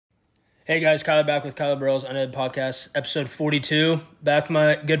Hey guys, Kyler back with Kyler Burrell's Unedited Podcast, episode 42. Back with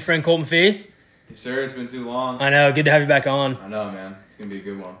my good friend Colton Fee. Yes, sir. It's been too long. I know, good to have you back on. I know, man. It's going to be a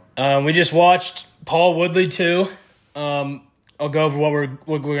good one. We just watched Paul Woodley 2. I'll go over what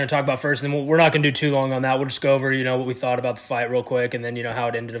we're going to talk about first, and then we're not going to do too long on that. We'll just go over, what we thought about the fight real quick, and then, how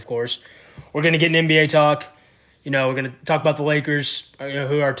it ended, of course. We're going to get an NBA talk. We're going to talk about the Lakers,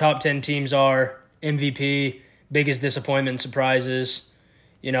 who our top 10 teams are, MVP, biggest disappointment and surprises.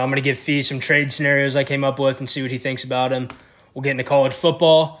 I'm going to give Fee some trade scenarios I came up with and see what he thinks about them. We'll get into college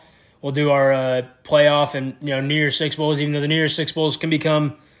football. We'll do our playoff and, New Year's Six Bowls, even though the New Year's Six Bowls can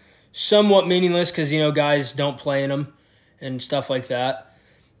become somewhat meaningless because, guys don't play in them and stuff like that.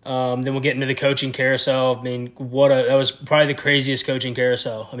 Then we'll get into the coaching carousel. I mean, that was probably the craziest coaching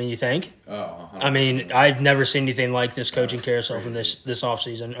carousel. I mean, you think? Oh, 100%. I mean, I've never seen anything like this coaching carousel from this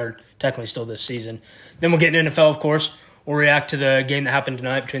offseason, or technically still this season. Then we'll get into NFL, of course. We'll react to the game that happened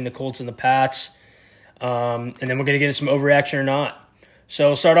tonight between the Colts and the Pats. And then we're going to get into some overreaction or not. So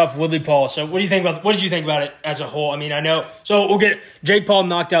we'll start off with Woodley Paul. So what did you think about it as a whole? I mean, I know. So we'll get Jake Paul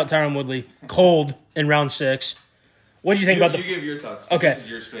knocked out Tyron Woodley cold in round 6. What did you think about You give your thoughts. Okay. This is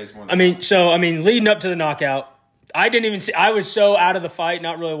your space more than mine. Leading up to the knockout, I didn't even see. I was so out of the fight,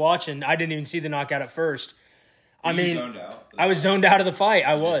 not really watching. I didn't even see the knockout at first. Zoned out. I was zoned out of the fight.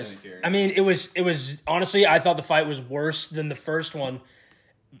 I was. didn't care. I mean, it was honestly, I thought the fight was worse than the first one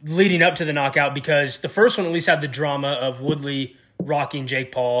leading up to the knockout because the first one at least had the drama of Woodley rocking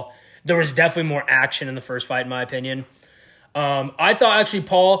Jake Paul. There was definitely more action in the first fight, in my opinion. I thought actually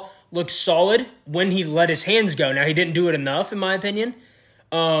Paul looked solid when he let his hands go. Now, he didn't do it enough, in my opinion.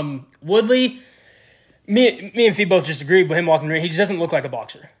 Woodley, me and Fee both just agreed with him walking around. He just doesn't look like a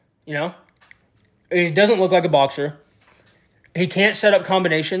boxer, He doesn't look like a boxer. He can't set up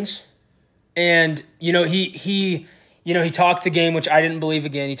combinations. And, he talked the game, which I didn't believe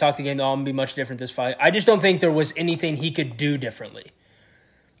again. He talked the game that I'm going to be much different this fight. I just don't think there was anything he could do differently.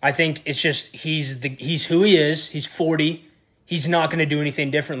 I think it's just he's who he is. He's 40. He's not going to do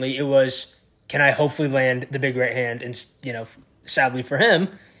anything differently. It was, can I hopefully land the big right hand? And, sadly for him,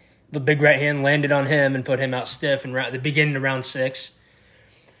 the big right hand landed on him and put him out stiff in the beginning of round 6.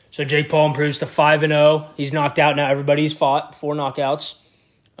 So Jake Paul improves to 5-0. He's knocked out now. Everybody's fought 4 knockouts.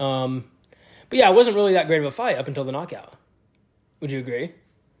 But yeah, it wasn't really that great of a fight up until the knockout. Would you agree?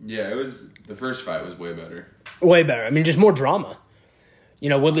 Yeah, the first fight was way better. Way better. I mean, just more drama.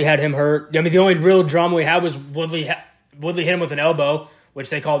 Woodley had him hurt. I mean, the only real drama we had was Woodley hit him with an elbow, which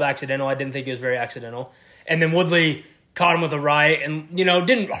they called accidental. I didn't think it was very accidental. And then Woodley caught him with a right and,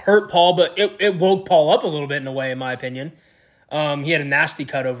 didn't hurt Paul, but it woke Paul up a little bit in a way, in my opinion. He had a nasty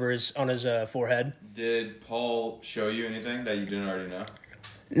cut on his forehead. Did Paul show you anything that you didn't already know?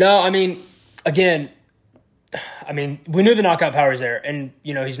 No, I mean, again, we knew the knockout power was there. And,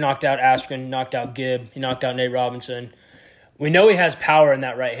 he's knocked out Askren, knocked out Gibb, he knocked out Nate Robinson. We know he has power in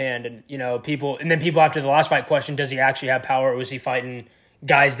that right hand. And, people after the last fight questioned, does he actually have power or was he fighting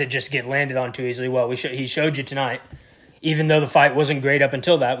guys that just get landed on too easily? Well, he showed you tonight. Even though the fight wasn't great up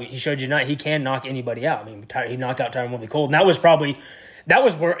until that, he showed you tonight he can knock anybody out. I mean, he knocked out Tyron Woodley cold. And that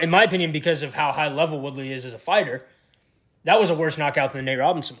was where, in my opinion, because of how high level Woodley is as a fighter, that was a worse knockout than the Nate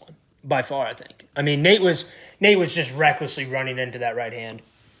Robinson one, by far, I think. I mean, Nate was just recklessly running into that right hand.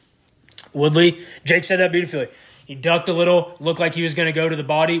 Woodley, Jake set up beautifully. He ducked a little, looked like he was going to go to the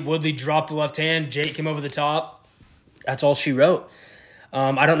body. Woodley dropped the left hand. Jake came over the top. That's all she wrote.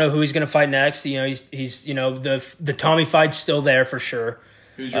 I don't know who he's going to fight next. He's the Tommy fight's still there for sure.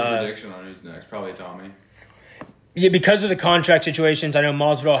 Who's your prediction on who's next? Probably Tommy. Yeah, because of the contract situations, I know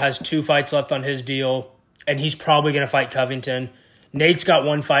Masvidal has 2 fights left on his deal, and he's probably going to fight Covington. Nate's got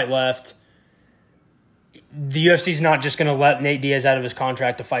 1 fight left. The UFC's not just going to let Nate Diaz out of his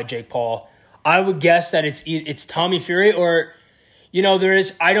contract to fight Jake Paul. I would guess that it's Tommy Fury or. There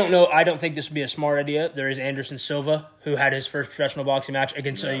is, I don't know, I don't think this would be a smart idea. There is Anderson Silva, who had his first professional boxing match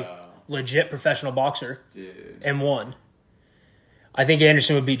against a legit professional boxer and won. I think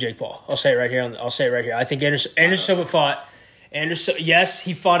Anderson would beat Jake Paul. I'll say it right here. I think Anderson Silva fought. Yes,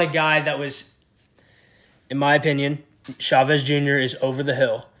 he fought a guy that was, in my opinion, Chavez Jr. is over the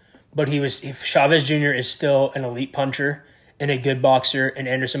hill. But Chavez Jr. is still an elite puncher and a good boxer, and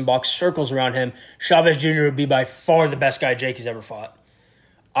Anderson boxed circles around him. Chavez Jr. would be by far the best guy Jake has ever fought.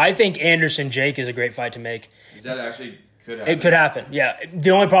 I think Anderson-Jake is a great fight to make. Is that actually could happen? It could happen, yeah.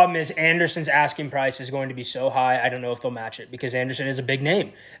 The only problem is Anderson's asking price is going to be so high, I don't know if they'll match it because Anderson is a big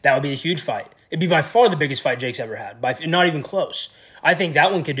name. That would be a huge fight. It'd be by far the biggest fight Jake's ever had, not even close. I think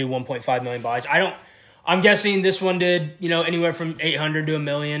that one could do 1.5 million buys. I'm guessing this one did, anywhere from 800 to a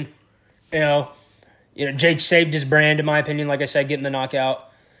million. Jake saved his brand, in my opinion, like I said, getting the knockout.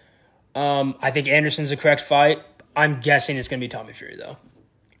 I think Anderson's the correct fight. I'm guessing it's going to be Tommy Fury, though.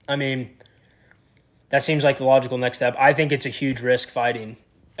 I mean, that seems like the logical next step. I think it's a huge risk fighting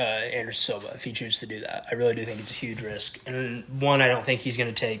Anderson Silva if he chooses to do that. I really do think it's a huge risk. And one I don't think he's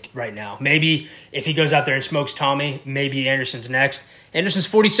going to take right now. Maybe if he goes out there and smokes Tommy, maybe Anderson's next. Anderson's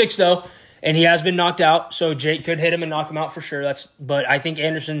 46, though, and he has been knocked out, so Jake could hit him and knock him out for sure. But I think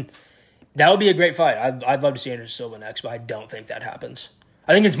Anderson, that would be a great fight. I'd love to see Anderson Silva next, but I don't think that happens.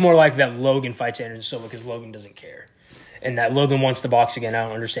 I think it's more likely that Logan fights Anderson Silva because Logan doesn't care. And that Logan wants to box again. I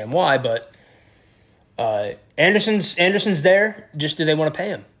don't understand why, but Anderson's there. Just do they want to pay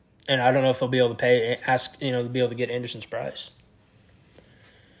him? And I don't know if they'll be able to be able to get Anderson's price.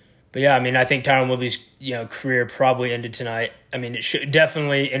 But yeah, I mean, I think Tyron Woodley's career probably ended tonight. I mean, it should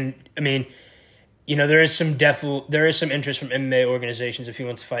definitely, and I mean, there is some interest from MMA organizations if he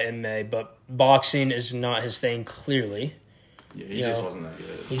wants to fight MMA, but boxing is not his thing clearly. Yeah, he just wasn't that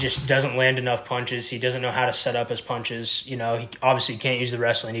good. He just doesn't land enough punches. He doesn't know how to set up his punches. He obviously can't use the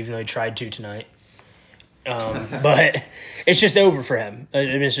wrestling, even though he tried to tonight. But it's just over for him.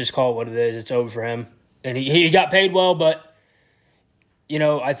 Let's just call it what it is. It's over for him. And he got paid well, but,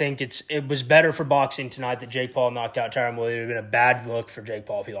 I think it was better for boxing tonight that Jake Paul knocked out Tyron Woodley. It would have been a bad look for Jake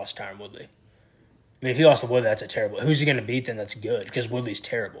Paul if he lost to Tyron Woodley. I mean, if he lost to Woodley, that's a terrible. Who's he going to beat then that's good? Because Woodley's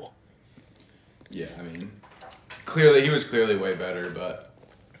terrible. Yeah, I mean, he was clearly way better, but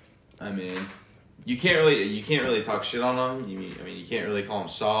I mean, you can't really talk shit on him. You can't really call him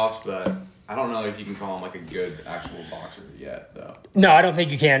soft, but I don't know if you can call him like a good actual boxer yet, though. No, I don't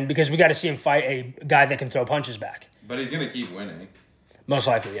think you can because we got to see him fight a guy that can throw punches back. But he's gonna keep winning. Most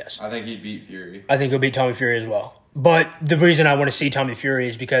likely, yes. I think he'd beat Fury. I think he'll beat Tommy Fury as well. But the reason I want to see Tommy Fury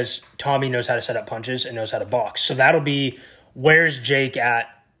is because Tommy knows how to set up punches and knows how to box. So that'll be where's Jake at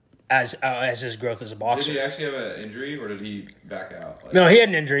as his growth as a boxer. Did he actually have an injury or did he back out? No, he had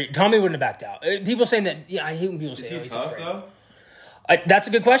an injury. Tommy wouldn't have backed out. People saying that, I hate when people say he's tough, though? That's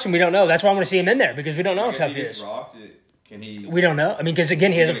a good question. We don't know. That's why I want to see him in there because we don't know how tough he is. We don't know. I mean, because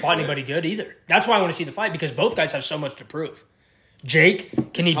again, he hasn't fought anybody good either. That's why I want to see the fight because both guys have so much to prove.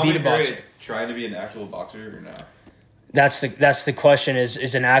 Jake, can he beat a boxer? Trying to be an actual boxer or no? That's the question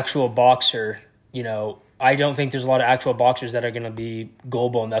is an actual boxer, I don't think there's a lot of actual boxers that are going to be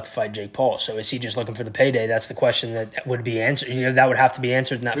gullible enough to fight Jake Paul. So is he just looking for the payday? That's the question that would be answered. That would have to be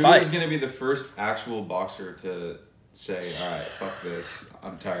answered in that fight. Who is going to be the first actual boxer to say, all right, fuck this,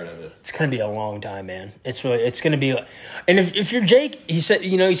 I'm tired of it? It's going to be a long time, man. It's going to be, and if you're Jake, he said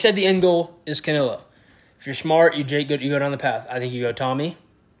the end goal is Canelo. If you're smart, you go down the path. I think you go Tommy,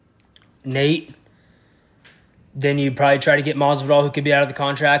 Nate. Then you probably try to get Masvidal, who could be out of the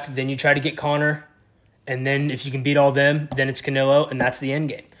contract. Then you try to get Conor. And then if you can beat all them, then it's Canelo, and that's the end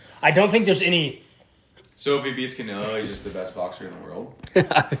game. I don't think there's any... So if he beats Canelo, he's just the best boxer in the world?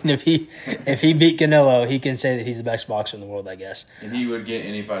 I mean, if he beat Canelo, he can say that he's the best boxer in the world, I guess. And he would get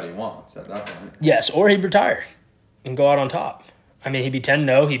any fight he wants at that point. Yes, or he'd retire and go out on top. I mean, he'd be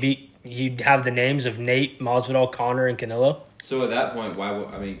 10-0. He'd have the names of Nate, Masvidal, Conor, and Canelo. So at that point,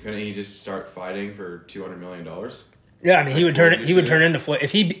 couldn't he just start fighting for $200 million? Yeah, I mean, he would turn into Floyd.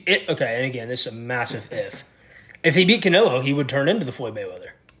 Okay, and again, this is a massive if. If he beat Canelo, he would turn into the Floyd Mayweather.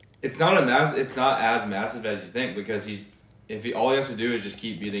 It's not as massive as you think because all he has to do is just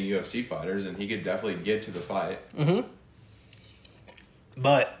keep beating UFC fighters, and he could definitely get to the fight. Mm-hmm.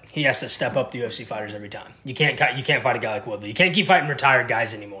 But he has to step up the UFC fighters every time. You can't fight a guy like Woodley. You can't keep fighting retired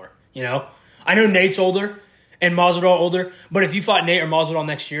guys anymore. I know Nate's older and Masvidal older, but if you fight Nate or Masvidal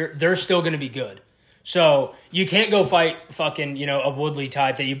next year, they're still going to be good. So you can't go fight fucking a Woodley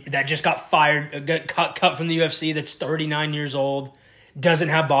type that just got fired, got cut from the UFC. That's 39 years old, doesn't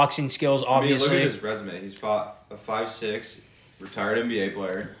have boxing skills. Obviously, look at his resume. He's fought a 5'6" retired NBA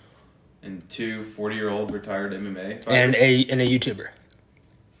player and 2 40-year-old retired MMA fighters. and a YouTuber.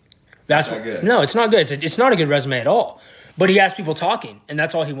 That's not good. No, it's not good. It's not a good resume at all. But he has people talking, and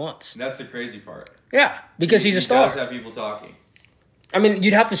that's all he wants. And that's the crazy part. Yeah, because he's a star. He does have people talking. I mean,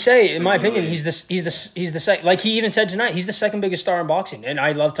 you'd have to say, in my opinion, he's the second. Like he even said tonight, he's the second biggest star in boxing, and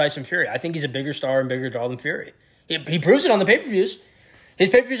I love Tyson Fury. I think he's a bigger star and bigger draw than Fury. He proves it on the pay-per-views. His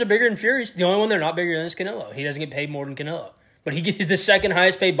pay-per-views are bigger than Fury's. The only one they're not bigger than is Canelo. He doesn't get paid more than Canelo, but he's the second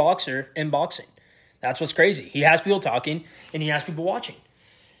highest paid boxer in boxing. That's what's crazy. He has people talking, and he has people watching.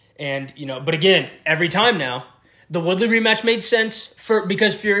 And but again, every time now, the Woodley rematch made sense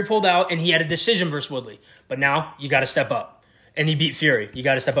because Fury pulled out and he had a decision versus Woodley. But now you got to step up. And he beat Fury. You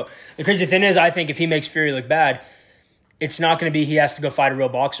got to step up. The crazy thing is, I think if he makes Fury look bad, it's not going to be he has to go fight a real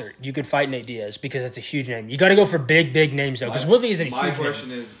boxer. You could fight Nate Diaz because it's a huge name. You got to go for big names, though, because Woodley isn't a huge name. My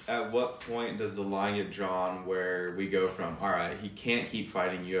question is, at what point does the line get drawn where we go from, all right, he can't keep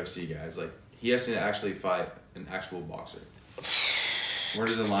fighting UFC guys. Like, he has to actually fight an actual boxer. Where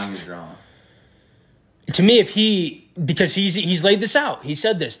does the line get drawn? To me, because he's laid this out. He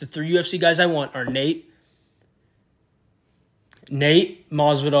said this. The 3 UFC guys I want are Nate,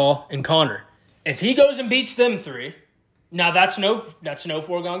 Masvidal, and Conor. If he goes and beats them 3, now that's no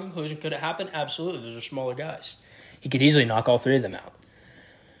foregone conclusion. Could it happen? Absolutely. Those are smaller guys. He could easily knock all 3 of them out.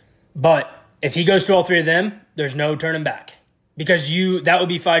 But if he goes through all 3 of them, there's no turning back. Because that would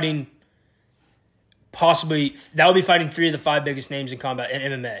be fighting 3 of the 5 biggest names in combat in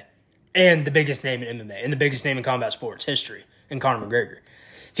MMA. And the biggest name in MMA. And the biggest name in combat sports history. In Conor McGregor.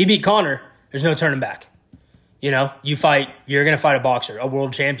 If he beat Conor, there's no turning back. You're going to fight a boxer. A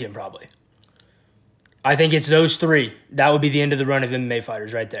world champion probably. I think it's those 3. That would be the end of the run of MMA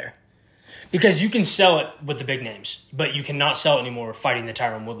fighters right there. Because you can sell it with the big names. But you cannot sell it anymore fighting the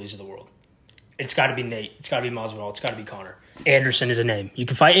Tyron Woodleys of the world. It's got to be Nate. It's got to be Masvidal. It's got to be Conor. Anderson is a name. You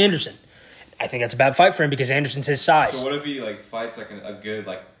can fight Anderson. I think that's a bad fight for him because Anderson's his size. So what if he fights a good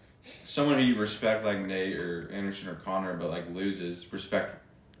someone who you respect like Nate or Anderson or Conor, but loses respectfully,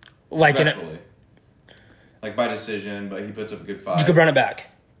 by decision, but he puts up a good fight. You could run it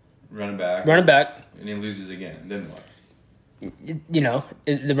back, and he loses again. Then what?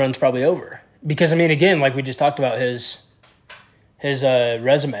 The run's probably over because again, like we just talked about his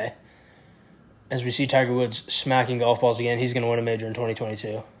resume. As we see Tiger Woods smacking golf balls again, he's going to win a major in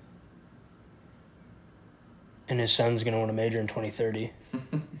 2022. And his son's going to win a major in 2030.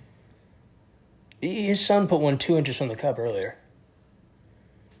 His son put 2 inches from the cup earlier.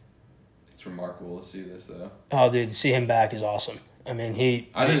 It's remarkable to see this, though. Oh, dude, to see him back is awesome.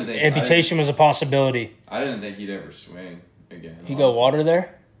 Amputation was a possibility. I didn't think he'd ever swing again. He go water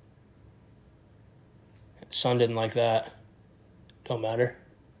there? Son didn't like that. Don't matter.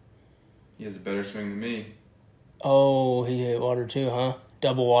 He has a better swing than me. Oh, he hit water too, huh?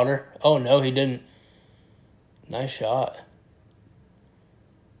 Double water? Oh, no, he didn't. Nice shot.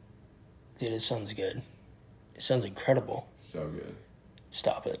 Dude, his son's good. His son's incredible. So good.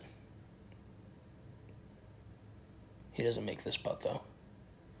 Stop it. He doesn't make this putt, though.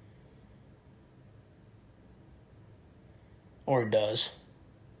 Or he does.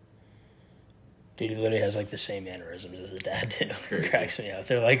 Dude, he literally has the same mannerisms as his dad, too. It cracks me up.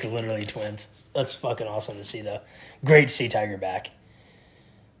 They're literally twins. That's fucking awesome to see, though. Great to see Tiger back.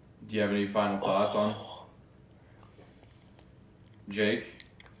 Do you have any final thoughts on Jake?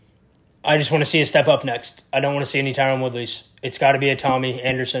 I just want to see a step up next. I don't want to see any Tyron Woodleys. It's got to be a Tommy,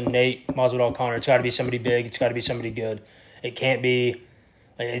 Anderson, Nate, Masvidal, Conor. It's got to be somebody big. It's got to be somebody good. It can't be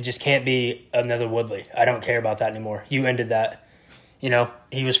it just can't be another Woodley. I don't care about that anymore. You ended that.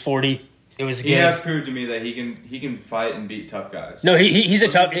 He was 40. It was good. He has proved to me that he can fight and beat tough guys. No, he's a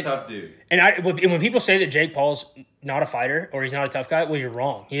tough dude. And when people say that Jake Paul's not a fighter or he's not a tough guy, well, you're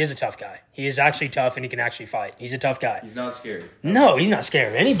wrong. He is a tough guy. He is actually tough and he can actually fight. He's a tough guy. He's not scared. No, he's not scared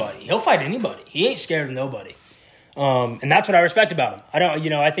of anybody. He'll fight anybody. He ain't scared of nobody. And that's what I respect about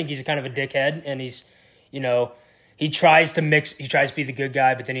him. I think he's kind of a dickhead and he's, he tries to be the good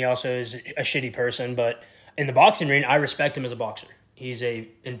guy, but then he also is a shitty person. But in the boxing ring, I respect him as a boxer.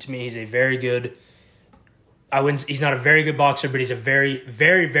 To me, he's a very good. He's not a very good boxer, but he's a very,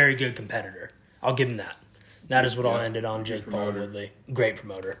 very, very good competitor. I'll give him that. That is what I'll end it on. Jake Paul Woodley, great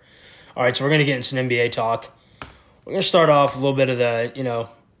promoter. All right, so we're gonna get into some NBA talk. We're gonna start off a little bit of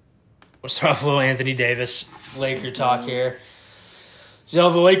we'll start off a little Anthony Davis Laker talk here. So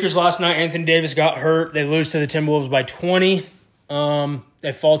the Lakers last night, Anthony Davis got hurt. They lose to the Timberwolves by 20.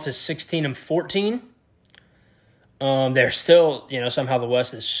 They fall to 16-14. They're still, somehow the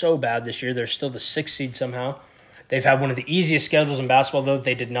West is so bad this year. They're still the 6th seed somehow. They've had one of the easiest schedules in basketball, though,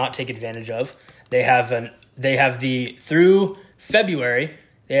 they did not take advantage of. Through February,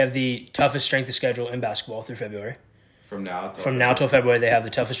 they have the toughest strength of schedule in basketball through February. From now till February, they have the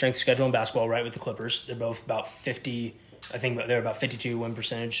toughest strength of schedule in basketball, right, with the Clippers. They're both about 50, I think they're about 52 win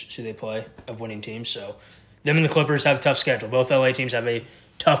percentage, who they play, of winning teams. So them and the Clippers have a tough schedule. Both LA teams have a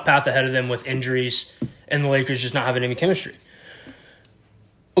tough path ahead of them with injuries and the Lakers just not having any chemistry.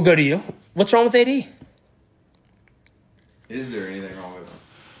 We'll go to you. What's wrong with AD? Is there anything wrong with him?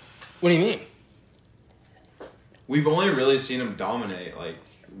 What do you mean? We've only really seen him dominate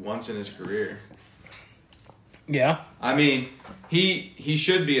once in his career. Yeah. He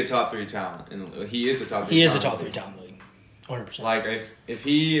should be a top 3 talent, and he is a top 3. He is a top 3 talent in the league, 100%. If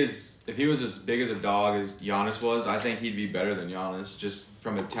he was as big as a dog as Giannis was, I think he'd be better than Giannis just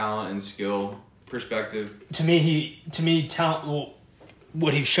from a talent and skill perspective. To me, talent. Well,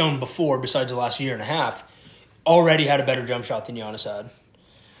 what he's shown before, besides the last year and a half, already had a better jump shot than Giannis had.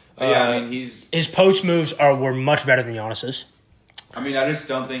 Yeah, I mean, his post moves were much better than Giannis's. I mean, I just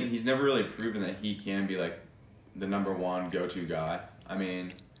don't think he's never really proven that he can be like the number one go-to guy. I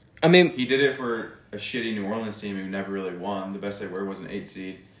mean, he did it for a shitty New Orleans team who never really won. The best they were was an 8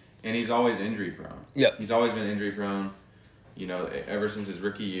 seed, and he's always injury prone. Yep. He's always been injury prone. You know, ever since his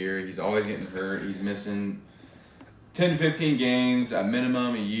rookie year, he's always getting hurt. He's missing 10, 15 games at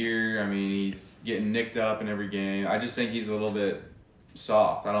minimum a year. I mean, he's getting nicked up in every game. I just think he's a little bit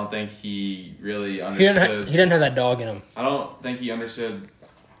soft. I don't think he really understood. He didn't have that dog in him. I don't think he understood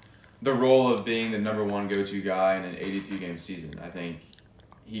the role of being the number one go-to guy in an 82-game season. I think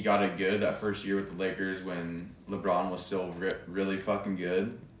he got it good that first year with the Lakers when LeBron was still really fucking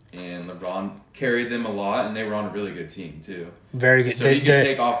good. And LeBron carried them a lot, and they were on a really good team, too. Very good. So he could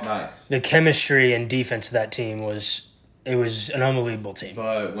take off nights. The chemistry and defense of that team was an unbelievable team.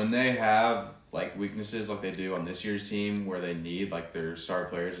 But when they have like weaknesses like they do on this year's team where they need like their star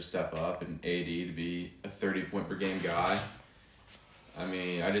players to step up and AD to be a 30-point per game guy, I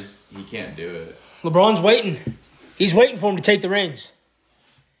mean, he can't do it. LeBron's waiting. He's waiting for him to take the reins.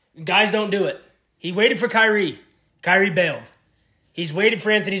 Guys don't do it. He waited for Kyrie. Kyrie bailed. He's waited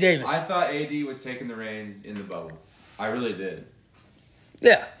for Anthony Davis. I thought AD was taking the reins in the bubble. I really did.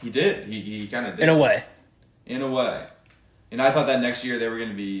 Yeah. He did. He kind of did. In a way. In a way. And I thought that next year they were going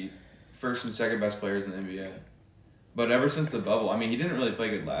to be first and second best players in the NBA. But ever since the bubble, I mean, he didn't really play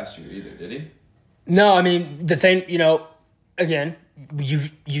good last year either, did he? No, I mean, the thing, again,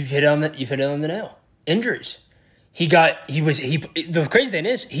 you've hit it on the nail. Injuries. The crazy thing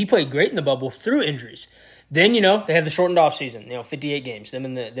is, he played great in the bubble through injuries. Then, they have the shortened offseason, 58 games. Them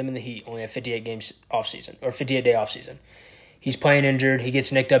in the Heat only have 58 games offseason, or 58-day offseason. He's playing injured. He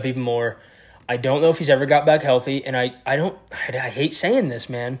gets nicked up even more. I don't know if he's ever got back healthy, and I hate saying this,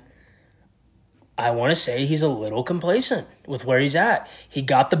 man. I want to say he's a little complacent with where he's at. He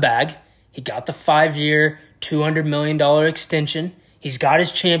got the bag. He got the 5-year, $200 million extension. He's got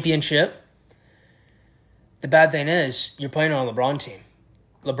his championship. The bad thing is, you're playing on a LeBron team.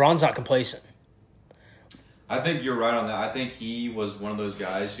 LeBron's not complacent. I think you're right on that. I think he was one of those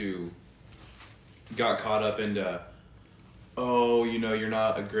guys who got caught up into, you're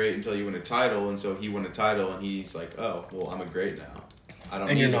not a great until you win a title, and so he won a title, and he's like, oh, well, I'm a great now.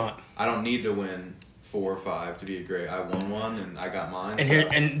 You're not. I don't need to win 4 or 5 to be a great. I won one, and I got mine.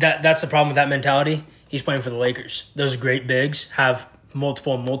 And that's the problem with that mentality. He's playing for the Lakers. Those great bigs have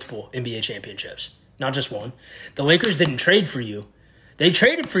multiple NBA championships, not just one. The Lakers didn't trade for you. They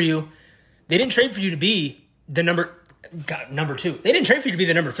traded for you. They didn't trade for you to be the number 2. They didn't trade for you to be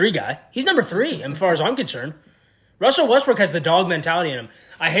the number 3 guy. He's number 3, as far as I'm concerned. Russell Westbrook has the dog mentality in him.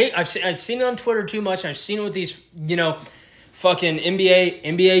 I've seen it on Twitter too much, and I've seen it with these, fucking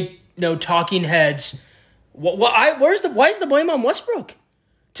NBA, talking heads. Why is the blame on Westbrook?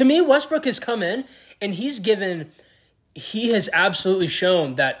 To me, Westbrook has come in, and he has absolutely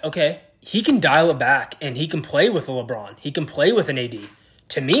shown that, okay, he can dial it back, and he can play with a LeBron. He can play with an AD.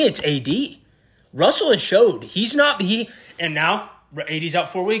 To me, it's AD. Russell has showed and now AD's out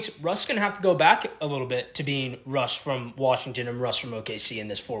 4 weeks. Russ going to have to go back a little bit to being Russ from Washington and Russ from OKC in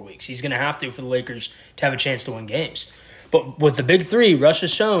this 4 weeks. He's going to have to for the Lakers to have a chance to win games. But with the big 3, Russ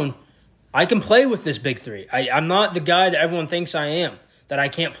has shown, I can play with this big 3. I'm not the guy that everyone thinks I am, that I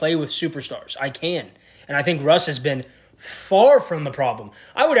can't play with superstars. I can. And I think Russ has been far from the problem.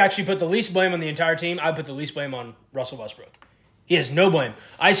 I would actually put the least blame on the entire team. I would put the least blame on Russell Westbrook. He has no blame.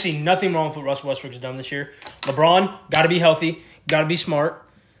 I see nothing wrong with what Russell Westbrook has done this year. LeBron, got to be healthy, got to be smart.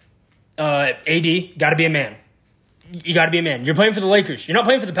 AD, got to be a man. You got to be a man. You're playing for the Lakers. You're not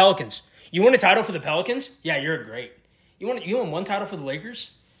playing for the Pelicans. You won a title for the Pelicans? Yeah, you're great. You won 1 title for the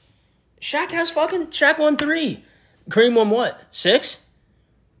Lakers? Shaq won 3. Kareem won what? 6?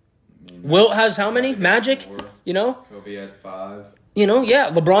 Wilt has how many? Magic? 4. Kobe had 5.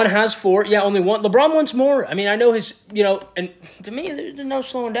 LeBron has 4. Yeah, only 1. LeBron wants more. I mean, I know his, and to me, there's no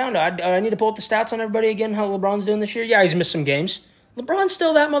slowing down. I need to pull up the stats on everybody again, how LeBron's doing this year. Yeah, he's missed some games. LeBron's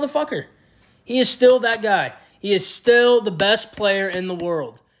still that motherfucker. He is still that guy. He is still the best player in the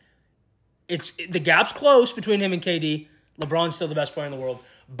world. The gap's close between him and KD. LeBron's still the best player in the world.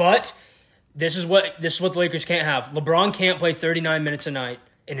 But this is what the Lakers can't have. LeBron can't play 39 minutes a night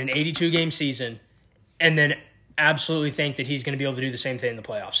in an 82-game season and then absolutely think that he's going to be able to do the same thing in the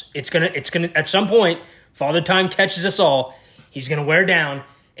playoffs. It's gonna at some point, Father Time catches us all. He's going to wear down,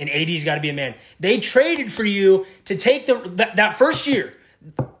 and AD's got to be a man. They traded for you to take that first year.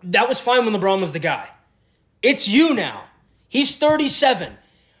 That was fine when LeBron was the guy. It's you now. He's 37.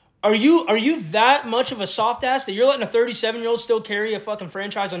 Are you that much of a soft ass that you're letting a 37-year-old still carry a fucking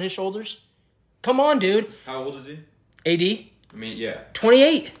franchise on his shoulders? Come on, dude. How old is he? AD? I mean, yeah.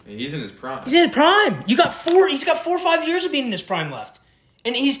 28. He's in his prime. He's in his prime. He's got 4 or 5 years of being in his prime left.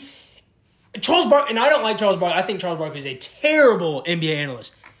 And Charles Barkley, and I don't like Charles Barkley. I think Charles Barkley is a terrible NBA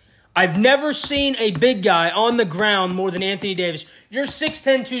analyst. I've never seen a big guy on the ground more than Anthony Davis. You're 6'10",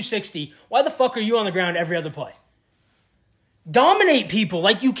 260. Why the fuck are you on the ground every other play? Dominate people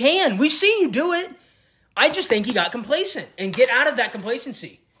like you can. We've seen you do it. I just think he got complacent. And get out of that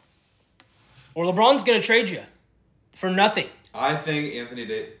complacency. Or LeBron's going to trade you for nothing. I think Anthony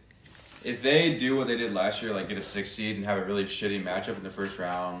Davis, if they do what they did last year, like get a 6 seed and have a really shitty matchup in the first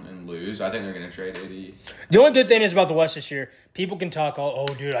round and lose, I think they're going to trade AD. The only good thing is about the West this year, people can talk, oh,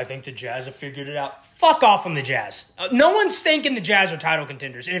 dude, I think the Jazz have figured it out. Fuck off on the Jazz. No one's thinking the Jazz are title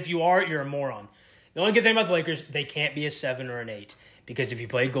contenders. And if you are, you're a moron. The only good thing about the Lakers, they can't be a 7 or an 8. Because if you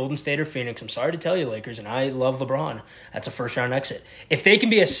play Golden State or Phoenix, I'm sorry to tell you, Lakers, and I love LeBron, that's a first-round exit. If they can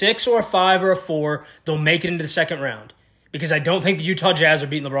be a 6 or a 5 or a 4, they'll make it into the second round. Because I don't think the Utah Jazz are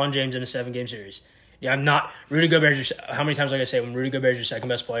beating LeBron James in a 7-game series. Yeah, I'm not. Rudy Gobert's how many times, like I say, when Rudy Gobert's your second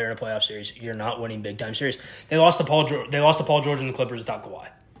best player in a playoff series, you're not winning big-time series. They lost to Paul George and the Clippers without Kawhi.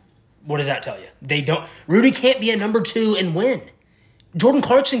 What does that tell you? They don't. Rudy can't be a number 2 and win. Jordan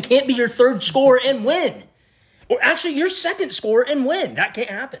Clarkson can't be your third scorer and win. Or actually, your second scorer and win. That can't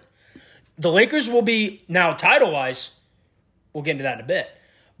happen. The Lakers will be, now title-wise, we'll get into that in a bit.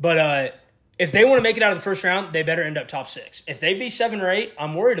 But if they want to make it out of the first round, they better end up top 6. If they be 7 or 8,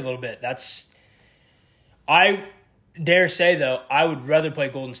 I'm worried a little bit. I dare say, though, I would rather play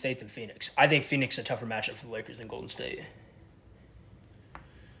Golden State than Phoenix. I think Phoenix is a tougher matchup for the Lakers than Golden State.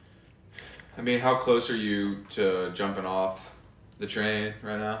 I mean, how close are you to jumping off the train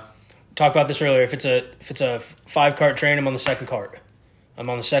right now? Talked about this earlier. If it's a 5-cart train, I'm on the second cart. I'm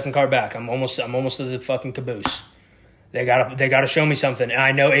on the second cart back. I'm almost to the fucking caboose. They gotta show me something, and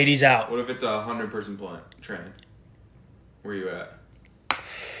I know 80's out. What if it's a 100-person train? Where are you at?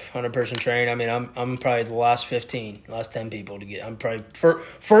 100-person train. I mean, I'm probably the last 10 people to get. I'm probably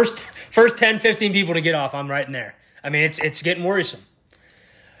first 10, 15 people to get off. I'm right in there. I mean, it's getting worrisome.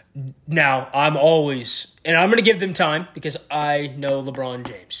 Now, I'm always, and I'm going to give them time because I know LeBron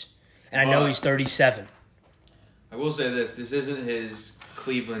James, and I know he's 37. I will say this isn't his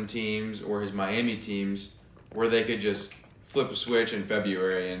Cleveland teams or his Miami teams where they could just flip a switch in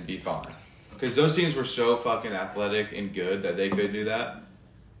February and be fine. Because those teams were so fucking athletic and good that they could do that.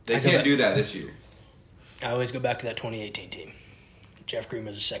 They can't do that this year. I always go back to that 2018 team. Jeff Green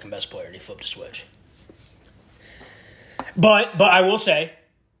was the second best player, and he flipped a switch. But I will say,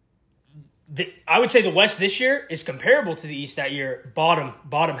 I would say the West this year is comparable to the East that year, bottom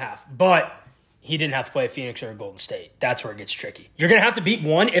half. But he didn't have to play a Phoenix or a Golden State. That's where it gets tricky. You're going to have to beat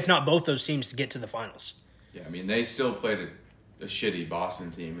one, if not both those teams, to get to the finals. Yeah, I mean, they still played a shitty Boston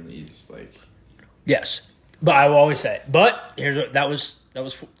team in the East. Yes, but I will always say, but here's what that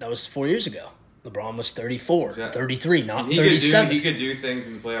was 4 years ago. LeBron was 34, 33, not 37. He could do things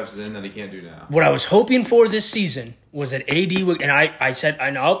in the playoffs then that he can't do now. What I was hoping for this season was that AD would, and I said, I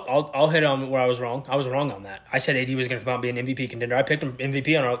know, I'll hit on where I was wrong. I was wrong on that. I said AD was going to come out and be an MVP contender. I picked him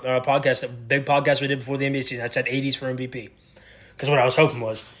MVP on our podcast, a big podcast we did before the NBA season. I said AD's for MVP. Because what I was hoping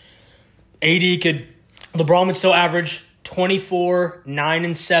was LeBron would still average 24, 9,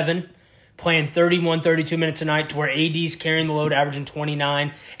 and 7. Playing 31, 32 minutes a night to where AD's carrying the load, averaging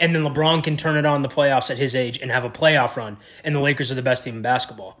 29, and then LeBron can turn it on in the playoffs at his age and have a playoff run, and the Lakers are the best team in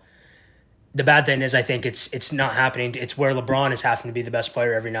basketball. The bad thing is I think it's not happening. It's where LeBron is having to be the best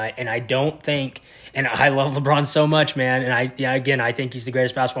player every night, and I don't think – and I love LeBron so much, man, and I think he's the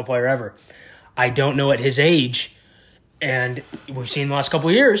greatest basketball player ever. I don't know at his age, and we've seen the last couple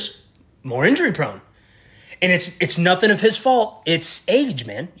of years, more injury prone. And it's nothing of his fault. It's age,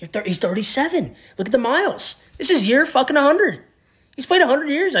 man. He's 37. Look at the miles. This is year fucking 100. He's played 100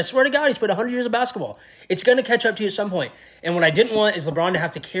 years. I swear to God, he's played 100 years of basketball. It's going to catch up to you at some point. And what I didn't want is LeBron to have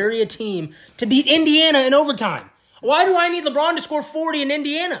to carry a team to beat Indiana in overtime. Why do I need LeBron to score 40 in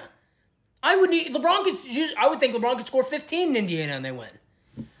Indiana? I would think LeBron could score 15 in Indiana and they win.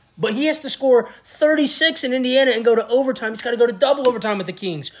 But he has to score 36 in Indiana and go to overtime. He's got to go to double overtime with the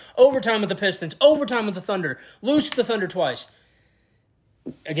Kings, overtime with the Pistons, overtime with the Thunder, lose to the Thunder twice.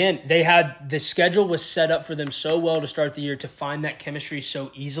 Again, the schedule was set up for them so well to start the year to find that chemistry so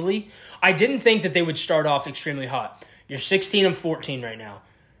easily. I didn't think that they would start off extremely hot. You're 16 and 14 right now.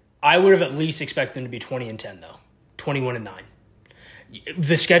 I would have at least expected them to be 20 and 10 though, 21 and 9.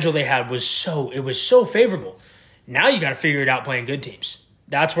 The schedule they had was so favorable. Now you got to figure it out playing good teams.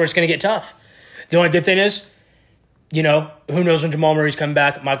 That's where it's going to get tough. The only good thing is You know, who knows when Jamal Murray's coming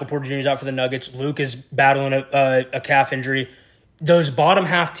back? Michael Porter Jr. is out for the Nuggets. Luke is battling a calf injury. Those bottom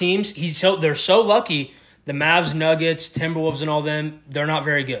half teams, they're so lucky. The Mavs, Nuggets, Timberwolves, and all them, they're not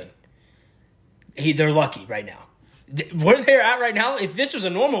very good. They're lucky right now. Where they're at right now, if this was a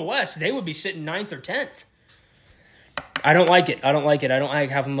normal West, they would be sitting 9th or 10th. I don't like it. I don't like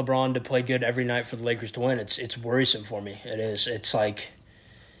having LeBron to play good every night for the Lakers to win. It's worrisome for me. It is. It's like,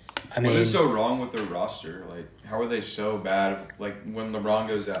 what is so wrong with their roster? Like, how are they so bad? Like, when LeBron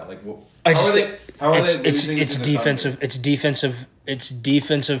goes out, like, how are they losing it's to the defensive. Thunder? It's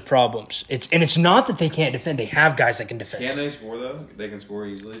defensive problems. It's not that they can't defend. They have guys that can defend. Can they score though? They can score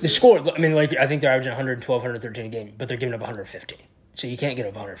easily. They score. I mean, like I think they're averaging 112, 113 a game, but they're giving up 115. So you can't get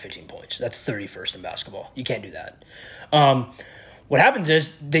up 115 points. That's 31st in basketball. You can't do that. What happens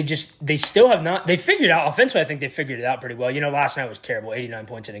is they still have not. They figured out offensively. I think they figured it out pretty well. You know, last night was terrible. 89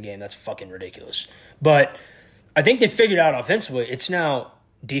 points in a game. That's fucking ridiculous. But I think they figured out offensively. It's now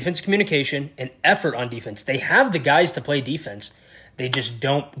defense communication and effort on defense. They have the guys to play defense. They just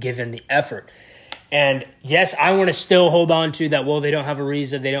don't give in the effort. And yes, I want to still hold on to that. Well, they don't have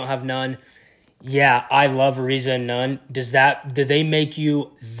Ariza. They don't have Nunn. Yeah, I love Ariza and Nunn. Do they make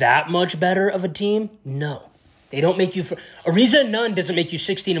you that much better of a team? No. They don't make you Ariza and Nunn doesn't make you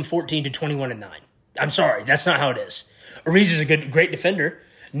 16-14 to 21-9. I'm sorry, that's not how it is. Ariza's a great defender.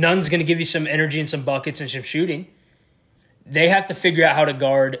 Nunn's going to give you some energy and some buckets and some shooting. They have to figure out how to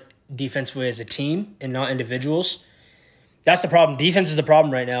guard defensively as a team and not individuals. That's the problem. Defense is the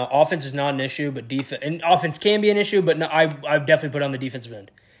problem right now. Offense is not an issue, but offense can be an issue. But no, I definitely put on the defensive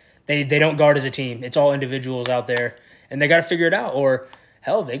end. They don't guard as a team. It's all individuals out there, and they got to figure it out. Or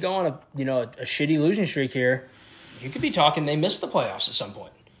hell, they go on a shitty losing streak here. You could be talking they missed the playoffs at some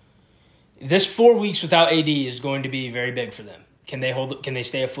point. This 4 weeks without AD is going to be very big for them. Can they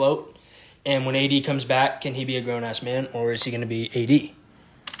stay afloat? And when AD comes back, can he be a grown-ass man, or is he going to be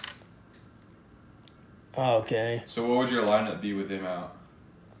AD? Okay. So what would your lineup be with him out?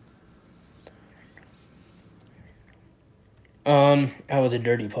 That was a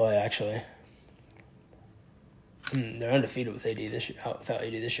dirty play, actually. They're undefeated with AD this year. Without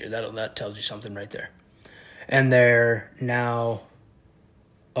AD this year, that tells you something right there. And they're now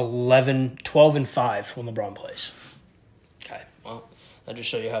 12-5 when LeBron plays. Okay, well, that just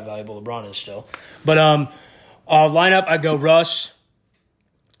shows you how valuable LeBron is still. But lineup, I go Russ.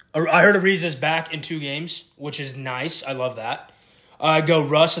 I heard Ariza's back in 2 games, which is nice. I love that. I go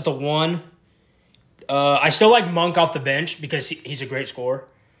Russ at the 1. I still like Monk off the bench because he's a great scorer.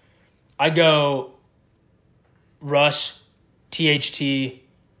 I go Russ, THT,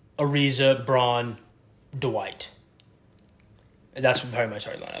 Ariza, Braun, Dwight. That's what probably my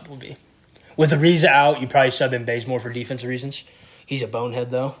starting lineup will be. With Ariza out, you probably sub in Bazemore for defensive reasons. He's a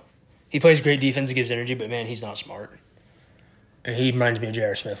bonehead, though. He plays great defense and gives energy, but, man, he's not smart. And he reminds me of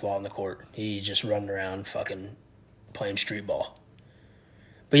J.R. Smith Law on the court. He's just running around fucking playing street ball.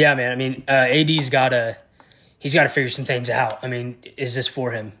 But, yeah, man, I mean, AD's got to figure some things out. I mean, is this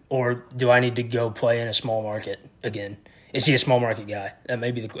for him? Or do I need to go play in a small market again? Is he a small market guy? That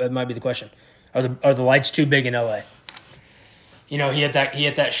might be the question. Are the lights too big in LA? You know, he had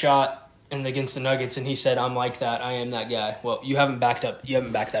that shot against the Nuggets, and he said, "I'm like that. I am that guy." Well, you haven't backed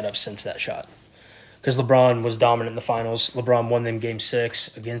that up since that shot, because LeBron was dominant in the finals. LeBron won them Game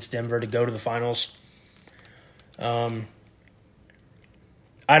 6 against Denver to go to the finals. I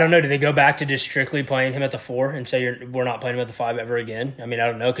don't know. Do they go back to just strictly playing him at the 4 and say we're not playing him at the 5 ever again? I mean, I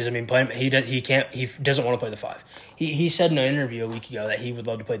don't know, because he doesn't want to play the 5. He said in an interview a week ago that he would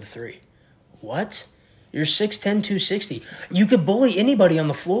love to play the 3. What? You're 6'10", 260. You could bully anybody on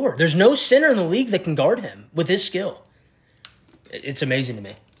the floor. There's no center in the league that can guard him with his skill. It's amazing to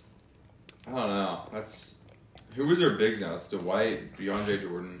me. I don't know. Who was their bigs now? It's Dwight, DeAndre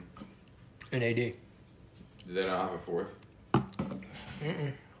Jordan, and AD. Did they not have a 4th?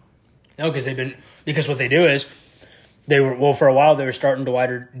 No, because what they do is for a while they were starting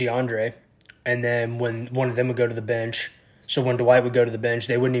Dwight or DeAndre, and then when one of them would go to the bench. So when Dwight would go to the bench,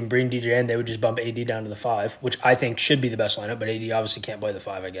 they wouldn't even bring DJ in. They would just bump AD down to the 5, which I think should be the best lineup, but AD obviously can't play the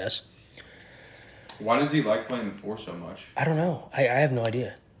 5, I guess. Why does he like playing the 4 so much? I don't know. I have no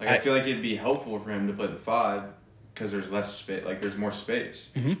idea. I feel like it'd be helpful for him to play the 5 because there's less space. Like, there's more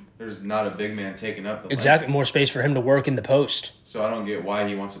space. Mm-hmm. There's not a big man taking up the lane. Exactly. More space for him to work in the post. So I don't get why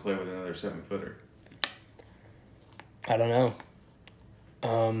he wants to play with another 7-footer. I don't know.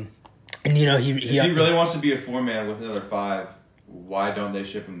 And, you know, if he really wants to be a 4-man with another 5, why don't they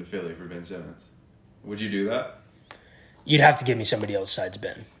ship him to Philly for Ben Simmons? Would you do that? You'd have to give me somebody else besides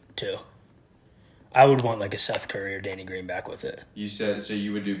Ben, too. I would want like a Seth Curry or Danny Green back with it. You said so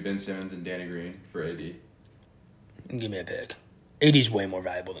you would do Ben Simmons and Danny Green for AD? Give me a pick. AD's way more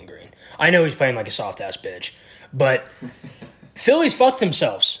valuable than Green. I know he's playing like a soft-ass bitch, but Philly's fucked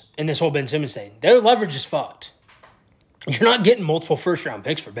themselves in this whole Ben Simmons thing. Their leverage is fucked. You're not getting multiple first-round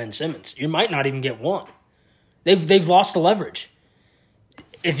picks for Ben Simmons. You might not even get one. They've lost the leverage.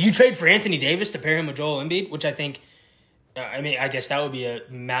 If you trade for Anthony Davis to pair him with Joel Embiid, which I think, I guess that would be a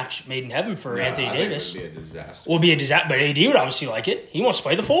match made in heaven for Anthony Davis. It would be a disaster. Would be a disaster, but AD would obviously like it. He wants to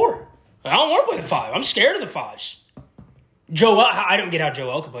play the 4. I don't want to play the 5. I'm scared of the 5s. I don't get how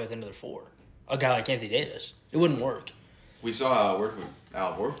Joel could play with another 4. A guy like Anthony Davis. It wouldn't work. We saw how it worked with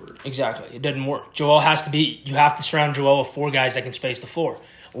Al Horford. Exactly. It doesn't work. You have to surround Joel with 4 guys that can space the floor.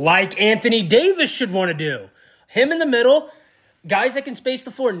 Like Anthony Davis should want to do. Him in the middle, guys that can space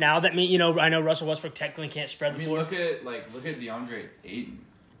the floor. Now that I know Russell Westbrook technically can't spread the floor. Look at DeAndre Ayton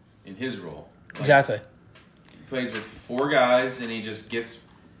in his role. Exactly. He plays with 4 guys and he just gets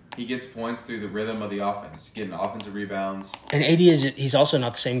points through the rhythm of the offense, getting offensive rebounds. And he's also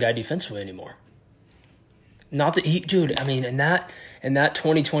not the same guy defensively anymore. Not that in that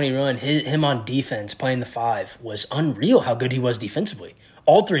 2020 run, him on defense playing the 5 was unreal how good he was defensively,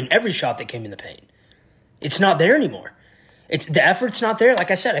 altering every shot that came in the paint. It's not there anymore. The effort's not there.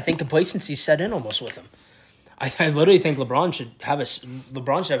 Like I said, I think complacency set in almost with him. I literally think LeBron should have a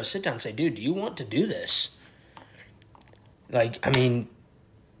sit down and say, dude, do you want to do this? Do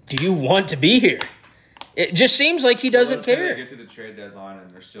you want to be here? It just seems like he doesn't care. They get to the trade deadline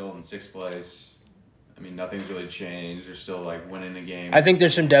and they're still in 6th place. Nothing's really changed. They're still winning the game. I think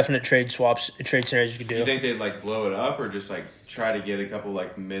there's some definite trade scenarios you could do. You think they'd blow it up or just try to get a couple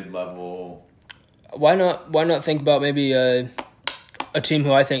mid-level? Why not think about maybe a team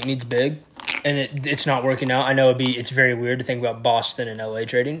who I think needs big, and it's not working out. I know it's very weird to think about Boston and LA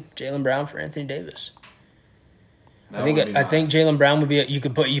trading Jaylen Brown for Anthony Davis. I think Jaylen Brown would be you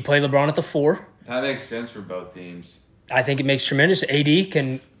play LeBron at the 4. That makes sense for both teams. I think it makes tremendous. AD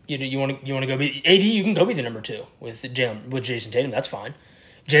can. You want to go be AD? You can go be the number 2 with Jason Tatum. That's fine.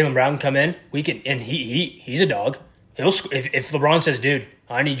 Jaylen Brown can come in. We can, and he's a dog. If LeBron says, "Dude,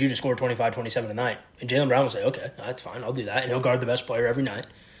 I need you to score 25, 27 tonight," and Jaylen Brown will say, "Okay, that's fine. I'll do that," and he'll guard the best player every night.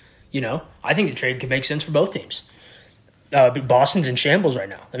 I think the trade could make sense for both teams. Boston's in shambles right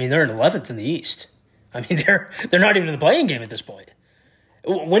now. They're in 11th in the East. They're not even in the playing game at this point.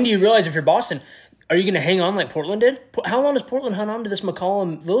 When do you realize if you're Boston? Are you going to hang on like Portland did? How long does Portland hang on to this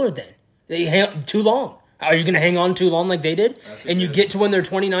McCollum-Lillard thing? They hang on too long. Are you going to hang on too long like they did? And you get to when they're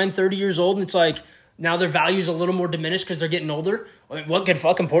 29, 30 years old, and it's now their value's a little more diminished because they're getting older? What could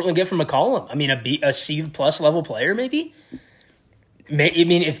fucking Portland get from McCollum? A C-plus level player maybe?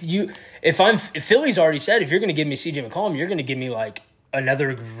 If Philly's already said, if you're going to give me CJ McCollum, you're going to give me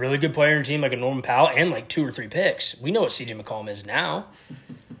another really good player in your team like a Norman Powell and 2 or 3 picks. We know what CJ McCollum is now.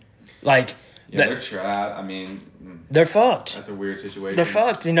 Yeah, they're trapped. They're fucked. That's a weird situation. They're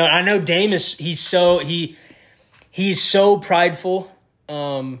fucked. I know Dame is he's so prideful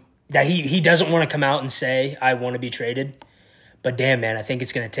that he doesn't want to come out and say I want to be traded. But damn, man, I think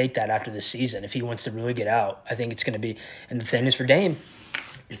it's going to take that after this season if he wants to really get out. I think it's going to be. And the thing is for Dame,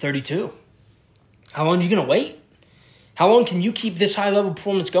 you're 32. How long are you going to wait? How long can you keep this high level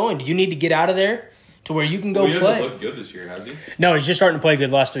performance going? Do you need to get out of there? To where you can go play. He hasn't looked good this year, has he? No, he's just starting to play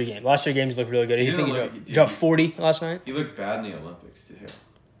good last 3 games. Last 3 games looked really good. He dropped 40 last night? He looked bad in the Olympics, too.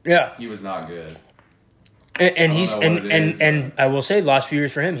 Yeah. He was not good. And I will say the last few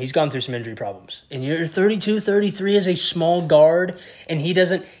years for him, he's gone through some injury problems. And you're 32, 33 as a small guard, and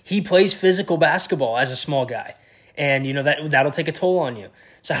he plays physical basketball as a small guy. And, that'll take a toll on you.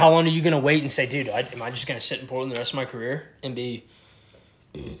 So how long are you going to wait and say, dude, am I just going to sit in Portland the rest of my career and be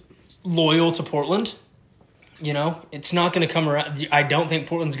loyal to Portland? It's not going to come around. I don't think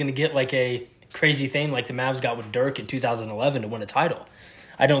Portland's going to get a crazy thing like the Mavs got with Dirk in 2011 to win a title.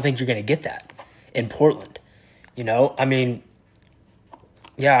 I don't think you're going to get that in Portland. Yeah,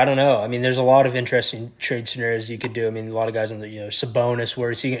 I don't know. There's a lot of interesting trade scenarios you could do. A lot of guys on the, Sabonis,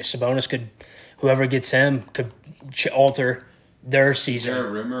 Sabonis could, whoever gets him could alter their season. Is there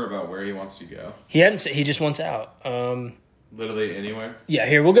a rumor about where he wants to go? He just wants out. Literally anywhere? Yeah,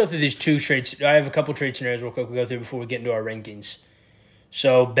 here, we'll go through these 2 trades. I have a couple trade scenarios real quick we'll go through before we get into our rankings.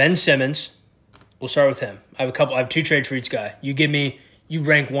 So, Ben Simmons, we'll start with him. I have 2 trades for each guy. You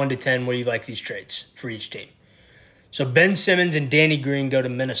rank 1 to 10 where you like these trades for each team. So, Ben Simmons and Danny Green go to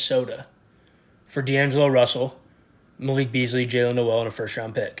Minnesota for D'Angelo Russell, Malik Beasley, Jalen Noel, and a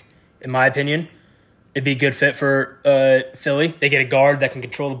first-round pick. In my opinion, it'd be a good fit for Philly. They get a guard that can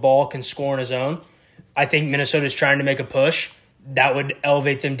control the ball, can score on his own. I think Minnesota's trying to make a push. That would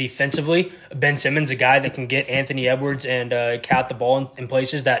elevate them defensively. Ben Simmons, a guy that can get Anthony Edwards and cat the ball in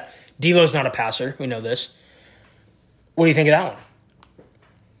places that D'Lo's not a passer. We know this. What do you think of that one?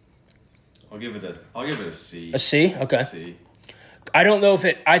 I'll give it a C. A C? Okay. A C. I don't know if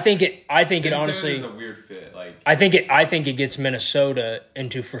it. I think it honestly is a weird fit. Like I think it gets Minnesota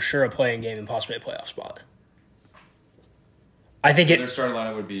into for sure a play-in game and possibly a playoff spot. I think their starting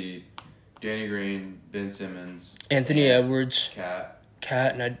lineup would be Danny Green, Ben Simmons, Anthony Edwards,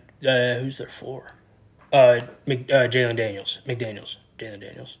 Cat, and who's their four? Jalen Daniels.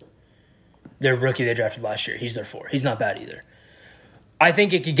 Their rookie they drafted last year. He's their four. He's not bad either. I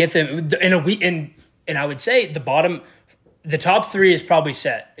think it could get them in a week, and I would say the top three is probably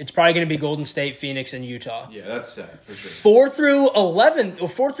set. It's probably going to be Golden State, Phoenix, and Utah. Yeah, that's set for sure. 4 through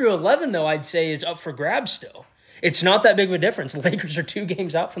 11, though, I'd say is up for grabs still. It's not that big of a difference. The Lakers are 2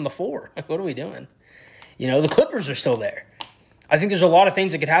 games out from the 4. What are we doing? The Clippers are still there. I think there's a lot of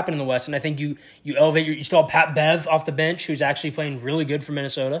things that could happen in the West, and I think you elevate you still have Pat Bev off the bench, who's actually playing really good for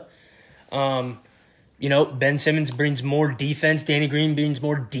Minnesota. Ben Simmons brings more defense. Danny Green brings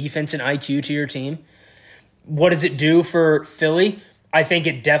more defense and IQ to your team. What does it do for Philly? I think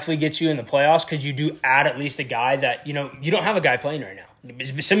it definitely gets you in the playoffs because you do add at least a guy that, you don't have a guy playing right now.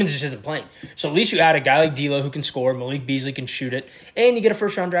 Simmons just isn't playing. So at least you add a guy like D'Lo who can score, Malik Beasley can shoot it, and you get a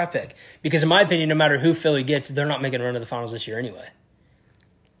first-round draft pick. Because in my opinion, no matter who Philly gets, they're not making a run to the finals this year anyway.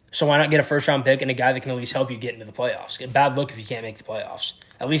 So why not get a first-round pick and a guy that can at least help you get into the playoffs? A bad look if you can't make the playoffs.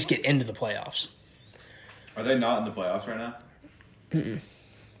 At least get into the playoffs. Are they not in the playoffs right now? Mm-mm.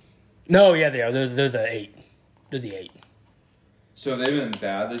 No, yeah, they are. They're the 8. They're the 8. So have they been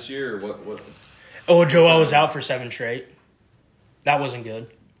bad this year, or what? Oh, Joel was out for 7 straight. That wasn't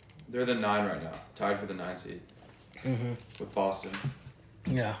good. They're the 9 right now, tied for the 9 seed with Boston.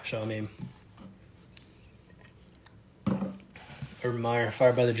 Yeah, so I mean, Urban Meyer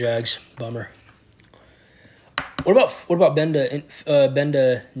fired by the Jags. Bummer. What about Ben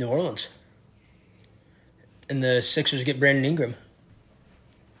to New Orleans? And the Sixers get Brandon Ingram.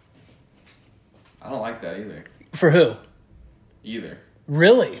 I don't like that either. For who? Either.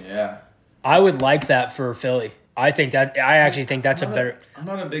 Really? Yeah. I would like that for Philly. I actually think that's better. I'm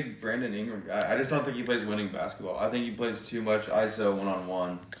not a big Brandon Ingram guy. I just don't think he plays winning basketball. I think he plays too much ISO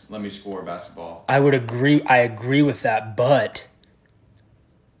one-on-one. Let me score basketball. I would agree. I agree with that, but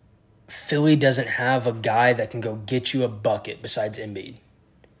Philly doesn't have a guy that can go get you a bucket besides Embiid.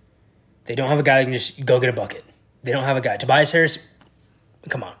 They don't have a guy that can just go get a bucket. They don't have a guy. Tobias Harris,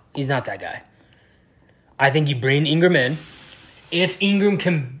 come on. He's not that guy. I think you bring Ingram in. If Ingram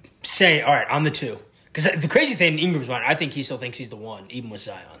can say, all right, I'm the 2. Because the crazy thing in Ingram's mind, I think he still thinks he's the 1, even with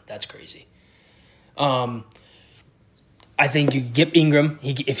Zion. That's crazy. I think you get Ingram.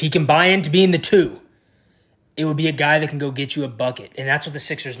 If he can buy into being the 2, it would be a guy that can go get you a bucket. And that's what the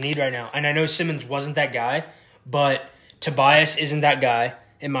Sixers need right now. And I know Simmons wasn't that guy, but Tobias isn't that guy,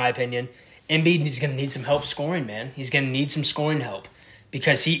 in my opinion. Embiid is going to need some help scoring, man. He's going to need some scoring help.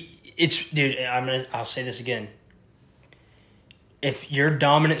 Because I'll say this again. If your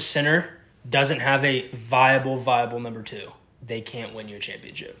dominant center doesn't have a viable number 2, they can't win you a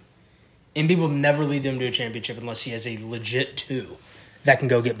championship. Embiid will never lead them to a championship unless he has a legit 2 that can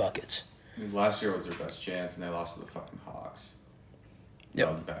go get buckets. Last year was their best chance, and they lost to the fucking Hawks. Yep.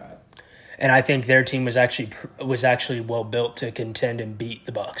 That was bad. And I think their team was actually well built to contend and beat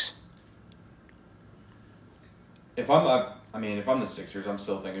the Bucks. If I'm the Sixers, I'm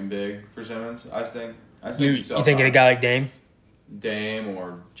still thinking big for Simmons. I think you thinking a guy like Dame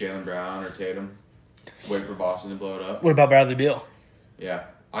or Jaylen Brown or Tatum. Wait for Boston to blow it up. What about Bradley Beal? Yeah.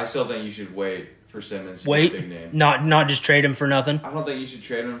 I still think you should wait for Simmons to wait, be a big name. Not just trade him for nothing? I don't think you should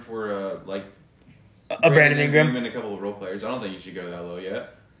trade him for a Brandon Ingram and a couple of role players. I don't think you should go that low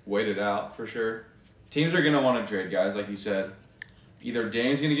yet. Wait it out for sure. Teams are going to want to trade guys, like you said. Either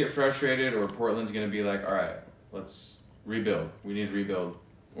Dame's going to get frustrated or Portland's going to be like, all right, let's rebuild. We need to rebuild.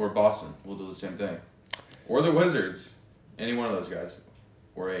 Or Boston will do the same thing. Or the Wizards. Any one of those guys.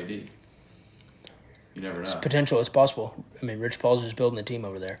 Or AD. You never know. It's potential. It's possible. I mean, Rich Paul's just building the team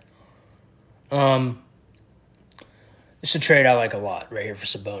over there. It's a trade I like a lot right here for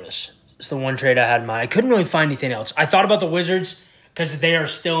Sabonis. It's the one trade I had in mind. I couldn't really find anything else. I thought about the Wizards because they are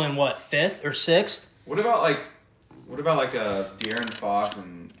still in, 5th or 6th? What about De'Aaron Fox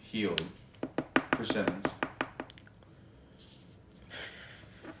and Hield for Simmons?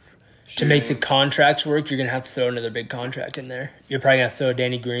 To make the contracts work, you're going to have to throw another big contract in there. You're probably going to throw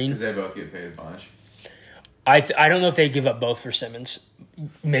Danny Green. Because they both get paid a bunch. I don't know if they'd give up both for Simmons.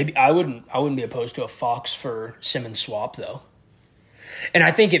 Maybe I wouldn't be opposed to a Fox for Simmons swap though. And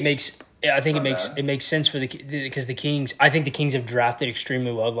I think it makes sense for because the Kings. I think the Kings have drafted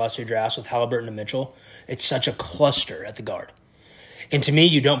extremely well the last 2 drafts with Halliburton and Mitchell. It's such a cluster at the guard. And to me,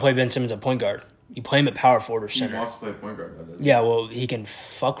 you don't play Ben Simmons at point guard. You play him at power forward or He center. wants to play point guard, doesn't he? Yeah, well, he can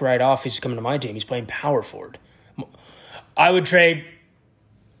fuck right off. He's coming to my team. He's playing power forward. I would trade.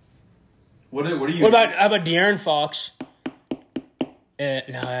 What are you? What about how about De'Aaron Fox? No,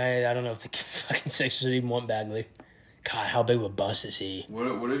 I don't know if the fucking Sixers would even want Bagley. God, how big of a bust is he? What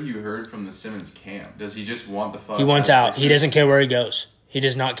have you heard from the Simmons camp? Does he just want the fuck? He wants out out. of He Sixers? doesn't care where he goes. He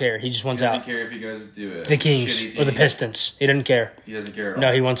does not care. He just He wants doesn't out. care if you guys do it. The Kings or the Pistons. He doesn't care. He doesn't care at all.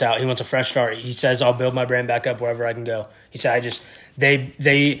 No, he wants out. He wants a fresh start. He says, "I'll build my brand back up wherever I can go." He said,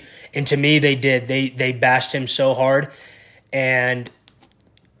 They and to me they did. They bashed him so hard, and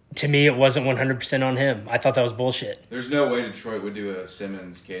to me it wasn't 100% on him. I thought that was bullshit. There's no way Detroit would do a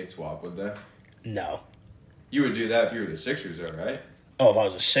Simmons-Cade swap, would they? No. You would do that if you were the Sixers, though, right? Oh, if I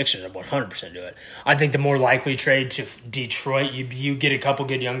was a Sixers, I'd 100% do it. I think the more likely trade to Detroit, you get a couple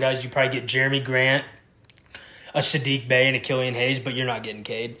good young guys. You probably get Jeremy Grant, a Sadiq Bey, and a Killian Hayes, but you're not getting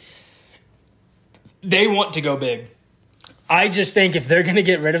Cade. They want to go big. I just think if they're going to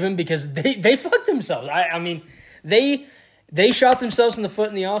get rid of him because they fucked themselves. I mean, they shot themselves in the foot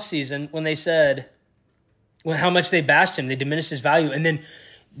in the offseason when they said how much they bashed him. They diminished his value. And then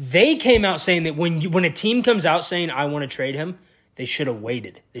they came out saying that when a team comes out saying, I want to trade him, they should have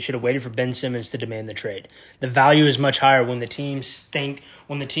waited. They should have waited for Ben Simmons to demand the trade. The value is much higher when the team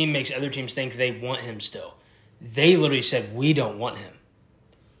makes other teams think they want him still. They literally said, we don't want him.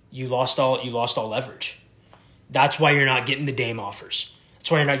 You lost all leverage. That's why you're not getting the Dame offers. That's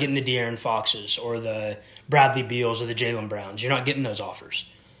why you're not getting the De'Aaron Foxes or the Bradley Beals or the Jaylen Browns. You're not getting those offers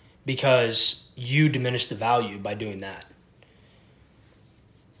because you diminished the value by doing that.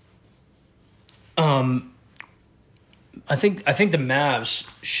 I think the Mavs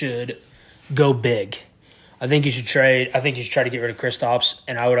should go big. I think you should trade. I think you should try to get rid of Kristaps,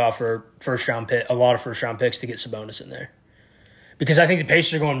 and I would offer a lot of first round picks to get Sabonis in there. Because I think the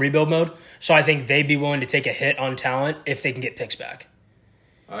Pacers are going rebuild mode, so I think they'd be willing to take a hit on talent if they can get picks back.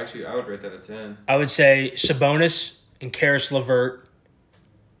 Actually, I would rate that a 10. I would say Sabonis and Karis LeVert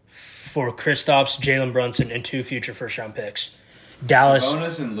for Kristaps, Jalen Brunson, and 2 future first-round picks. Dallas.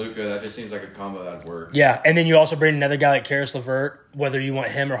 Sabonis and Luka, that just seems like a combo that'd work. Yeah, and then you also bring another guy like Karis LeVert, whether you want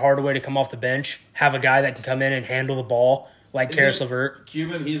him or Hardaway to come off the bench, have a guy that can come in and handle the ball like Karis LeVert.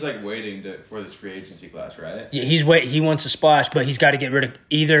 Cuban, he's like waiting for this free agency class, right? Yeah, he wants a splash, but he's got to get rid of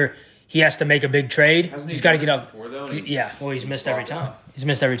either he has to make a big trade. He's got to get up. He's missed every time. He's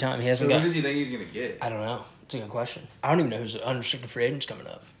missed every time. He hasn't So got. who does he think he's going to get? I don't know. It's a good question. I don't even know who's the unrestricted free agents coming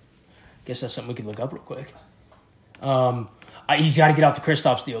up. Guess that's something we could look up real quick. He's got to get off the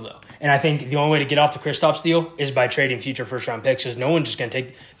Kristaps deal, though. And I think the only way to get off the Kristaps deal is by trading future first-round picks because no one's just going to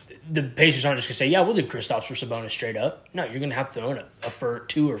take – the Pacers aren't just going to say, yeah, we'll do Kristaps for Sabonis straight up. No, you're going to have to own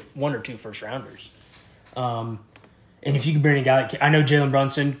one or two first-rounders. And if you can bring a guy – I know Jalen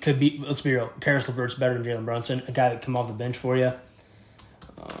Brunson could be – let's be real. Karis LeVert's better than Jalen Brunson, a guy that come off the bench for you.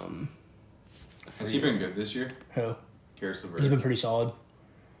 Has he been good this year? Who? Karis LeVert. He's been pretty solid.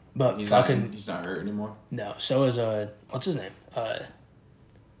 But He's fucking not hurt anymore? no. So is what's his name?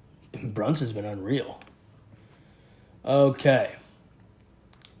 Brunson's been unreal. Okay.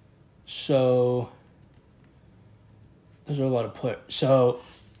 So there's a lot of players. So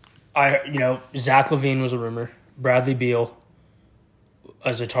Zach LaVine was a rumor. Bradley Beal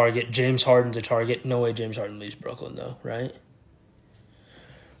as a target. James Harden's a target. No way James Harden leaves Brooklyn though, right?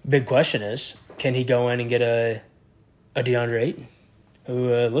 Big question is, can he go in and get a DeAndre Ayton? Who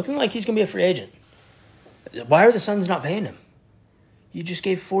looking like he's going to be a free agent. Why are the Suns not paying him? You just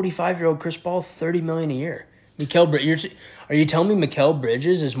gave 45-year-old Chris Paul $30 million a year. Are you telling me Mikal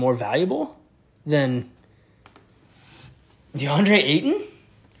Bridges is more valuable than DeAndre Ayton?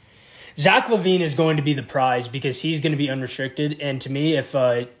 Zach LaVine is going to be the prize because he's going to be unrestricted. And to me, if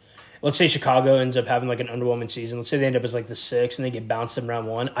let's say Chicago ends up having like an underwhelming season, let's say they end up as like the 6th and they get bounced in round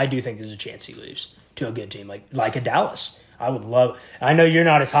 1, I do think there's a chance he leaves to a good team like a Dallas. I know you're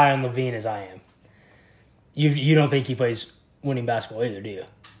not as high on LaVine as I am. You don't think he plays winning basketball either, do you?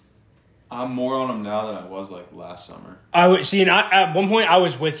 I'm more on him now than I was like last summer. I would see, and at one point I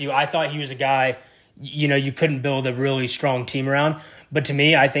was with you. I thought he was a guy, you couldn't build a really strong team around. But to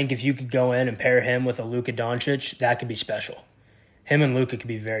me, I think if you could go in and pair him with a Luka Doncic, that could be special. Him and Luka could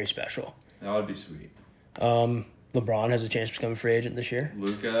be very special. That would be sweet. LeBron has a chance to become a free agent this year.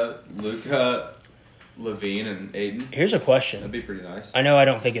 Luka, LaVine, and Ayton. Here's a question. That'd be pretty nice. I know I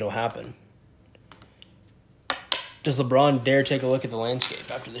don't think it'll happen. Does LeBron dare take a look at the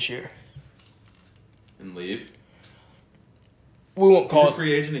landscape after this year? And leave? We won't call He's it a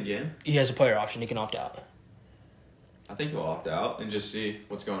free agent again? He has a player option. He can opt out. I think he'll opt out and just see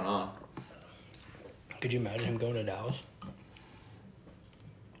what's going on. Could you imagine him going to Dallas?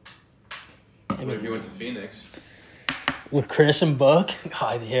 What if he went to Phoenix? With Chris and Book?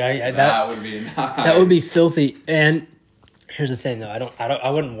 God, yeah, That would be nice. That would be filthy. And here's the thing, though. I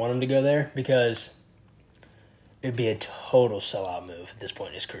wouldn't want him to go there because it'd be a total sellout move at this point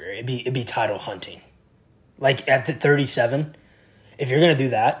in his career. It'd be title hunting. Like at the 37, if you're gonna do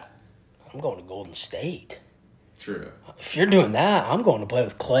that, I'm going to Golden State. True. If you're doing that, I'm going to play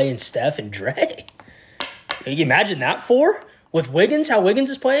with Clay and Steph and Dre. Can you imagine that for? With Wiggins, how Wiggins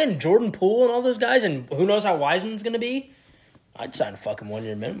is playing, Jordan Poole and all those guys, and who knows how Wiseman's going to be? I'd sign a fucking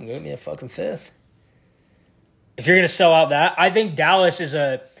 1-year minimum. Give me a fucking fifth. If you're going to sell out that, I think Dallas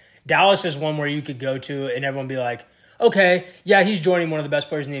is one where you could go to and everyone be like, okay, yeah, he's joining one of the best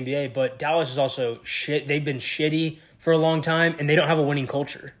players in the NBA, but Dallas is also shit. They've been shitty for a long time, and they don't have a winning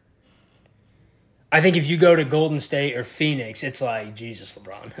culture. I think if you go to Golden State or Phoenix, it's like, Jesus,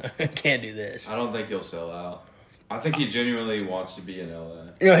 LeBron, can't do this. I don't think he'll sell out. I think he genuinely wants to be in LA.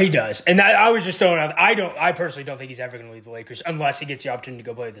 No, he does. And I was just throwing out, I personally don't think he's ever going to leave the Lakers unless he gets the opportunity to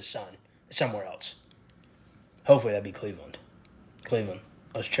go play with his son somewhere else. Hopefully that'd be Cleveland.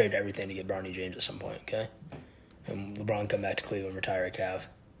 Let's trade everything to get Bronny James at some point, okay? And LeBron come back to Cleveland, retire a Cav.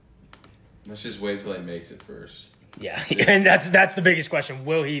 Let's just wait till he makes it first. Yeah, and that's the biggest question.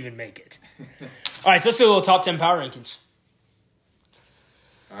 Will he even make it? All right, so let's do a little top 10 power rankings.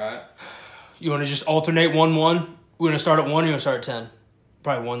 All right. You want to just alternate 1-1? We're going to start at 1 or you want to start at 10?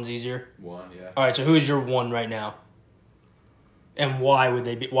 Probably 1's easier. 1, yeah. All right, so who is your 1 right now? And why would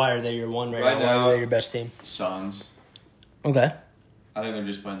they be? Why are they your 1 right now? Why are they your best team? Suns. Okay. I think they're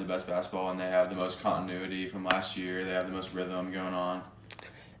just playing the best basketball, and they have the most continuity from last year. They have the most rhythm going on.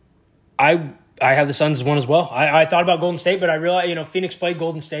 I have the Suns as 1 as well. I thought about Golden State, but I realized, Phoenix played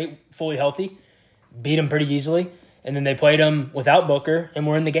Golden State fully healthy, beat them pretty easily, and then they played them without Booker, and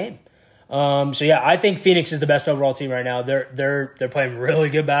we're in the game. So yeah, I think Phoenix is the best overall team right now. They're playing really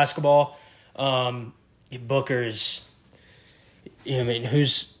good basketball. Booker's,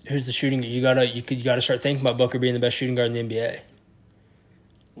 who's the shooting? You gotta start thinking about Booker being the best shooting guard in the NBA.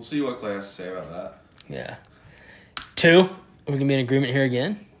 We'll see what Clay has to say about that. Yeah. 2, are we gonna be in agreement here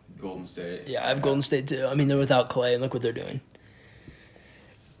again? Golden State. Yeah, I have Golden State too. I mean, they're without Clay, and look what they're doing.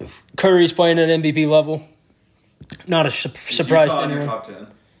 Curry's playing at MVP level. Not a surprise to anyone. Top 10?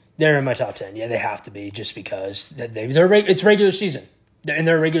 They're in my top 10. Yeah, they have to be just because it's regular season.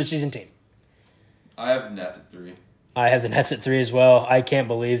 They're a regular season team. I have Nets at 3. I have the Nets at 3 as well. I can't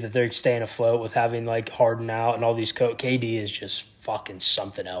believe that they're staying afloat with having Harden out and all these. KD is just fucking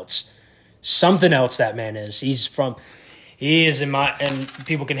something else. Something else that man is. He is and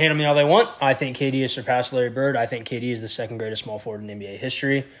people can hate on me all they want. I think KD has surpassed Larry Bird. I think KD is the second greatest small forward in NBA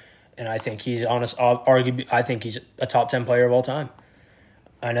history. And I think he's arguably, I think he's a top 10 player of all time.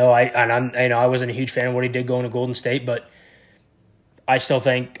 I know I wasn't a huge fan of what he did going to Golden State, but I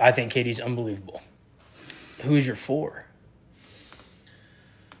think KD's unbelievable. Who is your 4?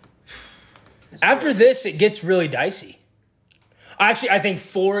 After this, it gets really dicey. Actually, I think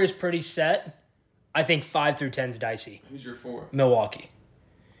 4 is pretty set. I think 5 through 10 is dicey. Who's your 4? Milwaukee.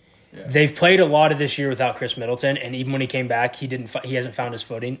 Yeah. They've played a lot of this year without Chris Middleton, and even when he came back, he hasn't found his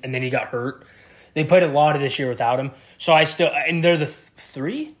footing, and then he got hurt. They played a lot of this year without him. So and they're the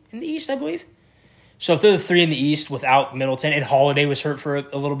 3 in the East, I believe. So if they're the 3 in the East without Middleton, and Holiday was hurt for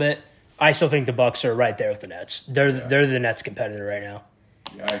a little bit, I still think the Bucks are right there with the Nets. They're the Nets competitor right now.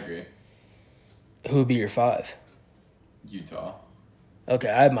 Yeah, I agree. Who would be your 5? Utah. Okay,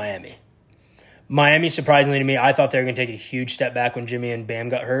 I have Miami. Miami, surprisingly to me, I thought they were going to take a huge step back when Jimmy and Bam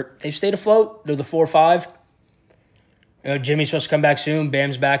got hurt. They've stayed afloat. They're the 4-5. Jimmy's supposed to come back soon.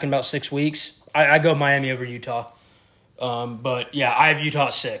 Bam's back in about 6 weeks. I go Miami over Utah. But, yeah, I have Utah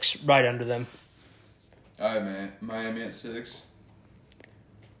at 6, right under them. I have Miami at 6.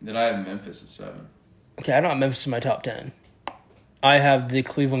 Then I have Memphis at 7. Okay, I don't have Memphis in my top 10. I have the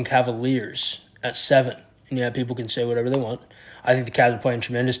Cleveland Cavaliers at 7. And, yeah, people can say whatever they want. I think the Cavs are playing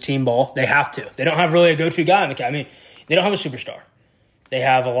tremendous team ball. They have to. They don't have really a go-to guy in the Cavs. I mean, they don't have a superstar. They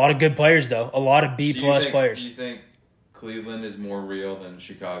have a lot of good players, though. A lot of B-plus players. Do you think Cleveland is more real than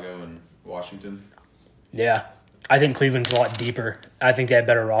Chicago and Washington? Yeah. I think Cleveland's a lot deeper. I think they have a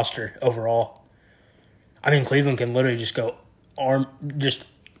better roster overall. I mean, Cleveland can literally just go just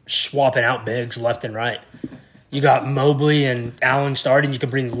swapping out bigs left and right. You got Mobley and Allen starting. You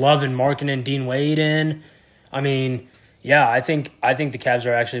can bring Love and Markkanen and Dean Wade in. I mean, yeah, I think the Cavs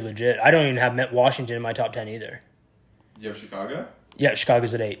are actually legit. I don't even have Washington in my top 10 either. You have Chicago? Yeah,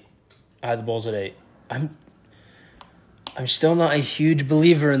 Chicago's at 8. I have the Bulls at 8. I'm still not a huge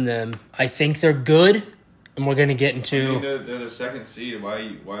believer in them. I think they're good, and we're going to get into... I mean, they're the second seed.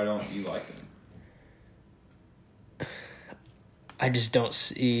 Why don't you like them? I just don't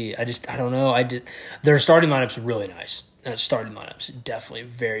see. I don't know. Their starting lineup's really nice. That starting lineup's definitely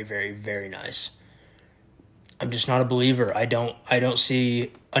very, very, very nice. I'm just not a believer. I don't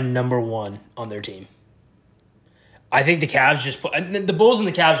see a number one on their team. I think the Cavs the Bulls and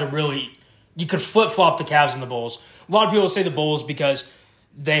the Cavs are really, you could flip-flop the Cavs and the Bulls. A lot of people say the Bulls because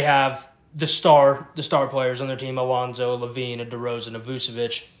they have the star players on their team, Alonzo, Levine, and DeRozan, and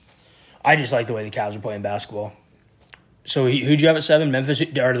Vucevic. I just like the way the Cavs are playing basketball. So who'd you have at 7? Memphis,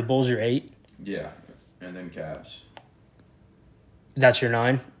 are the Bulls your 8? Yeah, and then Cavs. That's your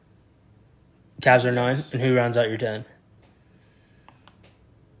 9? Cavs are 9? And who rounds out your 10?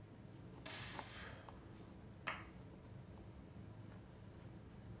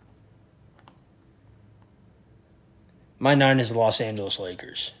 My 9 is the Los Angeles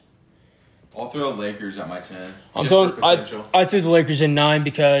Lakers. I'll throw Lakers at my 10. I threw the Lakers in 9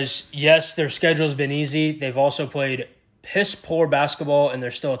 because, yes, their schedule's been easy. They've also played piss-poor basketball, and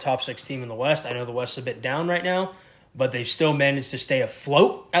they're still a top 6 team in the West. I know the West's a bit down right now, but they've still managed to stay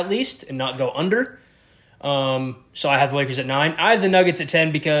afloat, at least, and not go under. So I have the Lakers at 9. I have the Nuggets at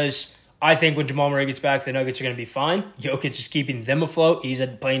 10 because I think when Jamal Murray gets back, the Nuggets are going to be fine. Jokic is keeping them afloat. He's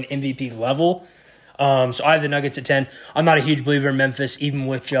playing MVP level. So I have the Nuggets at 10. I'm not a huge believer in Memphis, even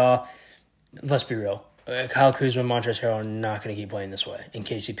with Ja. Let's be real. Kyle Kuzma and Montrezl Harrell are not going to keep playing this way. And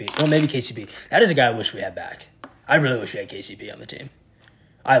KCP. Well, maybe KCP. That is a guy I wish we had back. I really wish we had KCP on the team.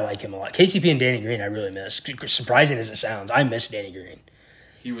 I like him a lot. KCP and Danny Green I really miss. Surprising as it sounds, I miss Danny Green.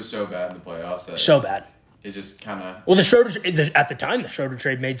 He was so bad in the playoffs. So bad. It just kind of... Well, at the time, the Schroeder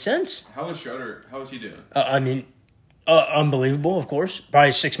trade made sense. How was Schroeder? How was he doing? Unbelievable, of course.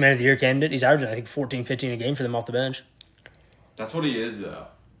 Probably 6th man of the year candidate. He's averaging, I think, 14, 15 a game for them off the bench. That's what he is, though.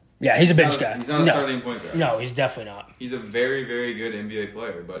 Yeah, he's a bench guy. He's not a starting point guard. No, he's definitely not. He's a very, very good NBA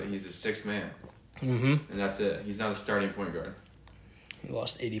player, but he's a 6th man. Mm-hmm. And that's it. He's not a starting point guard. He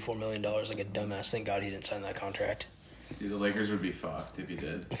lost $84 million like a dumbass. Thank God he didn't sign that contract. Dude, the Lakers would be fucked if he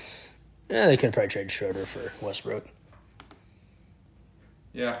did. Yeah, they could have probably traded Schroeder for Westbrook.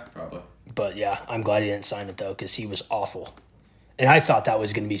 Yeah, probably. But, yeah, I'm glad he didn't sign it, though, because he was awful. And I thought that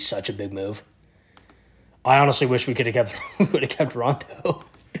was going to be such a big move. I honestly wish we could have kept Rondo.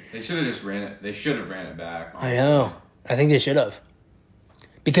 They should have just ran it. They should have ran it back. Honestly. I know. I think they should have.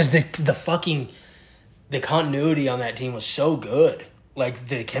 Because the continuity on that team was so good. Like,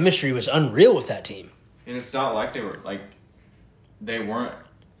 the chemistry was unreal with that team. And it's not like they weren't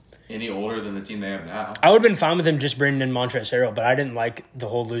any older than the team they have now. I would have been fine with him just bringing in Montrezl Harrell, but I didn't like the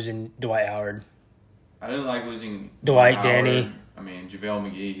whole losing Dwight Howard. I didn't like losing Dwight, Howard. Danny. I mean,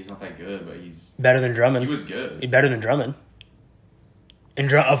 JaVale McGee, he's not that good, but he's... Better than Drummond. He was good. He's better than Drummond.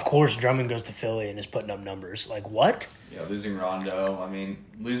 And, of course, Drummond goes to Philly and is putting up numbers. Like, what? Yeah, losing Rondo. I mean,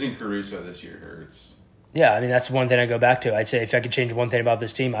 losing Caruso this year hurts. Yeah, I mean, that's one thing I go back to. I'd say if I could change one thing about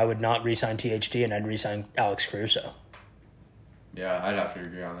this team, I would not re-sign THT and I'd re-sign Alex Caruso. Yeah, I'd have to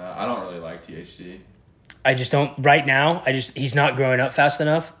agree on that. I don't really like THT. I just don't. Right now, he's not growing up fast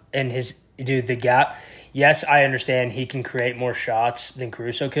enough. And the gap. Yes, I understand he can create more shots than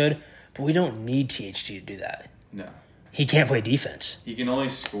Caruso could, but we don't need THT to do that. No. He can't play defense. He can only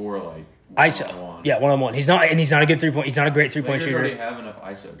score like ISO. one-on-one. Yeah, one-on-one. He's not a good 3-point. He's not a great 3-point Lakers shooter. already have enough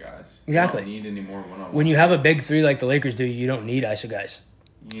ISO guys. Exactly. You don't need any more one-on-one. When you have a big 3 like the Lakers do, you don't need ISO guys.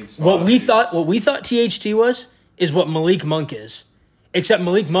 You need What we thought THT was is what Malik Monk is. Except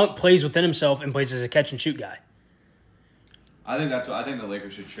Malik Monk plays within himself and plays as a catch and shoot guy. I think the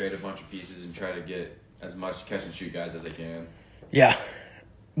Lakers should trade a bunch of pieces and try to get as much catch and shoot guys as they can. Yeah.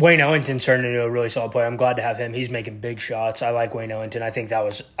 Wayne Ellington's turned into a really solid player. I'm glad to have him. He's making big shots. I like Wayne Ellington. I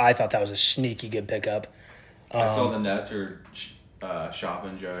thought that was a sneaky good pickup. I saw the Nets are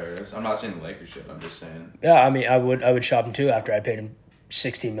shopping Joe Harris. I'm not saying the Lakers should. I'm just saying. Yeah, I mean, I would shop him too after I paid him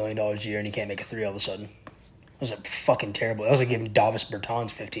 $16 million a year and he can't make a 3 all of a sudden. It was fucking terrible. That was like giving Davis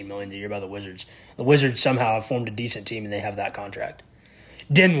Bertans $15 million a year by the Wizards. The Wizards somehow have formed a decent team and they have that contract.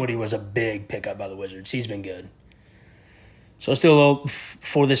 Dinwiddie was a big pickup by the Wizards. He's been good. So let's do a little,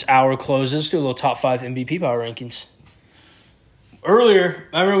 for this hour closes, let's do a little top 5 MVP power rankings. Earlier,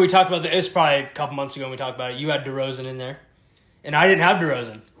 I remember we talked about this probably a couple months ago when we talked about it. You had DeRozan in there. And I didn't have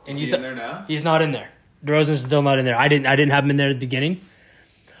DeRozan. And Is he in there now? He's not in there. DeRozan's still not in there. I didn't have him in there at the beginning.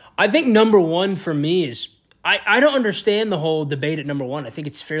 I think number 1 for me is, I don't understand the whole debate at number 1. I think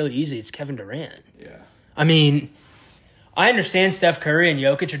it's fairly easy. It's Kevin Durant. Yeah. I mean, I understand Steph Curry and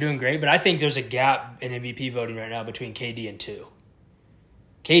Jokic are doing great, but I think there's a gap in MVP voting right now between KD and 2.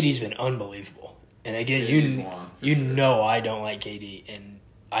 KD's been unbelievable. And again, you know I don't like KD, and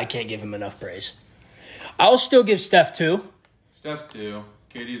I can't give him enough praise. I'll still give Steph 2. Steph's 2.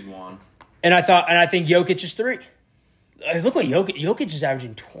 KD's 1. And I think Jokic is 3. Look what Jokic is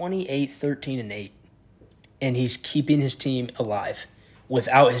averaging 28, 13, and 8. And he's keeping his team alive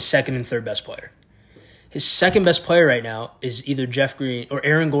without his second and third best player. His second best player right now is either Jeff Green or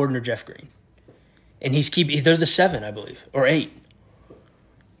Aaron Gordon or Jeff Green. And they're the 7, I believe, or 8.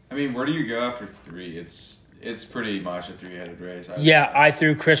 I mean, where do you go after 3? It's pretty much a 3-headed race. I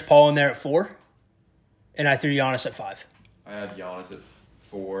threw Chris Paul in there at 4, and I threw Giannis at 5. I had Giannis at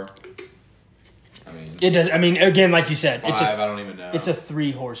 4. I mean, it does. I mean, again, like you said, 5, I don't even know. It's a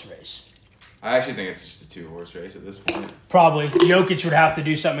 3-horse race. I actually think it's just a 2-horse race at this point. Probably. Jokic would have to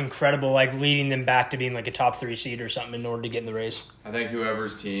do something incredible, like leading them back to being like a top 3 seed or something in order to get in the race. I think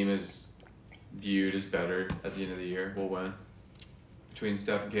whoever's team is viewed as better at the end of the year will win between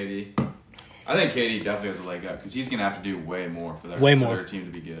Steph and KD. I think KD definitely has a leg up because he's going to have to do way more for their team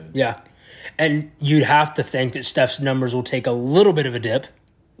to be good. Yeah. And you'd have to think that Steph's numbers will take a little bit of a dip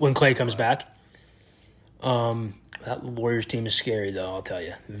when Klay comes back. That Warriors team is scary, though, I'll tell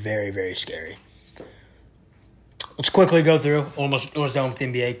you. Very, very scary. Let's quickly go through. Almost done with the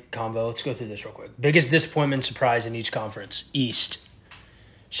NBA convo. Let's go through this real quick. Biggest disappointment, surprise in each conference. East.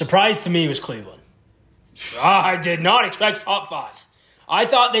 Surprise to me was Cleveland. I did not expect top 5. I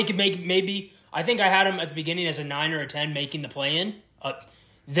thought they could make maybe – I think I had them at the beginning as a 9 or a 10 making the play-in.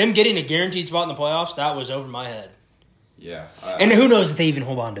 Them getting a guaranteed spot in the playoffs, that was over my head. Yeah. And who knows if they even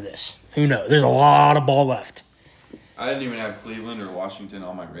hold on to this. Who knows? There's a lot of ball left. I didn't even have Cleveland or Washington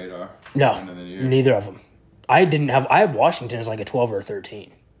on my radar. No, neither of them. I had Washington as like a 12 or a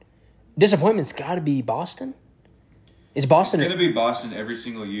 13. Disappointment's got to be Boston. Is Boston? It's going to be Boston every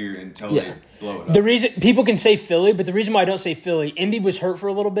single year until they blow it up. The reason people can say Philly, but the reason why I don't say Philly, Embiid was hurt for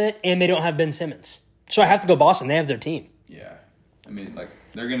a little bit, and they don't have Ben Simmons, so I have to go Boston. They have their team. Yeah, I mean, like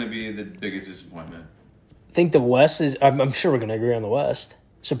they're going to be the biggest disappointment. I think the West is. I'm sure we're going to agree on the West.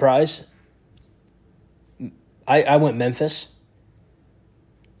 Surprise. I went Memphis.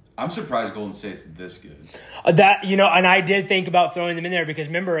 I'm surprised Golden State's this good. And I did think about throwing them in there because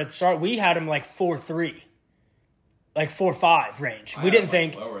remember at the start we had them like 4-3, like 4-5 range. We didn't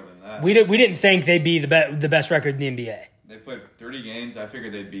think lower than that. We didn't think they'd be the best record in the NBA. They played 30 games. I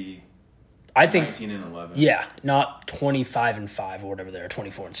figured they'd be. 19-11. Yeah, not 25-5 or whatever they are,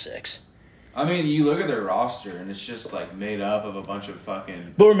 24-6. I mean, you look at their roster and it's just like made up of a bunch of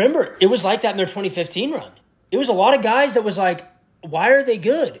fucking. But remember, it was like that in their 2015 run. It was a lot of guys that was like, why are they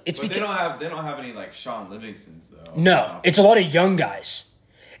good? It's because they don't have any like Sean Livingston's though. No, it's a lot of young guys,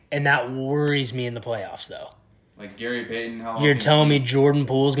 and that worries me in the playoffs though. Like Gary Payton. You're telling me Jordan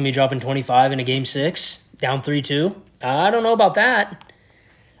Poole's gonna be dropping 25 in a game 6, down 3-2? I don't know about that.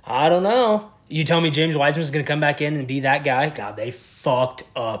 I don't know. You tell me James Wiseman's gonna come back in and be that guy? God, they fucked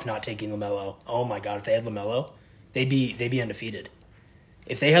up not taking LaMelo. Oh my God, if they had LaMelo, they'd be undefeated.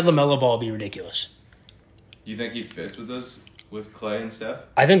 If they had LaMelo Ball, it'd be ridiculous. Do you think he fits with Klay and Steph?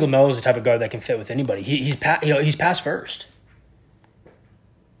 I think LaMelo is the type of guard that can fit with anybody. He's pass first.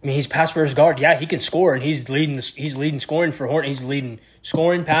 I mean, he's pass first guard. Yeah, he can score, and he's leading scoring for Horton. He's leading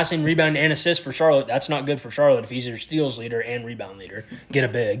scoring, passing, rebound, and assist for Charlotte. That's not good for Charlotte if he's your steals leader and rebound leader. Get a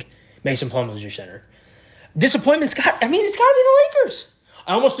big. Mason Plumlee's your center. Disappointment's it's got to be the Lakers.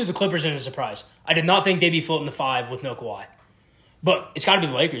 I almost threw the Clippers in as a surprise. I did not think they'd be floating the 5 with no Kawhi. But it's got to be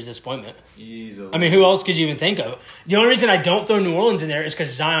the Lakers' disappointment. Easily. I mean, who else could you even think of? The only reason I don't throw New Orleans in there is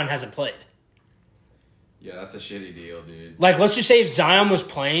because Zion hasn't played. Yeah, that's a shitty deal, dude. Like, let's just say if Zion was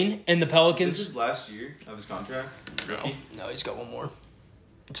playing and the Pelicans... Is this his last year of his contract? No, he's got one more.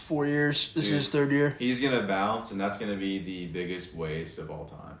 It's 4 years. This is his 3rd year. He's going to bounce, and that's going to be the biggest waste of all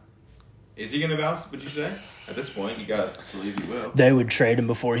time. Is he going to bounce, would you say? At this point, you got to believe he will. They would trade him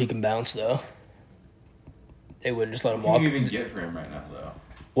before he can bounce, though. They wouldn't just let him walk. What can you even get for him right now, though?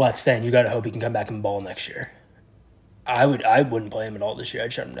 Well, that's then. You got to hope he can come back and ball next year. I wouldn't play him at all this year.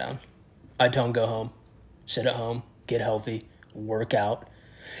 I'd shut him down. I'd tell him go home, sit at home, get healthy, work out.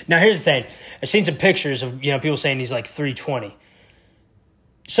 Now, here's the thing. I've seen some pictures of people saying he's like 320.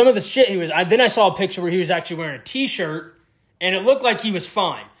 Some of the shit he was. Then I saw a picture where he was actually wearing a T-shirt, and it looked like he was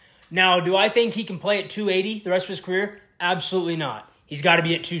fine. Now, do I think he can play at 280 the rest of his career? Absolutely not. He's got to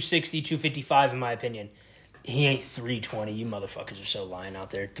be at 260, 255 in my opinion. He ain't 320. You motherfuckers are so lying out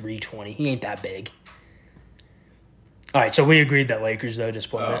there. 320. He ain't that big. All right, so we agreed that Lakers, though,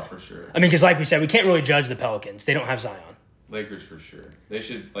 disappointment. Oh, for sure. I mean, because like we said, we can't really judge the Pelicans. They don't have Zion. Lakers for sure. They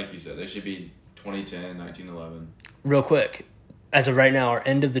should, like you said, they should be 2010, 1911. Real quick, as of right now, our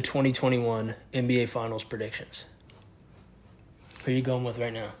end of the 2021 NBA Finals predictions. Who are you going with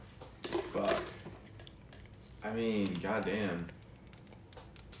right now? Fuck. I mean, goddamn.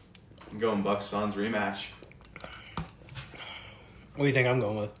 I'm going Bucks Suns rematch. What do you think I'm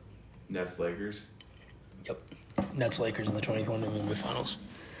going with? Nets Lakers. Yep. Nets Lakers in the 2021 NBA Finals.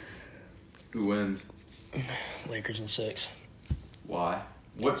 Who wins? Lakers in 6. Why?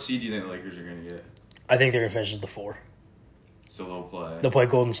 What seed do you think the Lakers are going to get? I think they're going to finish as the 4. So they'll play. They'll play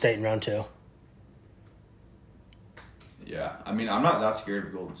Golden State in round 2. Yeah. I mean, I'm not that scared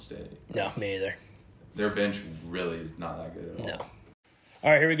of Golden State. No, me either. Their bench really is not that good at all. No. All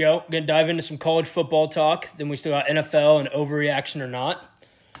right, here we go. We're going to dive into some college football talk. Then we still got NFL and overreaction or not.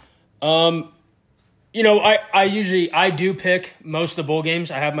 I do pick most of the bowl games.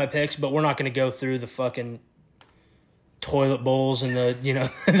 I have my picks, but we're not going to go through the fucking toilet bowls and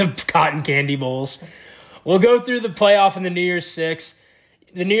the, the cotton candy bowls. We'll go through the playoff and the New Year's Six.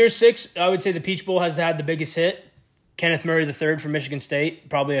 The New Year's Six, I would say the Peach Bowl has had the biggest hit. Kenneth Murray III from Michigan State,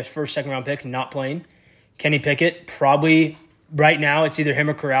 probably a first, second-round pick, not playing. Kenny Pickett, probably right now it's either him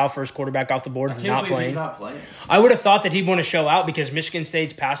or Corral, first quarterback off the board, not playing. He's not playing. I would have thought that he'd want to show out because Michigan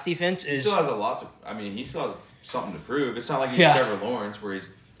State's pass defense is... He still has a lot to... I mean, he still has something to prove. It's not like he's Trevor Lawrence where he's...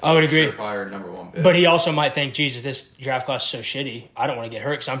 I would agree. Surefire number 1 pick. But he also might think, Jesus, this draft class is so shitty. I don't want to get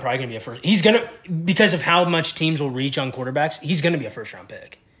hurt because I'm probably going to be a first... He's going to... Because of how much teams will reach on quarterbacks, he's going to be a first-round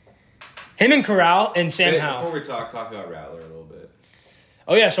pick. Him and Corral and Sam Howell. Before we talk about Rattler a little bit.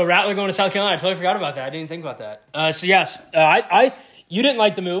 Oh, yeah, so Rattler going to South Carolina. I totally forgot about that. I didn't think about that. You didn't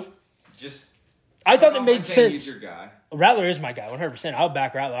like the move. I thought that made sense. He's your guy. Rattler is my guy, 100%. I'll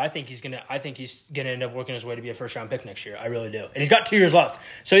back Rattler. I think he's gonna end up working his way to be a first round pick next year. I really do. And he's got 2 years left.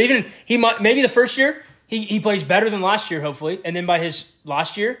 So even he might maybe the first year he plays better than last year, hopefully, and then by his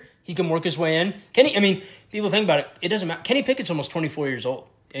last year he can work his way in. People think about it. It doesn't matter. Kenny Pickett's almost 24 years old.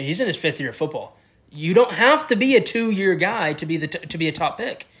 He's in his 5th year of football. You don't have to be a 2-year guy to be a top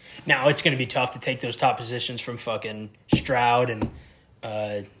pick. Now it's going to be tough to take those top positions from fucking Stroud and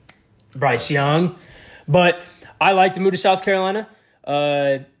Bryce Young, but I like the move to South Carolina.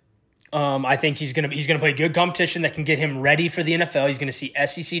 I think he's gonna play good competition that can get him ready for the NFL. He's gonna see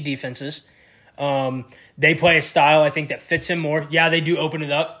SEC defenses. They play a style I think that fits him more. Yeah, they do open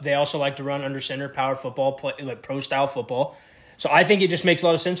it up. They also like to run under center, power football, play like pro style football. So I think it just makes a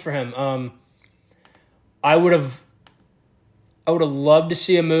lot of sense for him. I would have loved to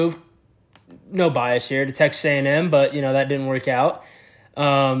see a move. No bias here to Texas A&M, but that didn't work out.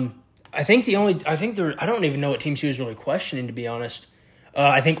 I don't even know what teams he was really questioning, to be honest.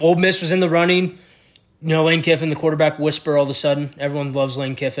 I think Ole Miss was in the running. Lane Kiffin, the quarterback whisper all of a sudden. Everyone loves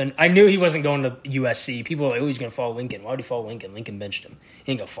Lane Kiffin. I knew he wasn't going to USC. People were like, he's going to follow Lincoln. Why would he follow Lincoln? Lincoln benched him.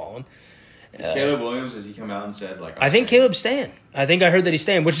 He ain't going to follow him. Caleb Williams, has he come out and said, I think Caleb's staying. I think I heard that he's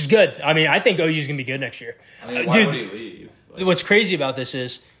staying, which is good. I think OU's going to be good next year. Why would he leave? What's crazy about this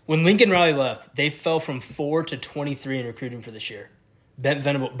is when Lincoln Riley left, they fell from 4 to 23 in recruiting for this year. Brent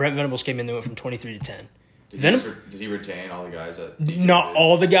Venables came in, they went from 23 to 10. Did he retain all the guys that... Not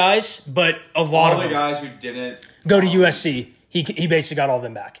all the guys, but a lot of them. All the guys who didn't... Go to USC. He basically got all of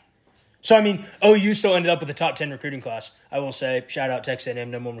them back. So, OU still ended up with a top 10 recruiting class. I will say, shout out Texas A&M,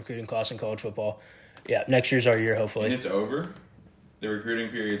 number 1 recruiting class in college football. Yeah, next year's our year, hopefully. And it's over? The recruiting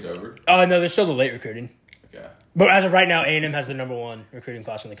period's over? No, there's still the late recruiting. Okay. But as of right now, A&M has the number 1 recruiting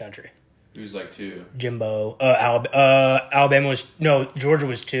class in the country. Who's 2? Jimbo. Georgia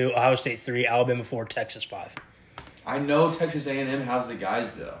was 2, Ohio State 3, Alabama 4, Texas 5. I know Texas A&M has the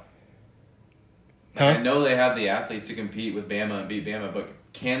guys, though. Huh? I know they have the athletes to compete with Bama and beat Bama, but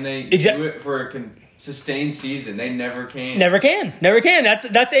can they do it for a sustained season? They never can. Never can. That's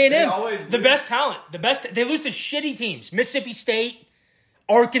A&M. They always the do. Best talent. They lose to shitty teams. Mississippi State,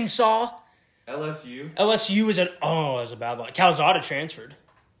 Arkansas. LSU is it was a bad one. Calzada transferred.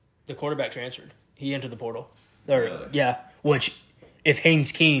 The quarterback transferred. He entered the portal. Really? Yeah, which if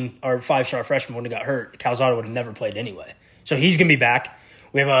Haynes Keen, our 5-star freshman, wouldn't have got hurt, Calzada would have never played anyway. So he's going to be back.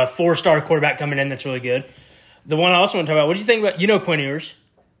 We have a 4-star quarterback coming in that's really good. The one I also want to talk about, what do you think about, Quinn Ewers?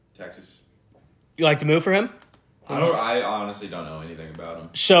 Texas. You like the move for him? I honestly don't know anything about him.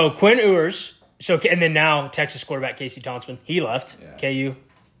 So Quinn Ewers, and then now Texas quarterback Casey Thompson, he left. Yeah. KU.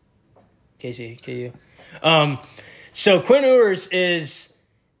 So Quinn Ewers is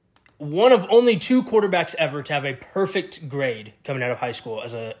one of only 2 quarterbacks ever to have a perfect grade coming out of high school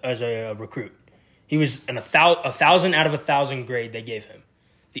as a recruit. He was an 1,000 out of 1,000 grade they gave him.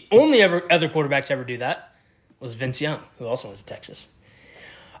 The only other quarterback to ever do that was Vince Young, who also went to Texas.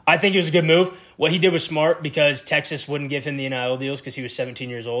 I think it was a good move. What he did was smart because Texas wouldn't give him the NIL deals because he was 17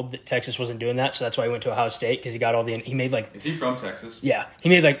 years old. Texas wasn't doing that, so that's why he went to Ohio State because he got all the. He made Is he from Texas? Yeah, he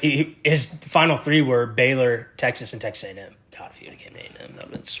made his final 3 were Baylor, Texas, and Texas A&M. God, if he would have came to A&M, that would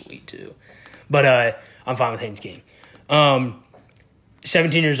have been sweet too. But I'm fine with Haynes King.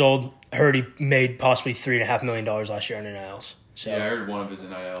 17 years old. Heard he made possibly $3.5 million last year on NILs. So yeah, I heard one of his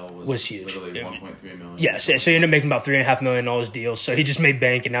NIL was huge. literally $1.3 million. Yeah, so he ended up making about $3.5 million deals. So he just made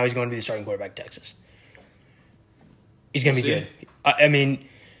bank, and now he's going to be the starting quarterback at Texas. He's going to be good. I mean,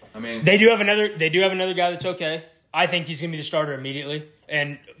 they do have another guy that's okay. I think he's going to be the starter immediately,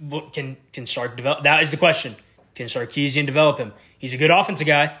 and can start develop. That is the question. Can Sarkisian develop him? He's a good offensive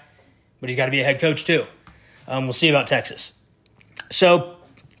guy, but he's got to be a head coach too. We'll see about Texas. So,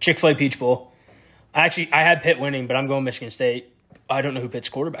 Chick-fil-A Peach Bowl. I had Pitt winning, but I'm going Michigan State. I don't know who Pitt's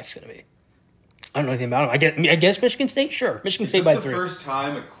quarterback is going to be. I don't know anything about him. I guess Michigan State? Sure. Michigan State by 3. Is this the first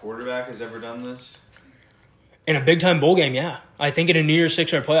time a quarterback has ever done this? In a big-time bowl game, yeah. I think in a New Year's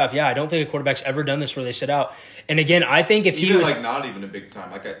Six or a playoff, yeah. I don't think a quarterback's ever done this where they sit out. And again, I think if he was... like, not even a big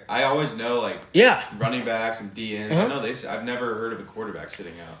time. Like, I always know, like, running backs and DNs. I know I've never heard of a quarterback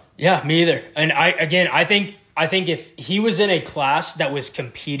sitting out. Yeah, me either. And I think if he was in a class that was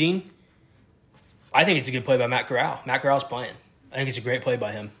competing, I think it's a good play by Matt Corral. Matt Corral's playing. I think it's a great play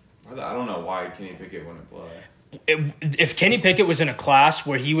by him. I don't know why Kenny Pickett wouldn't play. If Kenny Pickett was in a class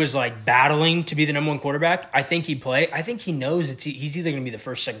where he was like battling to be the number one quarterback, I think he'd play. I think he knows he's either going to be the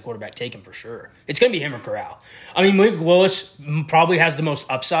first, second quarterback taken for sure. It's going to be him or Corral. I mean, Malik Willis probably has the most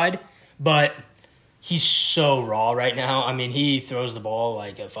upside, but he's so raw right now. I mean, he throws the ball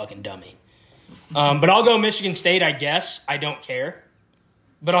like a fucking dummy. But I'll go Michigan State, I guess. I don't care.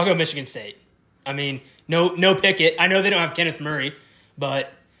 But I'll go Michigan State. I mean, no Pickett. I know they don't have Kenneth Murray,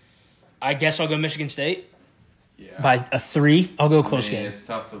 but I guess I'll go Michigan State. Yeah. By a 3, I'll go close game. It's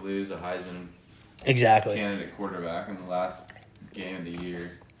tough to lose a Heisman candidate quarterback in the last game of the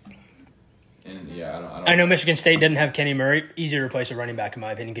year. And yeah, I don't I know Michigan State doesn't have Kenny Murray. Easy to replace a running back, in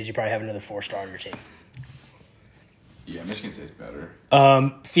my opinion, because you probably have another 4-star on your team. Yeah, Michigan State's better.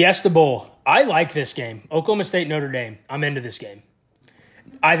 Fiesta Bowl. I like this game. Oklahoma State, Notre Dame. I'm into this game.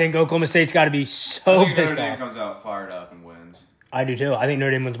 I think Oklahoma State's got to be so pissed off. Notre Dame comes out fired up and wins. I do too. I think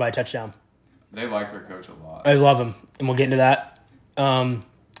Notre Dame wins by a touchdown. They like their coach a lot. I love him, and we'll get into that.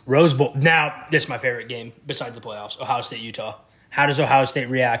 Rose Bowl. Now, this is my favorite game besides the playoffs, Ohio State, Utah. How does Ohio State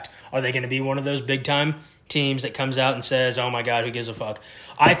react? Are they going to be one of those big-time teams that comes out and says, oh, my God, who gives a fuck?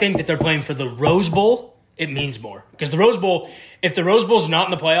 I think that they're playing for the Rose Bowl. It means more. Because the Rose Bowl, if the Rose Bowl's not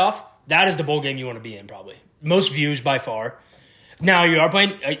in the playoff, that is the bowl game you want to be in probably. Most views by far. Now, you are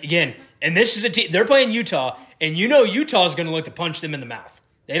playing, again, and this is a team, they're playing Utah, and you know Utah's going to look to punch them in the mouth.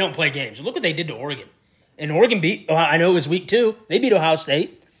 They don't play games. Look what they did to Oregon. And Oregon beat, I know it was week 2. They beat Ohio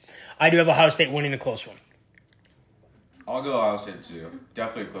State. I do have Ohio State winning a close one. I'll go Ohio State too.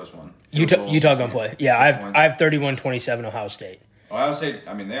 Definitely a close one. Utah going to play. Yeah, I have 31-27 Ohio State. Ohio State,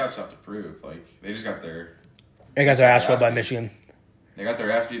 I mean, they also have to prove. Like, they just got their... They got their ass whipped by Michigan. They got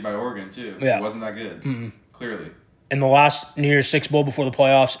their ass beat by Oregon too. Yeah. It wasn't that good, clearly. And the last New Year's Six Bowl before the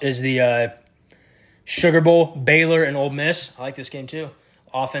playoffs is the Sugar Bowl, Baylor and Ole Miss. I like this game too.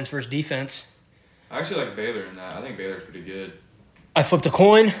 Offense versus defense. I actually like Baylor in that. I think Baylor's pretty good. I flipped a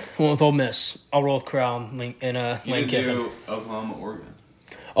coin, went with Ole Miss. I'll roll with Corral and Lane Kiffin. Do Oklahoma, Oregon.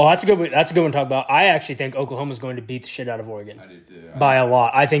 Oh, that's a good one to talk about. I actually think Oklahoma's going to beat the shit out of Oregon. I do too. By a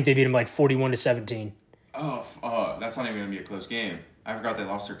lot. I think they beat them like 41-17. Oh, that's not even going to be a close game. I forgot they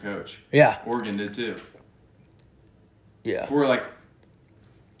lost their coach. Yeah. Oregon did too. Yeah. For like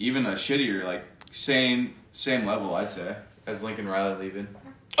even a shittier, like same level, I'd say, as Lincoln Riley leaving.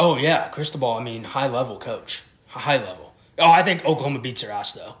 Oh yeah, Cristobal. I mean, high level coach, high level. Oh, I think Oklahoma beats their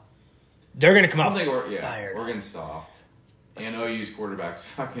ass though. They're gonna come out fired. Oregon's soft, and OU's quarterbacks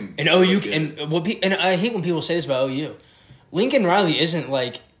fucking. And OU and I hate when people say this about OU. Lincoln Riley isn't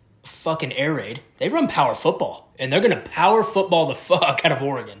like fucking air raid. They run power football, and they're gonna power football the fuck out of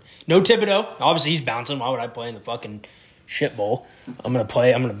Oregon. No Thibodeau. Obviously, he's bouncing. Why would I play in the fucking shit bowl? I'm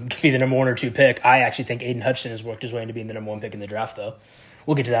gonna be the number 1 or 2 pick. I actually think Aiden Hutchinson has worked his way into being the number 1 pick in the draft, though.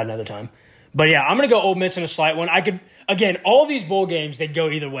 We'll get to that another time. But yeah, I'm gonna go Ole Miss in a slight one. All these bowl games, they go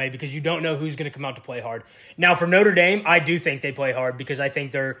either way because you don't know who's gonna come out to play hard. Now for Notre Dame, I do think they play hard because I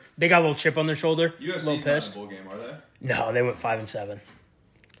think they got a little chip on their shoulder. USC's a little pissed. Not in a bowl game, are they? No, they went 5-7.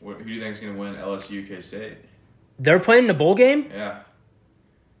 Who do you think is gonna win LSU K-State? They're playing in a bowl game? Yeah.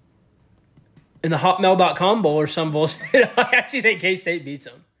 In the Hotmail.com bowl or some bullshit. I actually think K-State beats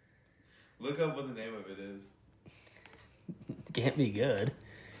them. Look up what the name of it is. Can't be good.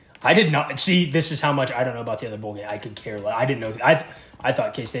 I did not see. This is how much I don't know about the other bowl game. I could care less. I didn't know. I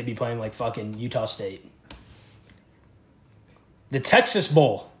thought K-State be playing like fucking Utah State. The Texas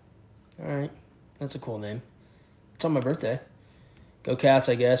Bowl. All right, that's a cool name. It's on my birthday. Go Cats,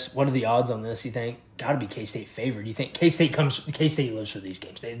 I guess. What are the odds on this? You think? Got to be K-State favored. You think K-State lives for these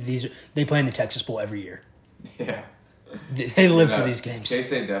games? They play in the Texas Bowl every year. Yeah. They live for these games.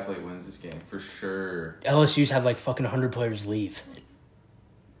 K-State definitely wins this game, for sure. LSU's had like fucking 100 players leave.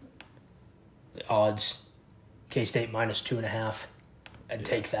 The odds, K-State minus 2.5. I'd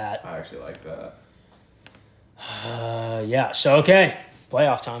take that. I actually like that. Yeah, so okay,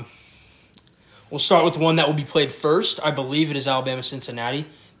 playoff time. We'll start with the one that will be played first. I believe it is Alabama-Cincinnati.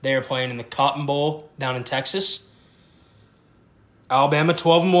 They are playing in the Cotton Bowl down in Texas. Alabama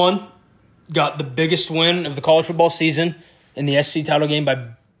 12-1. Got the biggest win of the college football season in the SEC title game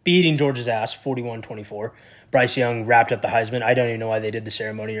by beating Georgia's ass 41-24. Bryce Young wrapped up the Heisman. I don't even know why they did the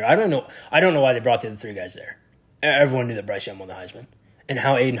ceremony. Or I don't know why they brought the other three guys there. Everyone knew that Bryce Young won the Heisman. And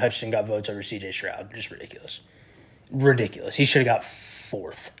how Aiden Hutchinson got votes over C.J. Stroud. Just ridiculous. Ridiculous. He should have got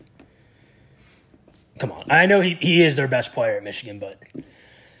fourth. Come on. I know he is their best player at Michigan, but...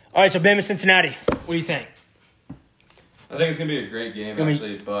 All right, so Bama-Cincinnati. What do you think? I think it's going to be a great game,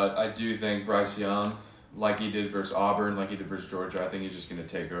 actually, but I do think Bryce Young, like he did versus Auburn, like he did versus Georgia, I think he's just going to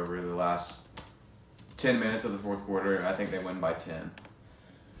take over the last 10 minutes of the fourth quarter, and I think they win by 10.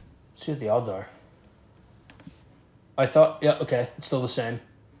 Let's see what the odds are. I thought, yeah, okay, it's still the same.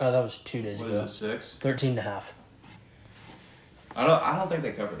 That was 2 days ago. What is it, 6? 13.5. I don't think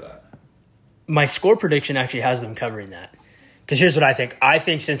they cover that. My score prediction actually has them covering that. Because here's what I think. I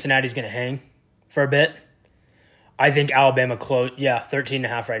think Cincinnati's going to hang for a bit. I think Alabama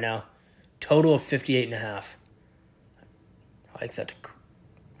 13.5 right now. Total of 58.5. I like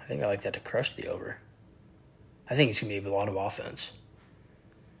that to crush the over. I think it's going to be a lot of offense.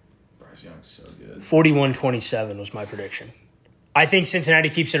 Bryce Young's so good. 41-27 was my prediction. I think Cincinnati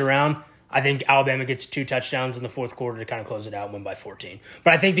keeps it around. I think Alabama gets 2 touchdowns in the fourth quarter to kind of close it out and win by 14.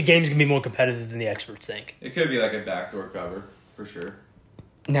 But I think the game's going to be more competitive than the experts think. It could be like a backdoor cover, for sure.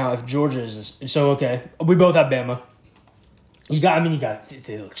 Now, if Georgia is... So, okay. We both have Bama.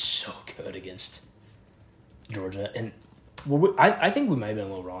 They look so good against Georgia. And I think we might have been a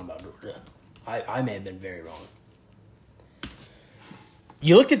little wrong about Georgia. I may have been very wrong.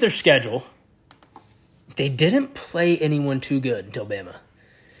 You looked at their schedule. They didn't play anyone too good until Bama.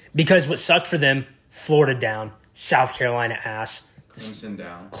 Because what sucked for them, Florida down, South Carolina ass.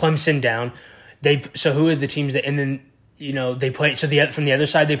 Clemson down. So who are the teams that... And then, they played... So from the other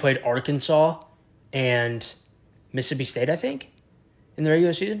side, they played Arkansas and Mississippi State, I think, in the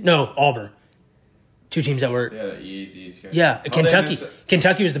regular season. No, Auburn. 2 teams that were... Yeah, easy. Yeah, Kentucky.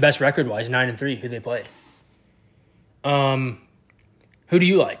 Kentucky was the best record-wise, 9-3, who they played. Who do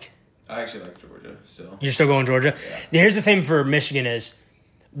you like? I actually like Georgia still. You're still going Georgia? Yeah. Here's the thing for Michigan is,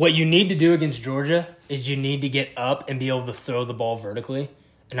 what you need to do against Georgia is you need to get up and be able to throw the ball vertically,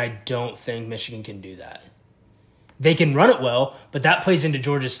 and I don't think Michigan can do that. They can run it well, but that plays into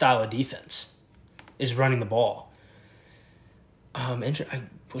Georgia's style of defense, is running the ball.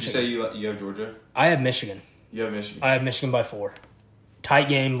 You say you have Georgia? I have Michigan. You have Michigan? I have Michigan by 4. Tight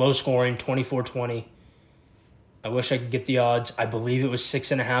game, low scoring, 24-20. I wish I could get the odds. I believe it was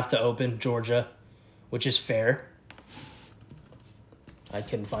 6.5 to open Georgia, which is fair. I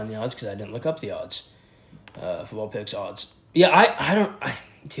couldn't find the odds because I didn't look up the odds. Football picks odds. Yeah, I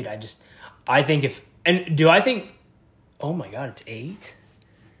think oh my God, it's 8?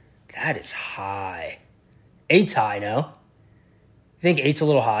 That is high. 8's high, no? You think 8's a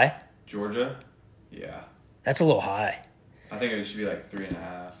little high? Georgia? Yeah. That's a little high. I think it should be like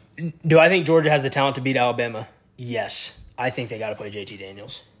 3.5. Do I think Georgia has the talent to beat Alabama? Yes. I think they got to play JT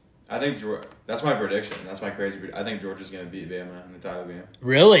Daniels. I think that's my prediction. That's my crazy prediction. I think Georgia's going to beat Bama in the title game.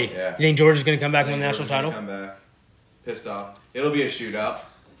 Really? Yeah. You think Georgia's going to come back and win the national title? Come back. Pissed off. It'll be a shootout.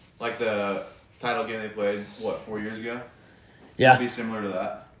 Like the title game they played, 4 years ago? Yeah. It'll be similar to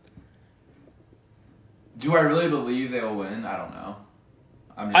that. Do I really believe they will win? I don't know.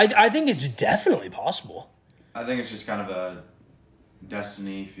 I think it's definitely possible. I think it's just kind of a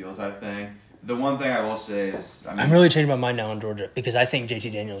destiny feel type thing. The one thing I will say is... I'm really changing my mind now on Georgia because I think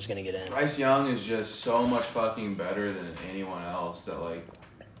JT Daniels is going to get in. Bryce Young is just so much fucking better than anyone else that,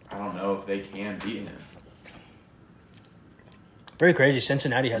 I don't know if they can beat him. Very crazy.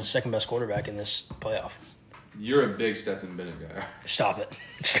 Cincinnati has the second best quarterback in this playoff. You're a big Stetson Bennett guy. Stop it.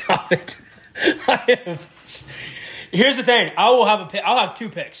 Stop it. Here's the thing. I'll have 2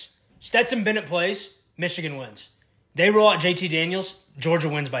 picks. Stetson Bennett plays, Michigan wins. They roll out JT Daniels, Georgia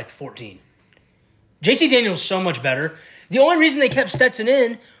wins by 14. JT Daniels is so much better. The only reason they kept Stetson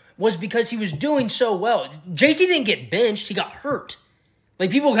in was because he was doing so well. JT didn't get benched. He got hurt.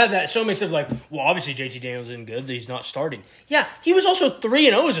 People have that so mixed up, well, obviously JT Daniels isn't good. He's not starting. Yeah, he was also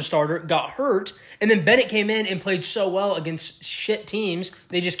 3-0 as a starter, got hurt, and then Bennett came in and played so well against shit teams,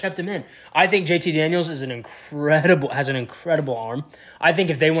 they just kept him in. I think JT Daniels has an incredible arm. I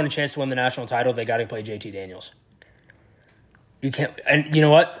think if they want a chance to win the national title, they got to play JT Daniels. You can't. And you know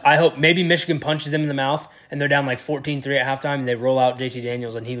what? I hope maybe Michigan punches them in the mouth and they're down like 14-3 at halftime and they roll out JT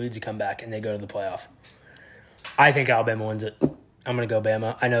Daniels and he leads a comeback and they go to the playoff. I think Alabama wins it. I'm going to go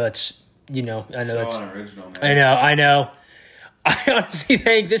Bama. I know that's, that's unoriginal, man. I know. I honestly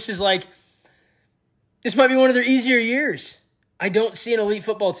think this might be one of their easier years. I don't see an elite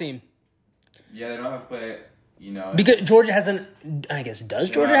football team. Yeah, they don't have to play, Because Georgia has does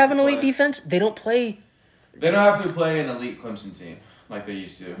Georgia have an elite defense? They don't play. They don't have to play an elite Clemson team like they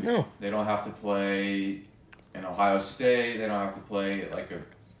used to. No. They don't have to play an Ohio State. They don't have to play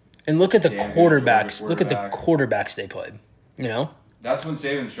And look at the quarterbacks. Look at the quarterbacks they played. That's when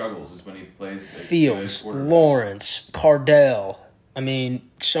Saban struggles, is when he plays Fields, Lawrence, Cardell. I mean,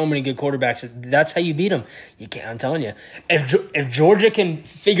 so many good quarterbacks. That's how you beat them. You can't. I'm telling you, if Georgia can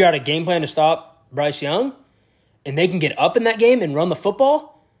figure out a game plan to stop Bryce Young, and they can get up in that game and run the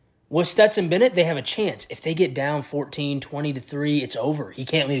football with Stetson Bennett, they have a chance. If they get down 14, 20-3, it's over. He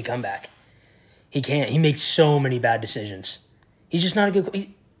can't lead a comeback. He can't. He makes so many bad decisions. He's just not a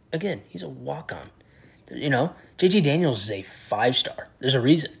good. He's a walk-on. JT Daniels is a 5-star. There's a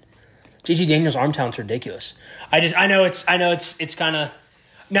reason. JT Daniels' arm talent's ridiculous. I know it's kind of.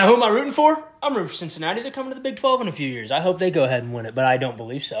 Now, who am I rooting for? I'm rooting for Cincinnati. They're coming to the Big 12 in a few years. I hope they go ahead and win it, but I don't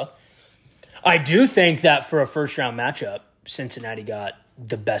believe so. I do think that for a first-round matchup, Cincinnati got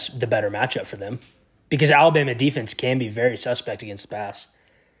the better matchup for them because Alabama defense can be very suspect against the pass.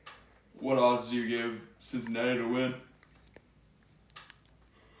 What odds do you give Cincinnati to win?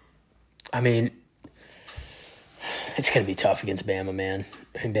 I mean, it's going to be tough against Bama, man.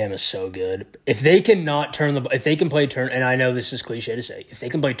 And Bama's so good. If they cannot if they can play and I know this is cliche to say, if they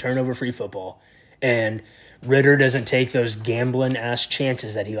can play turnover-free football and Ritter doesn't take those gambling-ass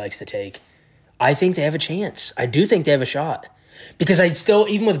chances that he likes to take, I think they have a chance. I do think they have a shot. Because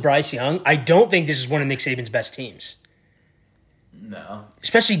even with Bryce Young, I don't think this is one of Nick Saban's best teams. No.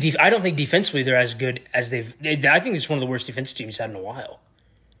 Especially, I don't think defensively they're as good as I think it's one of the worst defensive teams he's had in a while.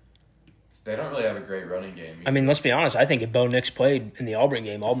 They don't really have a great running game either. I mean, let's be honest. I think if Bo Nix played in the Auburn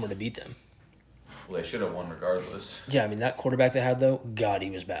game, Auburn would have beat them. Well, they should have won regardless. Yeah, I mean, that quarterback they had, though, God, he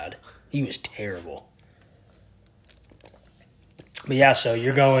was bad. He was terrible. But yeah, so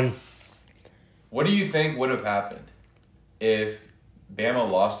you're going... What do you think would have happened if Bama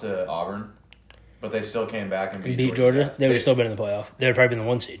lost to Auburn, but they still came back and beat Georgia? They would have still been in the playoff. They would have probably been the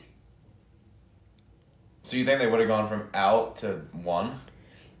 1 seed. So you think they would have gone from out to 1?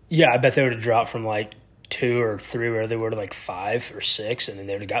 Yeah, I bet they would have dropped from 2 or 3 where they were to 5 or 6, and then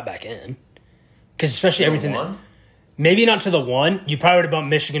they would have got back in. Because especially everything. 1? Maybe not to the 1. You probably would have bumped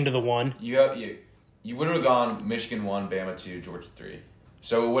Michigan to the 1. You would have gone Michigan 1, Bama 2, Georgia 3.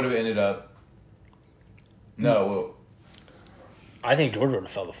 So it would have ended up. No. I think Georgia would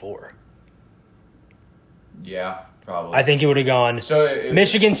have fell to 4. Yeah, probably. I think it would have gone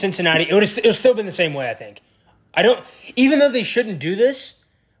Michigan, Cincinnati. It would have still been the same way, I think. Even though they shouldn't do this,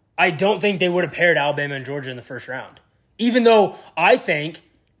 I don't think they would have paired Alabama and Georgia in the first round. Even though I think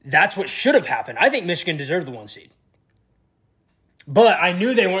that's what should have happened. I think Michigan deserved the 1 seed. But I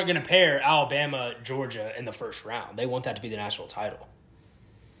knew they weren't going to pair Alabama, Georgia in the first round. They want that to be the national title.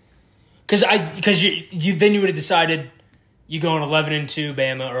 Because you then you would have decided you go on 11-2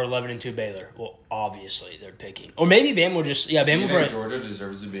 Bama or 11-2 Baylor. Well, obviously they're picking, or maybe Bama will just Bama. You think Georgia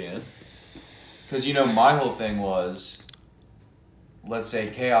deserves to be in? Because my whole thing was, let's say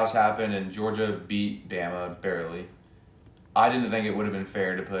chaos happened and Georgia beat Bama barely. I didn't think it would have been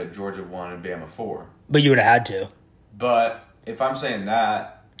fair to put Georgia 1 and Bama 4. But you would have had to. But if I'm saying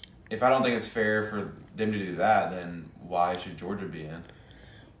that, if I don't think it's fair for them to do that, then why should Georgia be in?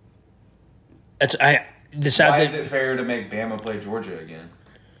 Why is it fair to make Bama play Georgia again?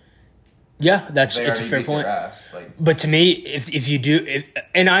 Yeah, it's a fair point. But to me, if you do,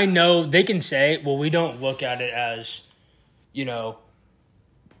 and I know they can say, well, we don't look at it as, we don't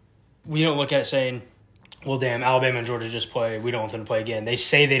look at it saying, well, damn, Alabama and Georgia just play. We don't want them to play again. They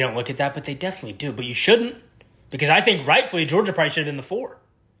say they don't look at that, but they definitely do. But you shouldn't, because I think rightfully Georgia probably should have been the 4.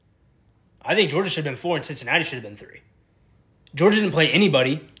 I think Georgia should have been 4 and Cincinnati should have been 3. Georgia didn't play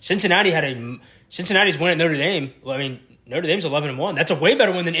anybody. Cincinnati's win at Notre Dame. Well, I mean, Notre Dame's 11-1. That's a way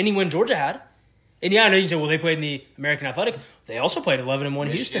better win than any win Georgia had. And yeah, I know you said, well, they played in the American Athletic. They also played 11-1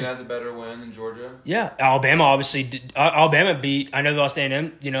 Houston. Michigan has a better win than Georgia. Yeah, Alabama obviously did. Alabama beat. I know they lost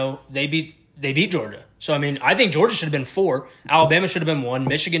A&M. They beat Georgia. So I mean, I think Georgia should have been 4. Alabama should have been 1.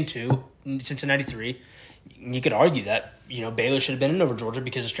 Michigan 2. Cincinnati 3. You could argue that Baylor should have been in over Georgia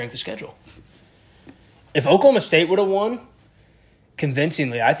because of strength of schedule. If Oklahoma State would have won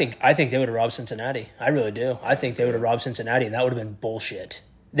convincingly, I think they would have robbed Cincinnati. I really do. I think they would have robbed Cincinnati, and that would have been bullshit.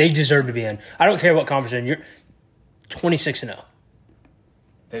 They deserve to be in. I don't care what conference you're in. You're 26-0.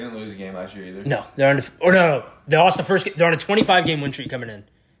 They didn't lose a game last year either. No, they're no. They lost the first. They're on a 25-game win streak coming in.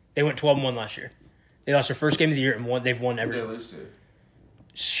 They went 12-1 last year. They lost their first game of the year and they've won every. Who did they lose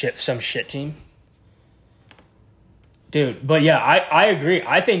to? Some shit team. Dude, but yeah, I agree.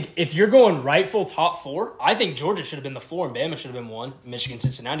 I think if you're going rightful top 4, I think Georgia should have been the 4 and Bama should have been 1. Michigan,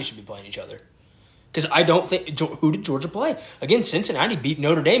 Cincinnati should be playing each other. Because I don't think – who did Georgia play? Again, Cincinnati beat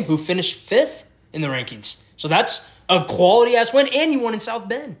Notre Dame, who finished 5th in the rankings. So that's a quality-ass win, and you won in South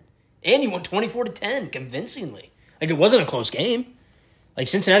Bend. And you won 24-10 convincingly. Like, it wasn't a close game. Like,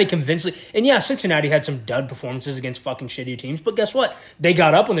 Cincinnati convincingly – and, yeah, Cincinnati had some dud performances against fucking shitty teams. But guess what? They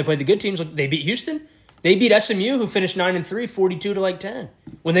got up when they played the good teams. Like, they beat Houston. They beat SMU, who finished 9-3, 42-10.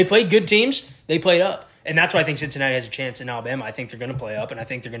 When they played good teams, they played up. And that's why I think Cincinnati has a chance in Alabama. I think they're going to play up, and I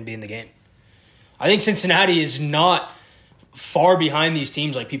think they're going to be in the game. I think Cincinnati is not far behind these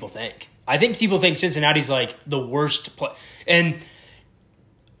teams like people think. I think people think Cincinnati's like the worst and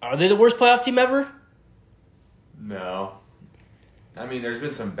are they the worst playoff team ever? No. I mean, there's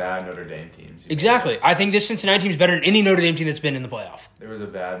been some bad Notre Dame teams. Exactly. I think this Cincinnati team is better than any Notre Dame team that's been in the playoff. There was a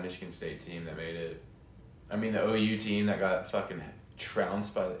bad Michigan State team that made it. I mean, the OU team that got fucking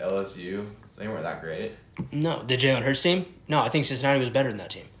trounced by the LSU, they weren't that great. No. The Jalen Hurts team? No, I think Cincinnati was better than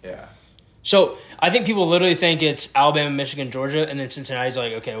that team. Yeah. So, I think people literally think it's Alabama, Michigan, Georgia, and then Cincinnati's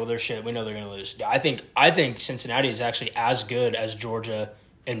like, okay, well, they're shit. We know they're going to lose. I think Cincinnati is actually as good as Georgia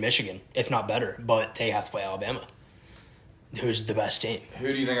and Michigan, if not better, but they have to play Alabama, who's the best team.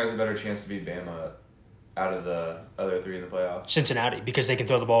 Who do you think has a better chance to beat Bama out of the other 3 in the playoffs? Cincinnati, because they can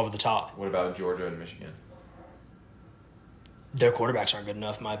throw the ball over the top. What about Georgia and Michigan? Their quarterbacks aren't good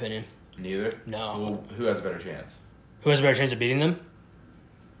enough, in my opinion. Neither? No. Well, who has a better chance? Who has a better chance of beating them?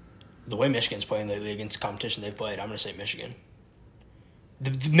 The way Michigan's playing lately against the competition they've played, I'm going to say Michigan.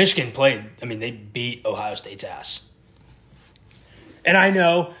 The Michigan played, I mean, they beat Ohio State's ass. And I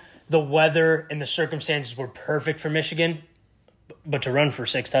know the weather and the circumstances were perfect for Michigan, but to run for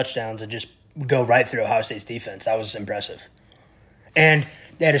 6 touchdowns and just go right through Ohio State's defense, that was impressive. And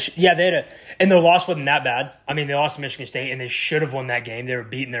and their loss wasn't that bad. I mean, they lost to Michigan State, and they should have won that game. They were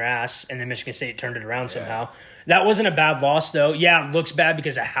beating their ass, and then Michigan State turned it around somehow. That wasn't a bad loss, though. Yeah, it looks bad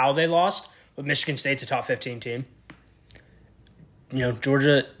because of how they lost, but Michigan State's a top 15 team. You know,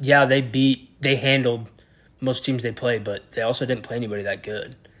 Georgia, yeah, they handled most teams they played, but they also didn't play anybody that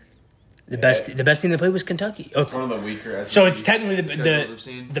good. The best team they played was Kentucky. It's one of the weaker. So it's technically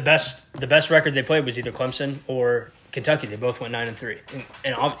the best record they played was either Clemson or Kentucky. They both went 9-3,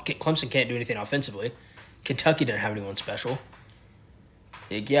 and Clemson can't do anything offensively. Kentucky didn't have anyone special.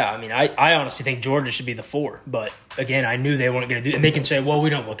 Yeah, I mean, I honestly think Georgia should be the 4, but again, I knew they weren't going to do it. And they can say, well, we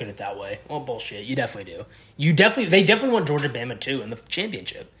don't look at it that way. Well, bullshit. You definitely do. They definitely want Georgia Bama too in the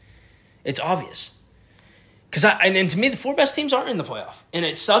championship. It's obvious. And to me, the 4 best teams aren't in the playoff. And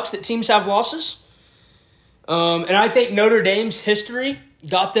it sucks that teams have losses. And I think Notre Dame's history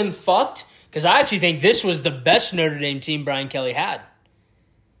got them fucked because I actually think this was the best Notre Dame team Brian Kelly had.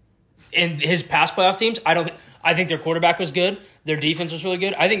 In his past playoff teams, I think their quarterback was good. Their defense was really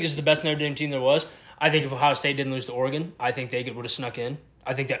good. I think this is the best Notre Dame team there was. I think if Ohio State didn't lose to Oregon, I think they would have snuck in.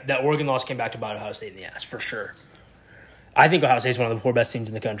 I think that Oregon loss came back to bite Ohio State in the ass, for sure. I think Ohio State is one of the 4 best teams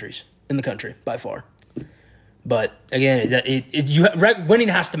in the country, by far. But again, winning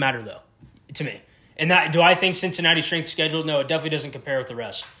has to matter though, to me. And do I think Cincinnati's strength schedule? No, it definitely doesn't compare with the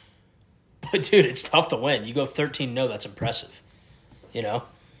rest. But dude, it's tough to win. You go 13-0, that's impressive. You know?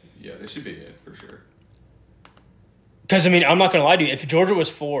 Yeah, they should be good for sure. Because I mean, I'm not gonna lie to you. If Georgia was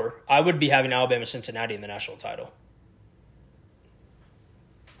 4, I would be having Alabama, Cincinnati in the national title.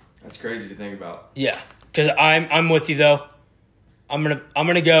 That's crazy to think about. Yeah, because I'm with you though. I'm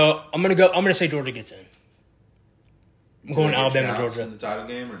gonna say Georgia gets in. I'm going Alabama, Georgia. In the title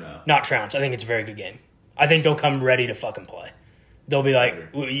game or no? Not trounce. I think it's a very good game. I think they'll come ready to fucking play. They'll be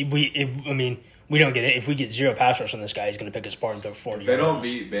like, we don't get it. If we get 0 pass rush on this guy, he's going to pick us apart and throw 40 yards. If they don't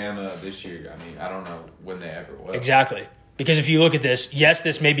beat Bama this year, I mean, I don't know when they ever will. Exactly. Because if you look at this, yes,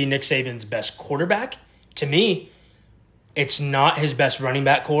 this may be Nick Saban's best quarterback. To me, it's not his best running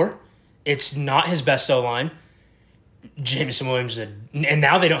back core. It's not his best O-line. Jameson Williams, and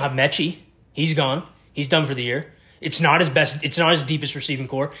now they don't have Mechie. He's gone. He's done for the year. It's not his best. It's not his deepest receiving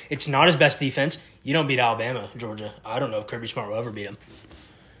core. It's not his best defense. You don't beat Alabama, Georgia. I don't know if Kirby Smart will ever beat them.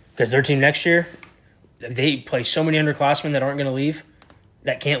 Because their team next year, they play so many underclassmen that aren't going to leave,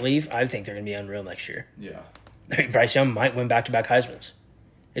 that can't leave. I think they're going to be unreal next year. Yeah. Bryce Young might win back-to-back Heismans.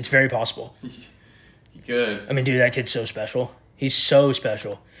 It's very possible. He could. I mean, dude, that kid's so special. He's so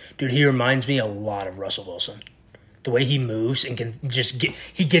special. Dude, he reminds me a lot of Russell Wilson. The way he moves and can just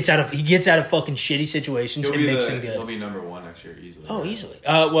he gets out of fucking shitty situations and makes them good. He'll be number 1 next year easily. Oh, easily.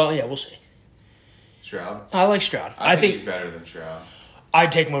 Well, yeah, we'll see. Stroud? I like Stroud. I think he's better than Stroud.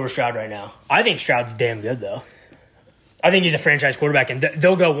 I'd take him over Stroud right now. I think Stroud's damn good, though. I think he's a franchise quarterback, and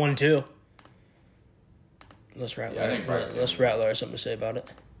they'll go 1-2. Unless Rattler has something to say about it.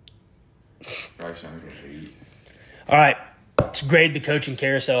 Bryce Young's going to eat. All right. Let's grade the coaching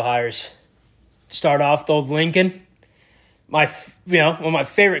carousel hires. Start off with old Lincoln. One of my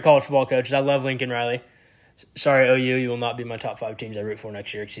favorite college football coaches. I love Lincoln Riley. Sorry, OU, you will not be my top 5 teams I root for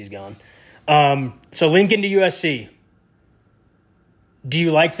next year because he's gone. So Lincoln to USC. Do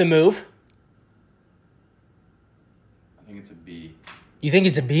you like the move? I think it's a B. You think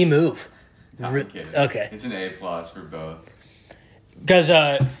it's a B move? No, I'm kidding. Okay. It's an A+ for both. Because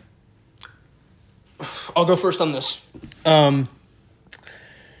I'll go first on this.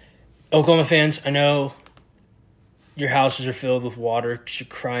 Oklahoma fans, I know your houses are filled with water because you're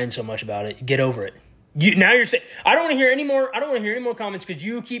crying so much about it. Get over it. Now you're saying I don't want to hear any more. I don't want to hear any more comments because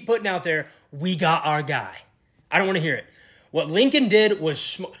you keep putting out there, we got our guy. I don't want to hear it. What Lincoln did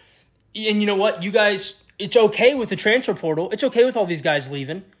was and you know what, you guys, it's okay with the transfer portal. It's okay with all these guys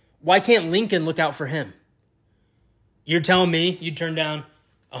leaving. Why can't Lincoln look out for him? You're telling me you'd turn down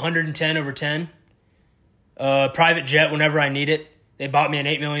 110 over 10? Private jet whenever I need it. They bought me an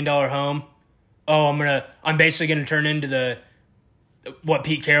 $8 million home. Oh, I'm basically gonna turn into what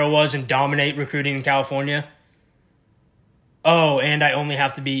Pete Carroll was and dominate recruiting in California. Oh, and I only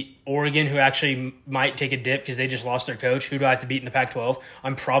have to beat Oregon, who actually might take a dip because they just lost their coach. Who do I have to beat in the Pac-12?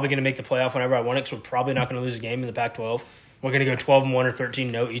 I'm probably going to make the playoff whenever I want it because we're probably not going to lose a game in the Pac-12. We're going to go 12-1 or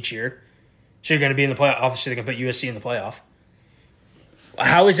 13-0 each year. So you're going to be in the playoff. Obviously, they can put USC in the playoff.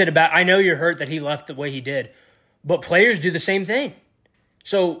 How is it about – I know you're hurt that he left the way he did, but players do the same thing.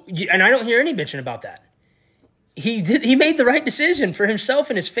 So, and I don't hear any bitching about that. He made the right decision for himself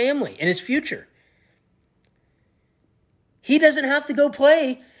and his family and his future. He doesn't have to go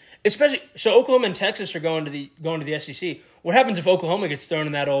play, especially so Oklahoma and Texas are going to the SEC. What happens if Oklahoma gets thrown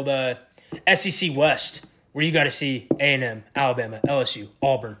in that old SEC West where you got to see A&M, Alabama, LSU,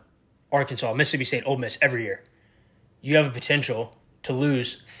 Auburn, Arkansas, Mississippi State, Ole Miss every year? You have a potential to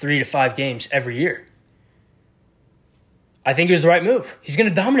lose 3 to 5 games every year. I think it was the right move. He's going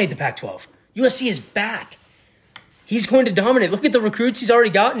to dominate the Pac-12. USC is back. He's going to dominate. Look at the recruits he's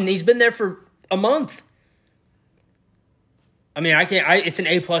already gotten. He's been there for a month. I mean, it's an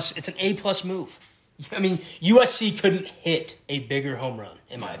A+. It's an A+ move. I mean, USC couldn't hit a bigger home run,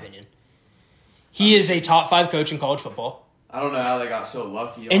 in my opinion. He is a top 5 coach in college football. I don't know how they got so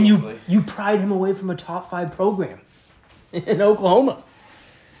lucky, and honestly. you pried him away from a top 5 program in Oklahoma.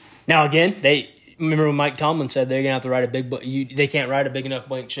 Now, again, remember when Mike Tomlin said they're going to have to write they can't write a big enough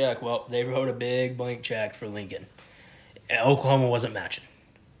blank check. Well, they wrote a big blank check for Lincoln. Oklahoma wasn't matching.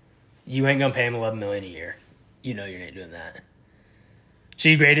 You ain't going to pay him $11 million a year. You know you're not doing that. So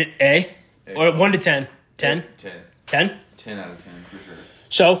you grade it A? Or 1 to 10? 10? 10. 10? 10 out of 10, for sure.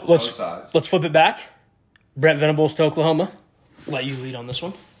 So let's flip it back. Brent Venables to Oklahoma. Let you lead on this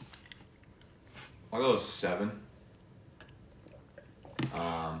one. I'll go with 7.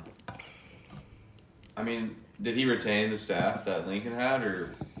 I mean, did he retain the staff that Lincoln had,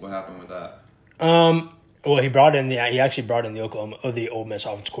 or what happened with that? Well, he actually brought in the Ole Miss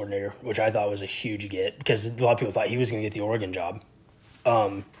offense coordinator, which I thought was a huge get because a lot of people thought he was going to get the Oregon job.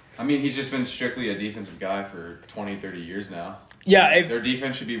 I mean, he's just been strictly a defensive guy for 20, 30 years now. Yeah, their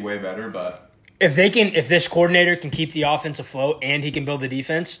defense should be way better, but if this coordinator can keep the offense afloat and he can build the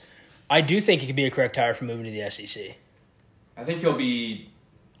defense, I do think he could be a correct hire for moving to the SEC. I think he'll be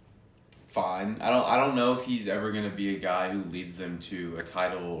fine. I don't know if he's ever going to be a guy who leads them to a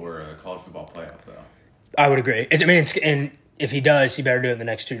title or a college football playoff, though. I would agree. And if he does, he better do it in the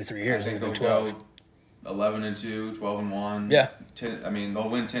next 2 to 3 years. I think they'll go 11-2, 12-1. Yeah. 10, I mean, they'll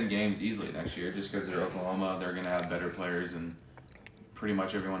win 10 games easily next year just because they're Oklahoma. They're going to have better players than pretty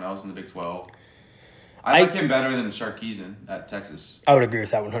much everyone else in the Big 12. I like him better than Sarkisian at Texas. I would agree with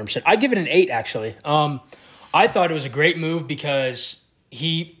that 100%. I give it an 8, actually. I thought it was a great move because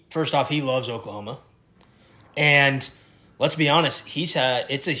first off, he loves Oklahoma. And let's be honest,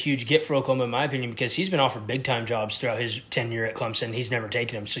 it's a huge get for Oklahoma, in my opinion, because he's been offered big-time jobs throughout his tenure at Clemson. He's never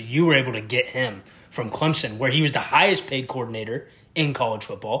taken them. So you were able to get him from Clemson, where he was the highest-paid coordinator in college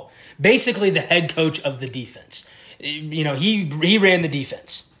football, basically the head coach of the defense. You know, he ran the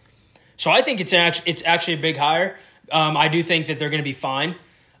defense. So I think it's actually a big hire. I do think that they're going to be fine.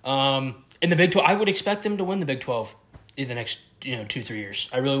 In the Big 12, I would expect them to win the Big 12 in the next 2-3 years.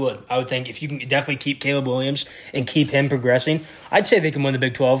 I really would. I would think if you can definitely keep Caleb Williams and keep him progressing, I'd say they can win the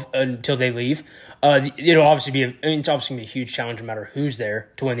Big 12 until they leave. It'll obviously be it's obviously going to be a huge challenge no matter who's there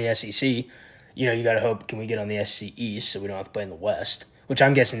to win the SEC. You got to hope, can we get on the SEC East so we don't have to play in the West, which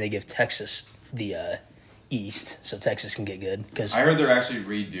I'm guessing they give Texas the East so Texas can get good. Cause, I heard they're actually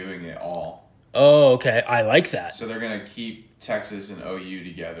redoing it all. Oh, okay. I like that. So they're going to keep Texas and OU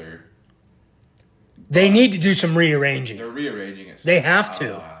together. They need to do some rearranging. They're rearranging it. They have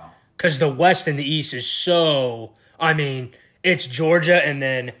to. Because the West and the East is so... it's Georgia and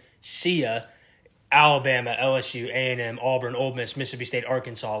then SIA, Alabama, LSU, A&M, Auburn, Ole Miss, Mississippi State,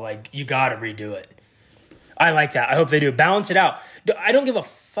 Arkansas. You got to redo it. I like that. I hope they do. Balance it out. I don't give a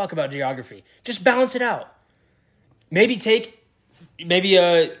fuck about geography. Just balance it out. Maybe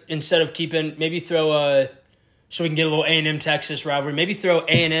instead of keeping... Maybe throw... so we can get a little A&M Texas rivalry. Maybe throw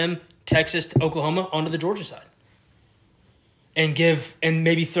A&M Texas to Oklahoma onto the Georgia side. And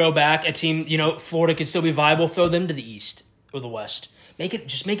maybe throw back a team, Florida could still be viable, throw them to the East or the West. Make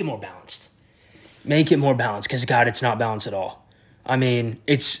it more balanced. Make it more balanced because, God, it's not balanced at all.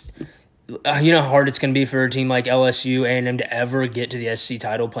 It's, how hard it's going to be for a team like LSU, A&M to ever get to the SEC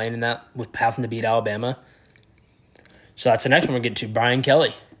title playing in that with having to beat Alabama. So that's the next one we're getting to, Brian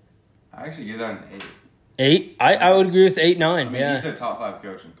Kelly. I actually give that an 8. 8? I would agree with 8, 9. Yeah. He's a top 5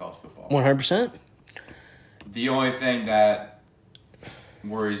 coach in college football. 100%. The only thing that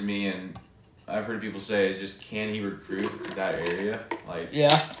worries me, and I've heard people say, is just can he recruit that area?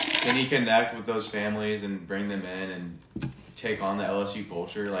 Can he connect with those families and bring them in and take on the LSU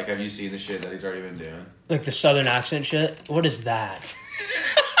culture? Have you seen the shit that he's already been doing? The Southern accent shit? What is that?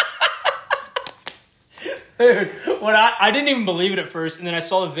 Dude, I didn't even believe it at first, and then I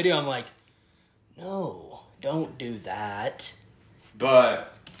saw the video, I'm like, no, don't do that.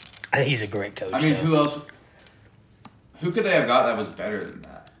 But I think he's a great coach. Who else? Who could they have got that was better than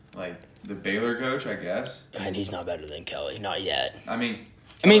that? The Baylor coach, I guess. And he's not better than Kelly, not yet.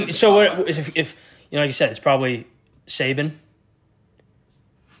 So what if like you said, it's probably Saban.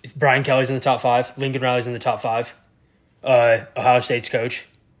 Brian Kelly's in the top 5. Lincoln Riley's in the top 5. Ohio State's coach,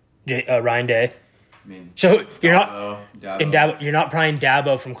 Ryan Day. So you're Dabo. You're not prying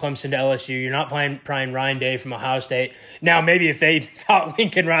Dabo from Clemson to LSU. You're not prying Ryan Day from Ohio State. Now, maybe if they thought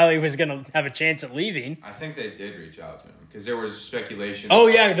Lincoln Riley was going to have a chance at leaving. I think they did reach out to him because there was speculation. Oh,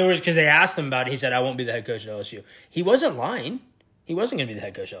 yeah, there was because they asked him about it. He said, I won't be the head coach at LSU. He wasn't lying. He wasn't going to be the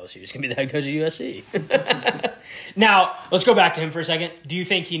head coach at LSU. He was going to be the head coach at USC. Now, let's go back to him for a second. Do you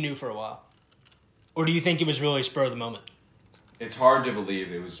think he knew for a while? Or do you think it was really spur of the moment? It's hard to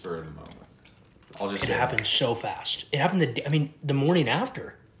believe it was spur of the moment. It happened so fast. It happened the morning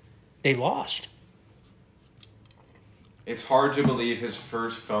after they lost. It's hard to believe his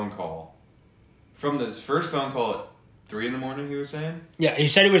first phone call. From this first phone call at 3 a.m, he was saying? Yeah, he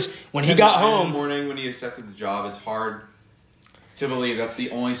said it was when he got home. In the morning when he accepted the job, it's hard to believe that's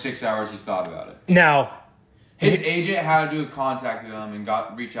the only 6 hours he's thought about it. Now, his agent had to have contacted him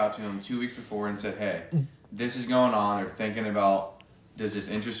and reached out to him 2 weeks before and said, hey, this is going on, or thinking about... Does this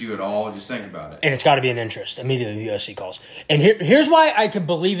interest you at all? Just think about it. And it's got to be an interest. Immediately, USC calls. And here's why I could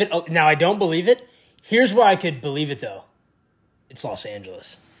believe it. Now, I don't believe it. Here's why I could believe it, though. It's Los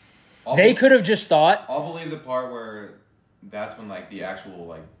Angeles. They could have just thought... I'll believe the part where that's when, the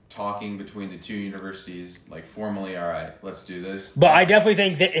actual, talking between the two universities, formally, all right, let's do this. But I definitely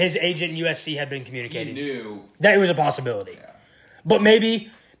think that his agent in USC had been communicating. He knew. That it was a possibility. Yeah. But maybe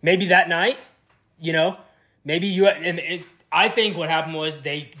that night, maybe you... I think what happened was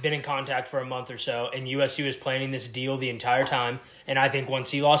they'd been in contact for a month or so, and USC was planning this deal the entire time. And I think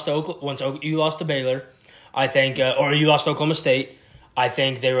once you lost to Baylor, I think, or you lost to Oklahoma State, I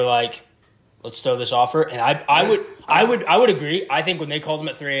think they were like, let's throw this offer. And I would agree. I think when they called him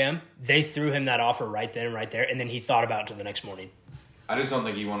at 3 a.m., they threw him that offer right then and right there, and then he thought about it till the next morning. I just don't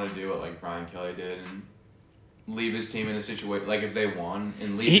think he wanted to do it like Brian Kelly did and leave his team in a situation if they won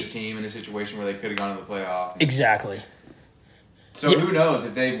and leave his team in a situation where they could have gone to the playoff. Exactly. So who knows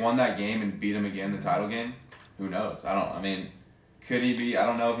if they won that game and beat him again, the title game? Who knows? Could he be? I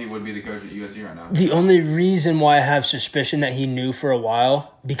don't know if he would be the coach at USC right now. The only reason why I have suspicion that he knew for a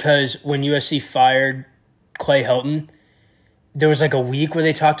while, because when USC fired Clay Helton, there was a week where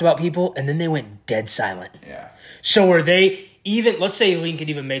they talked about people, and then they went dead silent. Yeah. So were they even? Let's say Lincoln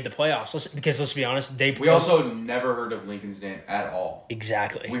even made the playoffs. Because let's be honest, we also never heard of Lincoln's name at all.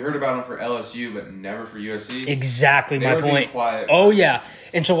 Exactly. We heard about him for LSU, but never for USC. Exactly my point. Being quiet. Oh yeah,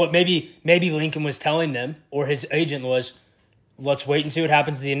 and so what? Maybe Lincoln was telling them, or his agent was, let's wait and see what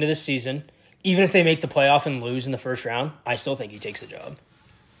happens at the end of this season. Even if they make the playoff and lose in the first round, I still think he takes the job.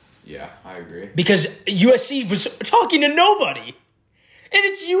 Yeah, I agree. Because USC was talking to nobody. And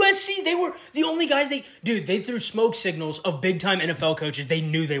it's USC. They were the only guys they threw smoke signals of big-time NFL coaches they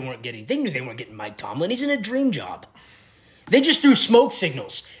knew they weren't getting. They knew they weren't getting Mike Tomlin. He's in a dream job. They just threw smoke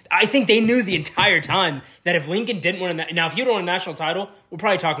signals. I think they knew the entire time that if Lincoln didn't win now if he would won a national title, we're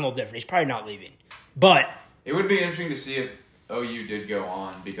probably talking a little different. He's probably not leaving. But it would be interesting to see if OU did go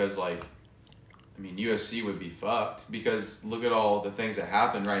on because, USC would be fucked because look at all the things that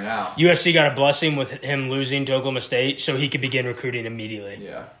happened right now. USC got a blessing with him losing to Oklahoma State, so he could begin recruiting immediately.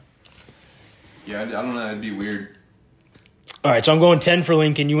 Yeah. Yeah, I don't know. It'd be weird. All right, so I'm going 10 for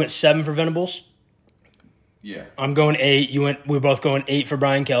Lincoln. You went 7 for Venables? Yeah. I'm going 8. We're both going 8 for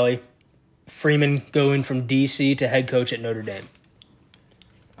Brian Kelly. Freeman going from D.C. to head coach at Notre Dame.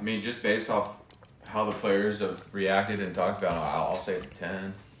 I mean, just based off how the players have reacted and talked about it, I'll say it's a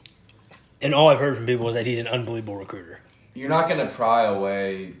 10. And all I've heard from people is that he's an unbelievable recruiter. You're not going to pry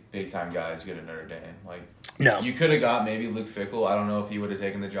away big-time guys good at Notre Dame. No. You could have got maybe Luke Fickell. I don't know if he would have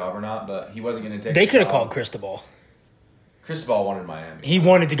taken the job or not, but he wasn't going to take They the could have job. called Cristobal. Cristobal wanted Miami. He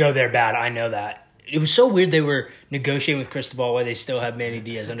wanted to go there bad. I know that. It was so weird they were negotiating with Cristobal while they still have Manny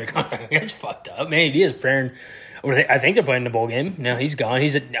Diaz under contract. That's fucked up. Manny Diaz playing. I think they're playing the bowl game. No, he's gone.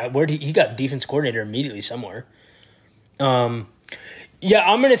 He got defense coordinator immediately somewhere. Yeah,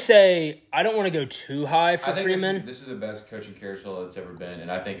 I'm gonna say I don't want to go too high for Freeman. This is the best coaching carousel that's ever been,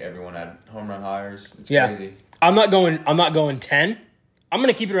 and I think everyone had home run hires. It's crazy. I'm not going 10. I'm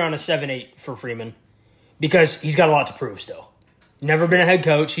gonna keep it around a 7-8 for Freeman because he's got a lot to prove still. Never been a head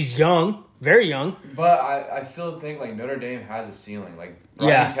coach. He's young, very young. But I still think Notre Dame has a ceiling.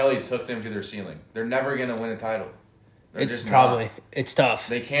 Brian Kelly took them to their ceiling. They're never gonna win a title. They're just probably not. It's tough.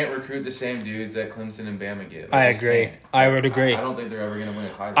 They can't recruit the same dudes that Clemson and Bama get. I agree. Can't. I would agree. I don't think they're ever going to win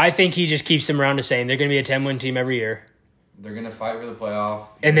a title. I think he just keeps them around the same. They're going to be a 10-win team every year. They're going to fight for the playoff.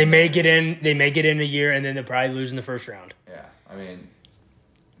 And they may get in. They may get in a year, and then they'll probably lose in the first round. Yeah,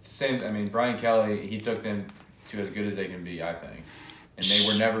 it's the same. Brian Kelly, he took them to as good as they can be, I think, and they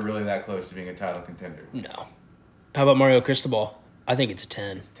were never really that close to being a title contender. No. How about Mario Cristobal? I think it's a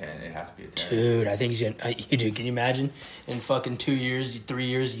 10. It's 10. It has to be a 10. Dude, I think he's going to... Dude, can you imagine? In fucking 2 years, 3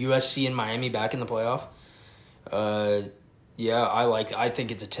 years, USC and Miami back in the playoff? Yeah, I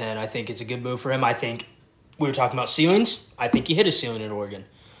think it's a 10. I think it's a good move for him. I think we were talking about ceilings. I think he hit his ceiling at Oregon.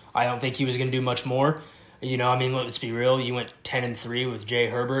 I don't think he was going to do much more. Let's be real. You went 10-3 with Jay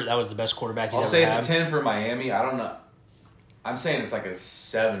Herbert. That was the best quarterback he's ever had. I'll say it's a 10 for Miami. I don't know. I'm saying it's like a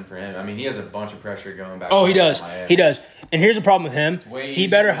 7 for him. He has a bunch of pressure going back. Oh, he does. He does. And here's the problem with him. He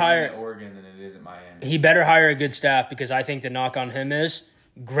better hire at Oregon than it is at Miami. He better hire a good staff because I think the knock on him is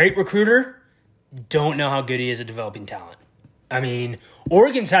great recruiter. Don't know how good he is at developing talent.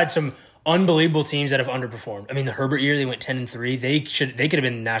 Oregon's had some unbelievable teams that have underperformed. The Herbert year they went 10-3. They could have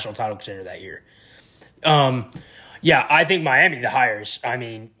been the national title contender that year. Yeah, I think Miami the hires.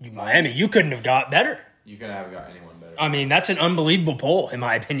 Miami, you couldn't have got better. You couldn't have got anyone better. That's an unbelievable poll, in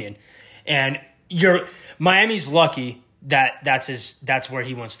my opinion. And Miami's lucky that that's where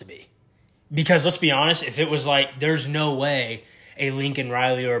he wants to be. Because let's be honest, if it was there's no way a Lincoln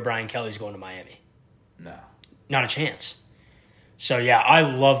Riley or a Brian Kelly's going to Miami. No. Not a chance. So, yeah, I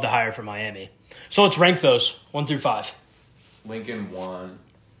love the hire for Miami. So let's rank those 1 through 5. Lincoln 1.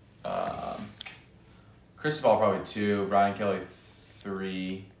 Cristobal probably 2. Brian Kelly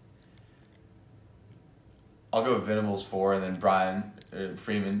 3. I'll go with Venables 4, and then Brian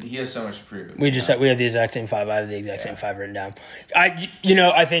Freeman. He has so much to prove. We have the exact same 5. I have the exact same 5 written down. I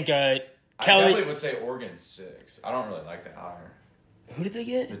think Kelly. I definitely would say Oregon 6. I don't really like that hire. Who did they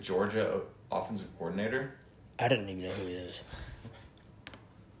get? The Georgia offensive coordinator. I didn't even know who he is.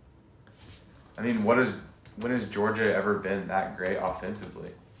 When has Georgia ever been that great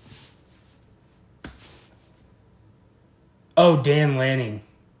offensively? Oh, Dan Lanning.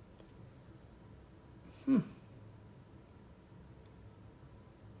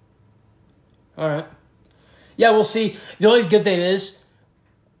 All right. Yeah, we'll see. The only good thing is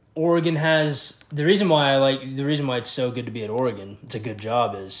Oregon has the reason why it's so good to be at Oregon. It's a good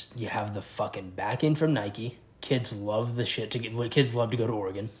job is you have the fucking backing from Nike. Kids love the shit kids love to go to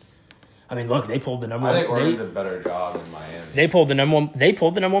Oregon. Look, they pulled the number one. I think Oregon's a better job than Miami. They pulled the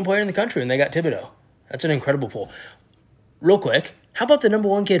number one player in the country, and they got Thibodeau. That's an incredible pull. Real quick, how about the number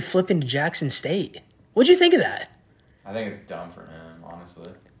one kid flipping to Jackson State? What'd you think of that? I think it's dumb for him,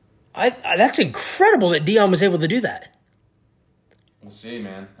 honestly. That's incredible that Dion was able to do that. We'll see,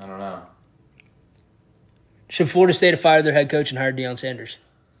 man. I don't know. Should Florida State have fired their head coach and hired Deion Sanders?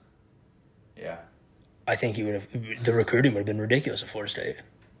 Yeah. I think he would have. The recruiting would have been ridiculous at Florida State.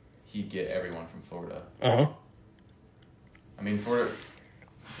 He'd get everyone from Florida. Uh-huh.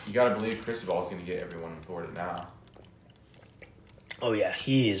 you got to believe Cristobal is going to get everyone in Florida now. Oh, yeah.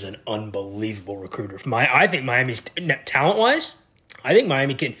 He is an unbelievable recruiter. I think Miami's talent-wise, I think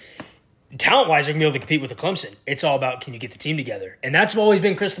Miami can – talent-wise, they're going to be able to compete with the Clemson. It's all about can you get the team together. And that's always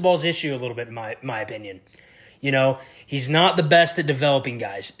been Cristobal's issue a little bit, in my opinion. You know, he's not the best at developing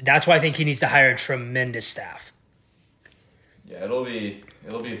guys. That's why I think he needs to hire a tremendous staff. Yeah, it'll be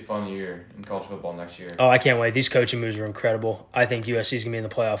a fun year in college football next year. Oh, I can't wait. These coaching moves are incredible. I think USC is going to be in the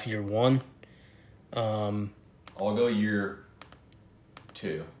playoff year 1. I'll go year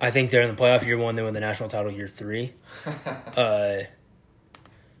 2. I think they're in the playoff year 1. They win the national title year 3.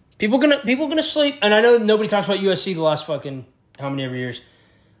 People gonna sleep, and I know nobody talks about USC the last fucking how many ever years.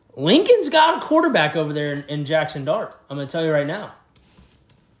 Lincoln's got a quarterback over there in Jackson Dart. I'm going to tell you right now.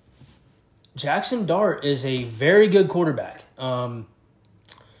 Jackson Dart is a very good quarterback.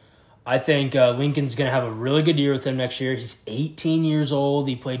 I think Lincoln's going to have a really good year with him next year. He's 18 years old.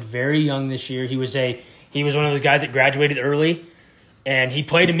 He played very young this year. He was one of those guys that graduated early, and he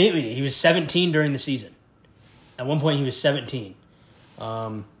played immediately. He was 17 during the season. At one point, he was 17.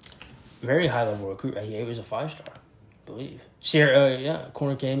 Very high-level recruit. He was a 5-star, I believe.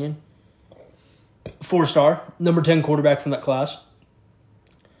 Corner Canyon. 4-star, number 10 quarterback from that class.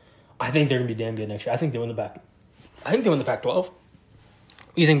 I think they're going to be damn good next year. I think they win the Pac-12. What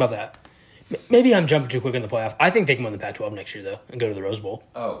do you think about that? Maybe I'm jumping too quick in the playoff. I think they can win the Pac-12 next year, though, and go to the Rose Bowl.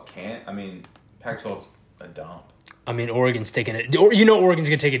 Oh, can't? I mean, Pac-12's a dump. I mean, Oregon's taking it. You know Oregon's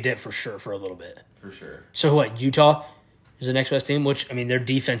going to take a dip for sure for a little bit. For sure. So what, Utah is the next best team, which, I mean, their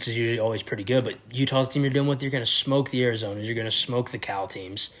defense is usually always pretty good, but Utah's the team you're dealing with, you're going to smoke the Arizonas, you're going to smoke the Cal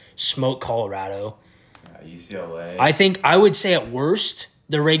teams, smoke Colorado. UCLA. I would say at worst,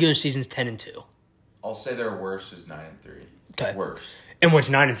 their regular season's 10-2. I'll say their worst is 9-3. Okay. Worst. In which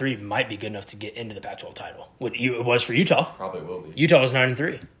 9-3 might be good enough to get into the Pac-12 title. It was for Utah. Probably will be. Utah was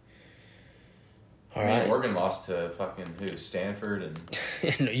 9-3. All right. Oregon lost to fucking who? Stanford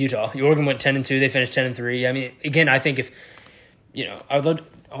and Utah. Oregon went 10-2. They finished 10-3. I mean, again, I think if I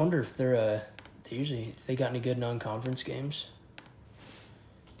wonder if they got any good non-conference games.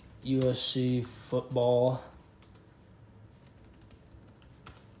 USC football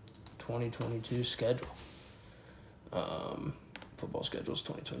 2022 schedule. Football schedule is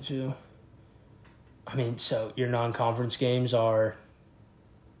 2022. I mean, so your non-conference games are.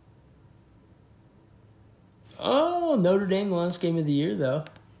 Oh, Notre Dame last game of the year, though.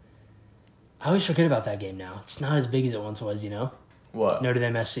 I always forget about that game now. It's not as big as it once was, What? Notre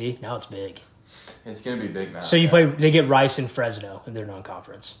Dame SC. Now it's big. It's going to be big now. So they get Rice and Fresno in their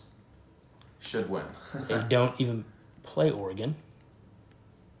non-conference. Should win. They don't even play Oregon.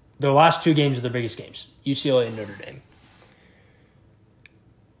 Their last 2 games are their biggest games. UCLA and Notre Dame.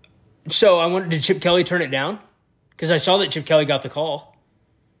 So I wondered, did Chip Kelly turn it down? Because I saw that Chip Kelly got the call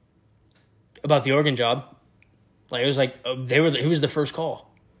about the Oregon job. Like, it was like who was the first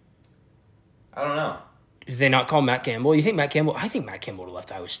call? I don't know. Did they not call Matt Campbell? You think Matt Campbell? I think Matt Campbell would have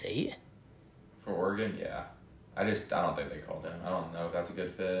left Iowa State. For Oregon, yeah. I don't think they called him. I don't know if that's a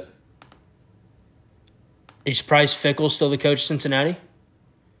good fit. Are you surprised Fickle's still the coach of Cincinnati?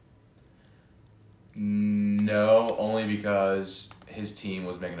 No, only because his team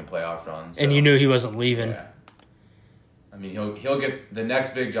was making a playoff run. So, and you knew he wasn't leaving. Yeah. I mean, he'll get the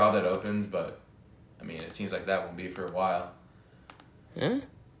next big job that opens, but I mean, it seems like that won't be for a while. Yeah,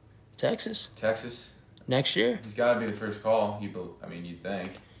 Texas next year. He's got to be the first call. You'd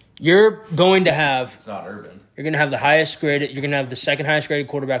think. You're going to have. It's not Urban. You're going to have the highest graded. You're going to have the second highest graded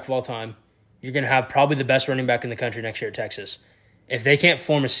quarterback of all time. You're going to have probably the best running back in the country next year at Texas. If they can't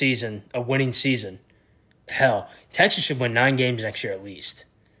form a winning season, hell, Texas should win 9 games next year at least.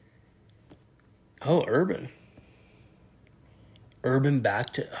 Oh, Urban. Urban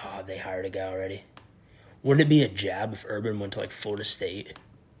back to... Oh, they hired a guy already. Wouldn't it be a jab if Urban went to, Florida State?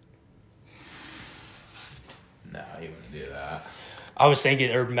 No, he wouldn't do that. I was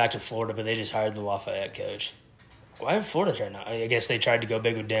thinking Urban back to Florida, but they just hired the Lafayette coach. Why have Florida tried now? I guess they tried to go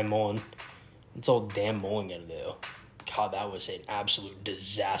big with Dan Mullen. What's old Dan Mullen going to do? God, that was an absolute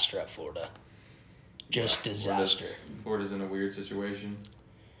disaster at Florida. Just disaster. Florida's in a weird situation.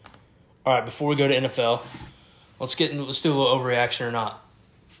 All right, before we go to NFL, let's do a little overreaction or not.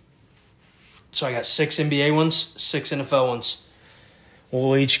 So I got 6 NBA ones, 6 NFL ones.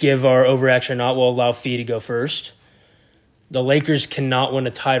 We'll each give our overreaction or not. We'll allow Fee to go first. The Lakers cannot win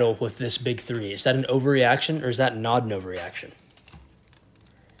a title with this big 3. Is that an overreaction or is that not an overreaction?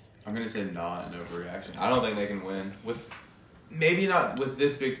 I'm going to say not an overreaction. I don't think they can win. Maybe not with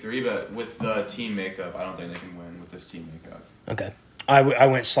this big 3, but with the team makeup, I don't think they can win with this team makeup. Okay. I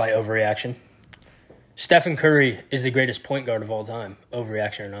went slight overreaction. Stephen Curry is the greatest point guard of all time.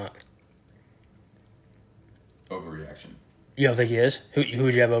 Overreaction or not? Overreaction. You don't think he is? Who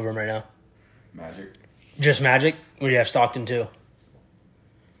would you have over him right now? Magic. Just Magic? Or do you have Stockton too?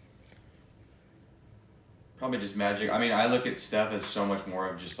 Probably just Magic. I mean, I look at Steph as so much more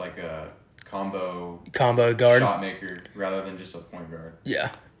of just like a combo guard shot maker rather than just a point guard. Yeah.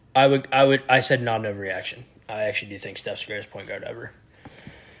 I said not an overreaction. I actually do think Steph's the greatest point guard ever.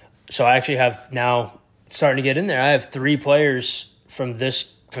 So I actually have now starting to get in there. I have 3 players from this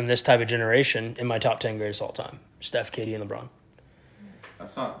type of generation in my top 10 greatest all time. Steph, KD, and LeBron.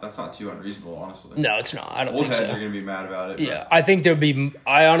 That's not too unreasonable, honestly. No, it's not. I don't Old think so. heads are going to be mad about it. Yeah, I think there'll be.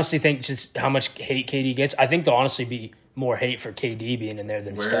 I honestly think just how much hate KD gets. I think there'll honestly be more hate for KD being in there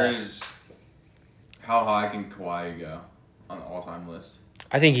than Steph. How high can Kawhi go on the all-time list?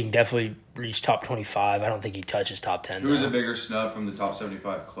 I think he can definitely reach top 25. I don't think he touches top 10. Who's a bigger snub from the top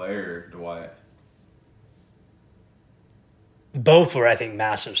 75, Clay or Dwight? Both were, I think,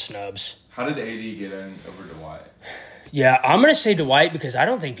 massive snubs. How did AD get in over Dwight? Yeah, I'm going to say Dwight because I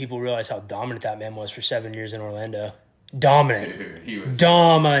don't think people realize how dominant that man was for 7 years in Orlando. Dominant. Dude, he was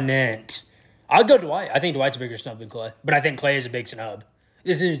dominant. I'll go Dwight. I think Dwight's a bigger snub than Clay. But I think Clay is a big snub.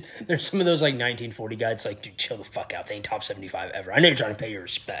 There's some of those like 1940 guys like, dude, chill the fuck out. They ain't top 75 ever. I know you're trying to pay your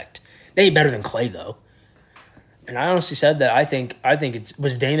respect. They ain't better than Clay, though. And I honestly said that I think it's...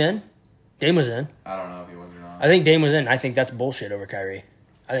 Was Dame in? Dame was in. I don't know if he was or not. I think Dame was in. I think that's bullshit over Kyrie.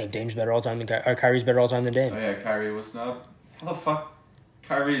 I think Dame's better all time than Kyrie's better all time than Dame. Oh, yeah, Kyrie was snubbed. How the fuck?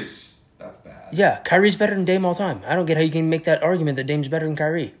 That's bad. Yeah, Kyrie's better than Dame all time. I don't get how you can make that argument that Dame's better than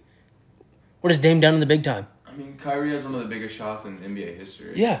Kyrie. What has Dame done in the big time? I mean, Kyrie has one of the biggest shots in NBA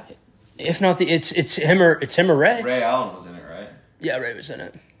history. Yeah. If not, it's him or Ray. Ray Allen was in it, right? Yeah, Ray was in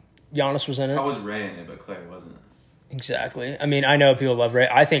it. Giannis was in it. How was Ray in it, but Clay wasn't? Exactly. I mean, I know people love Ray.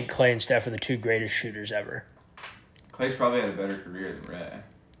 I think Clay and Steph are the 2 greatest shooters ever. Clay's probably had a better career than Ray.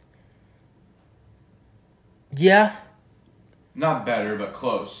 Yeah. Not better, but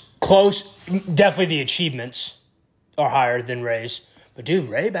close. Close. Definitely the achievements are higher than Ray's. But, dude,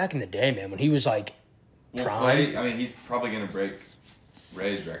 Ray back in the day, man, when he was, like, prime. Clay, I mean, he's probably going to break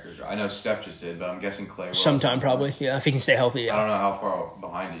Ray's record. I know Steph just did, but I'm guessing Clay will. Sometime, probably. Yeah, if he can stay healthy, yeah. I don't know how far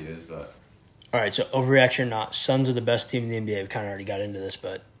behind he is, but... All right, so overreaction or not. Suns are the best team in the NBA. We kind of already got into this,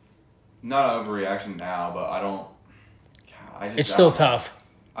 but... Not an overreaction now, but I don't... It's still tough.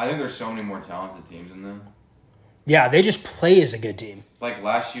 I think there's so many more talented teams in them. Yeah, they just play as a good team. Like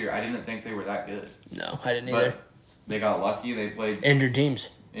last year, I didn't think they were that good. No, I didn't either. But they got lucky. They played... Injured teams.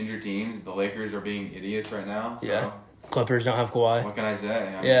 The Lakers are being idiots right now. So yeah. Clippers don't have Kawhi. What can I say?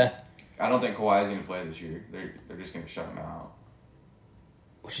 I mean, I don't think Kawhi is going to play this year. They're just going to shut him out.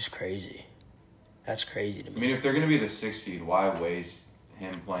 Which is crazy. That's crazy to me. I mean, if they're going to be the 6th seed, why waste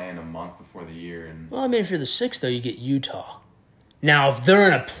him playing a month before the year? Well, I mean, if you're the 6th, though, you get Utah. Now, if they're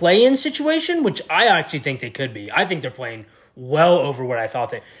in a play-in situation, which I actually think they could be, I think they're playing well over what I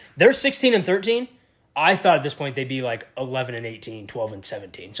thought they're 16 and 13. I thought at this point they'd be like 11 and 18, 12 and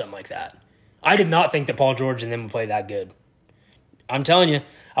 17, something like that. I did not think that Paul George and them would play that good. I'm telling you,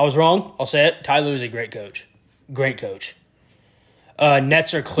 I was wrong. I'll say it. Ty Lue is a great coach. Great coach.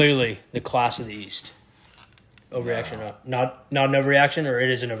 Nets are clearly the class of the East. Overreaction or not? Not an overreaction, or it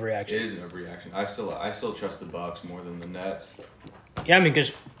is an overreaction? It is an overreaction. I still trust the Bucks more than the Nets. Yeah, I mean,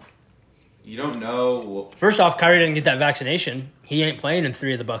 because you don't know. First off, Kyrie didn't get that vaccination. He ain't playing in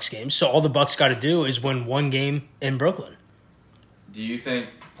 3 of the Bucks games, so all the Bucks got to do is win 1 game in Brooklyn. Do you think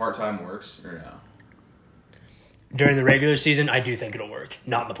part-time works or no? During the regular season, I do think it'll work.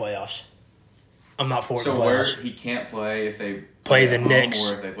 Not in the playoffs. I'm not for it in the playoffs. So he can't play if they play the Knicks.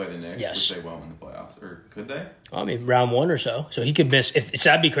 Or if they play the Knicks, yes. Which they won't in the playoffs. Or could they? Well, I mean, round 1 or so. So he could miss.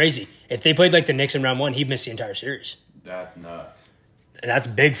 That'd be crazy. If they played like the Knicks in round 1, he'd miss the entire series. That's nuts. And that's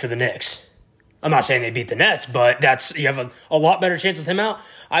big for the Knicks. I'm not saying they beat the Nets, but you have a lot better chance with him out.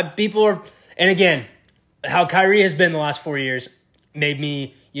 People are, and again, how Kyrie has been the last 4 years made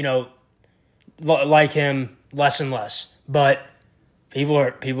me, like him less and less. But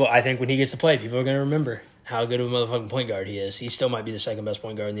people, I think when he gets to play, people are going to remember how good of a motherfucking point guard he is. He still might be the 2nd best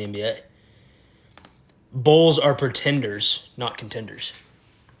point guard in the NBA. Bulls are pretenders, not contenders.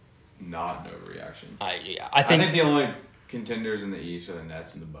 Not an overreaction. I think the only contenders in the East are the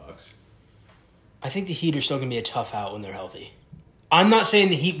Nets and the Bucks. I think the Heat are still going to be a tough out when they're healthy. I'm not saying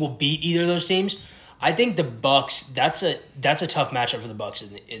the Heat will beat either of those teams. I think the Bucks, that's a tough matchup for the Bucks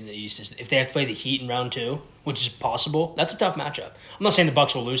in the East. If they have to play the Heat in round 2, which is possible, that's a tough matchup. I'm not saying the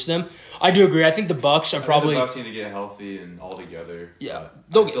Bucks will lose to them. I do agree. I think the Bucks are probably... the Bucks need to get healthy and all together. Yeah.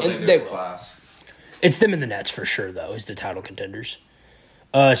 They will. It's them and the Nets for sure, though, as the title contenders.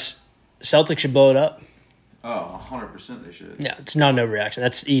 Celtics should blow it up. Oh, 100% they should. Yeah, it's not an overreaction.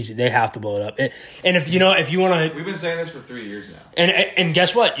 That's easy. They have to blow it up. And if you want to, We've been saying this for 3 years now. and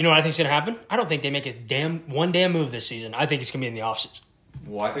guess what? You know what I think's gonna happen? I don't think they make one damn move this season. I think it's gonna be in the offseason.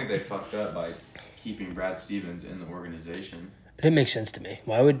 Well, I think they fucked up by keeping Brad Stevens in the organization. It didn't make sense to me.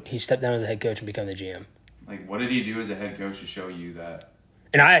 Why would he step down as a head coach and become the GM? Like, what did he do as a head coach to show you that?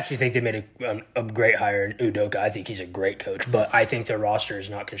 And I actually think they made a great hire in Udoka. I think he's a great coach, but I think their roster is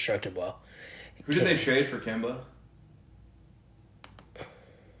not constructed well. Who did they trade for Kemba?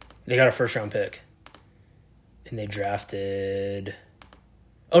 They got a first-round pick. And they drafted...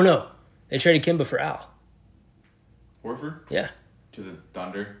 Oh, no. They traded Kemba for Al. Horford? Yeah. To the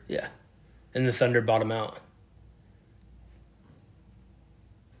Thunder? Yeah. And the Thunder bought him out.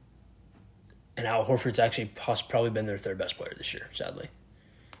 And Al Horford's actually probably been their third best player this year, sadly.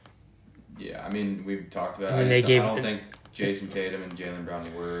 Yeah, I mean, we've talked about And it. I don't think Jason Tatum and Jaylen Brown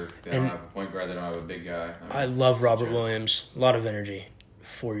work. They don't have a point guard. They don't have a big guy. I love Robert Williams. A lot of energy.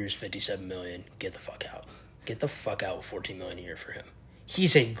 4 years, $57 million. Get the fuck out. Get the fuck out with $14 million a year for him.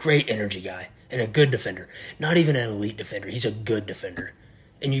 He's a great energy guy and a good defender. Not even an elite defender. He's a good defender.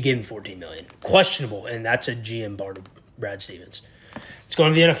 And you gave him $14 million. Questionable, and that's a GM bar to Brad Stevens. Let's go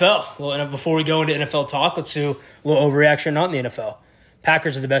into the NFL. Well, and before we go into NFL talk, let's do a little overreaction or not in the NFL.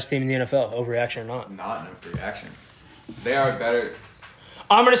 Packers are the best team in the NFL. Overreaction or not? Not an overreaction. They are better.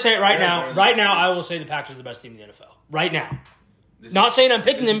 I'm going to say it right now. Right now, I will say the Packers are the best team in the NFL. Right now. Not saying I'm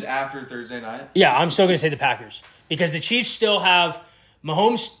picking them. This is after Thursday night? Yeah, I'm still going to say the Packers. Because the Chiefs still have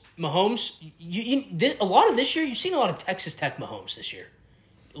Mahomes. A lot of this year, you've seen a lot of Texas Tech Mahomes this year.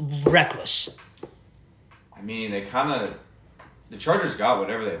 Reckless. I mean, the Chargers got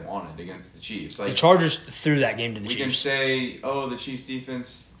whatever they wanted against the Chiefs. Like, the Chargers threw that game to the Chiefs. We can say, the Chiefs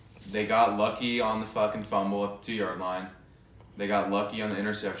defense, they got lucky on the fucking fumble at the 2-yard line. They got lucky on the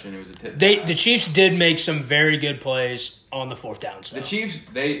interception. It was a tip. The Chiefs did make some very good plays on the fourth down stuff. The Chiefs,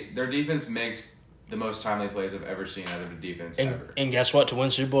 their defense makes the most timely plays I've ever seen out of a defense ever. And guess what? To win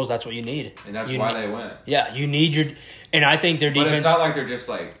Super Bowls, that's what you need. And that's why they win. Yeah, you need your... And I think their defense... But it's not like they're just,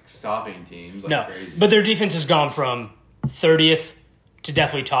 stopping teams like crazy. But their defense has gone from 30th to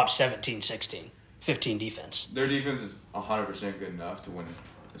definitely top 17, 16, 15 defense. Their defense is 100% good enough to win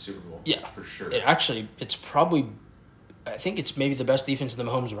the Super Bowl. Yeah. For sure. It's probably... I think it's maybe the best defense in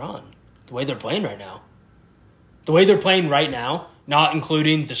the Mahomes run. The way they're playing right now. The way they're playing right now, not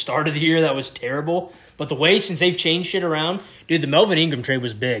including the start of the year that was terrible, but the way since they've changed shit around, dude, the Melvin Ingram trade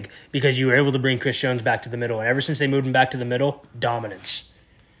was big because you were able to bring Chris Jones back to the middle, and ever since they moved him back to the middle, dominance.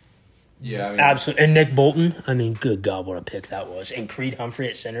 Yeah, absolutely. And Nick Bolton, good God, what a pick that was. And Creed Humphrey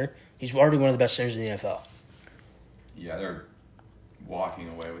at center. He's already one of the best centers in the NFL. Yeah, they're walking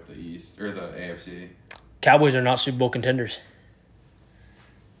away with the East or the AFC. Cowboys are not Super Bowl contenders.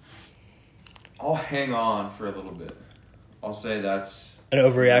 I'll hang on for a little bit. I'll say that's an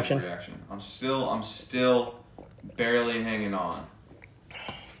overreaction. I'm still barely hanging on.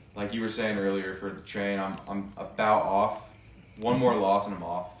 Like you were saying earlier for the train, I'm about off. One more loss and I'm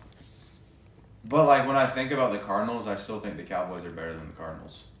off. But when I think about the Cardinals, I still think the Cowboys are better than the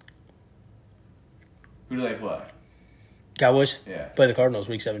Cardinals. Who do they play? Cowboys? Yeah. Play the Cardinals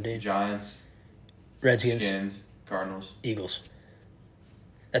week 17. Giants. Redskins. Skins. Cardinals. Eagles.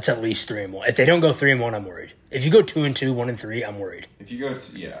 That's at least 3-1. If they don't go 3-1, I'm worried. If you go 2-2, 1-3, I'm worried. If you go,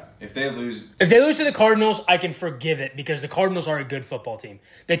 if they lose to the Cardinals, I can forgive it because the Cardinals are a good football team.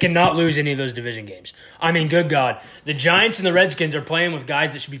 They cannot lose any of those division games. Good God, the Giants and the Redskins are playing with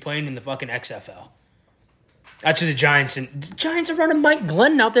guys that should be playing in the fucking XFL. That's who the Giants are running Mike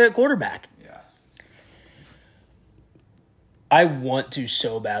Glennon out there at quarterback. Yeah. I want to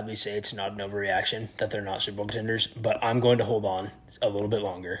so badly say it's not an overreaction that they're not Super Bowl contenders, but I'm going to hold on a little bit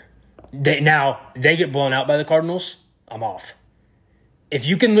longer. They get blown out by the Cardinals, I'm off. If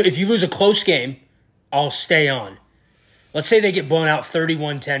you lose a close game, I'll stay on. Let's say they get blown out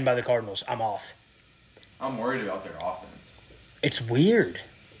 31-10 by the Cardinals, I'm off. I'm worried about their offense. It's weird.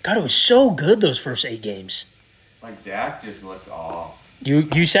 God, it was so good those first 8 games. Dak just looks off.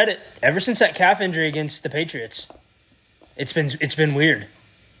 You said it. Ever since that calf injury against the Patriots, it's been weird.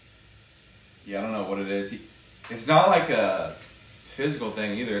 Yeah, I don't know what it is. It's not like a physical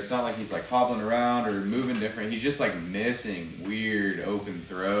thing either. It's not like he's hobbling around or moving different. He's just missing weird open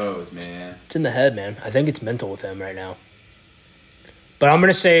throws, man. It's in the head, man. I think it's mental with him right now. But I'm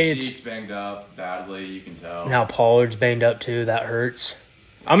gonna say Zeke's banged up badly. You can tell. Now Pollard's banged up too. That hurts.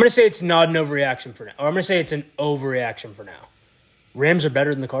 I'm gonna say it's not an overreaction for now. Or I'm gonna say it's an overreaction for now. Rams are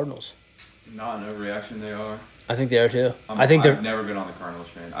better than the Cardinals. Not an overreaction. They are. I think they are too. I've never been on the Cardinals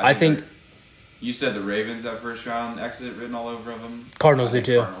train. I think You said the Ravens have first round exit written all over them. Cardinals I do think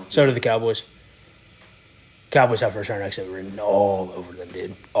too. Cardinals So do. do the Cowboys. Cowboys have first round exit written all over them,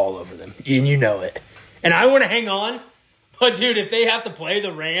 dude. All over them. And you know it. And I want to hang on. But, dude, if they have to play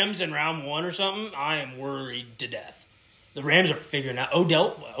the Rams in round 1 or something, I am worried to death. The Rams are figuring out.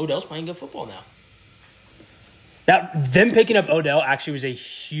 Odell's playing good football now. Them picking up Odell actually was a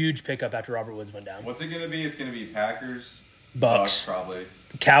huge pickup after Robert Woods went down. What's it going to be? It's going to be Packers, Bucks. probably.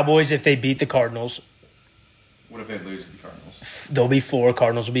 Cowboys, if they beat the Cardinals, What if they lose to the Cardinals? they'll be 4.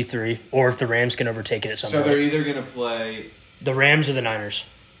 Cardinals will be 3. Or if the Rams can overtake it at some So point. they're either going to play The Rams or the Niners.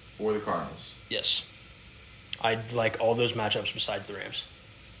 or the Cardinals. Yes. I'd like all those matchups besides the Rams.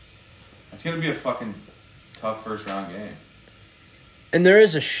 It's going to be a fucking tough first round game. And there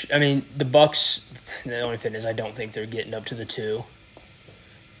is the Bucks, the only thing is I don't think they're getting up to the 2.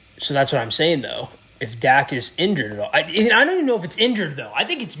 So that's what I'm saying, though. If Dak is injured at all. I don't even know if it's injured, though. I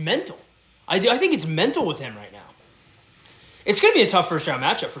think it's mental. I think it's mental with him right now. It's going to be a tough first-round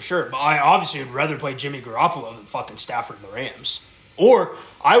matchup for sure. But I obviously would rather play Jimmy Garoppolo than fucking Stafford and the Rams. Or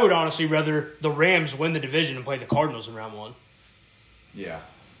I would honestly rather the Rams win the division and play the Cardinals in round 1. Yeah.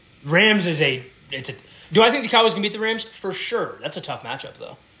 Rams is do I think the Cowboys can beat the Rams? For sure. That's a tough matchup,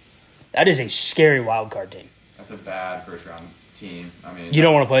 though. That is a scary wild card team. That's a bad first round team. I mean, You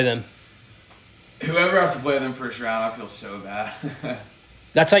don't want to play them. whoever has to play them first round, I feel so bad.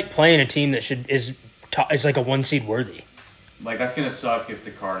 That's like playing a team that is like a 1 seed worthy. Like, that's going to suck if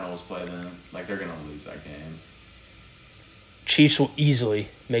the Cardinals play them. Like, they're going to lose that game. Chiefs will easily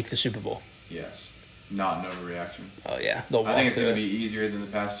make the Super Bowl. Yes. Not an overreaction. Oh, yeah. They'll I think it's walk going to through be easier than the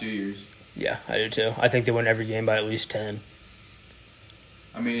past 2 years. Yeah, I do too. I think they win every game by at least 10.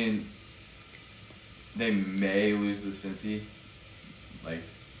 I mean, they may lose the Cincy, like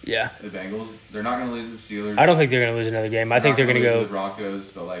Yeah. the Bengals. They're not going to lose the Steelers. I don't think they're going to lose another game. I think they're going to lose go. the Broncos,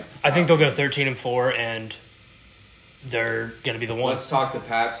 but like I think they'll go 13-4, and they're going to be the one. Let's talk the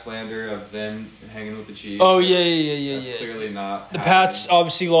Pats slander of them hanging with the Chiefs. Oh, yeah. That's clearly not The happening. Pats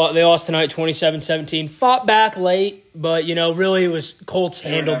obviously they lost tonight 27-17. Fought back late, but, really it was Colts They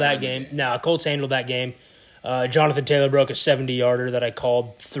were handled never that in the game. game. No, Colts handled that game. Jonathan Taylor broke a 70-yarder that I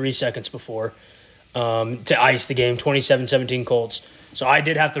called 3 seconds before to ice the game, 27-17 Colts. So I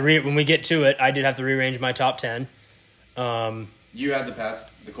did have to when we get to it, I did have to rearrange my top 10. You had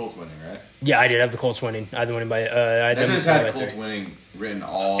the Colts winning, right? Yeah, I did have the Colts winning. I had them winning by. I had That them just winning had by Colts 3. winning written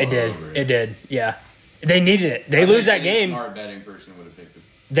all It did. over it. It did. Yeah, they needed it. They I lose think that any game. Smart betting person would have picked it.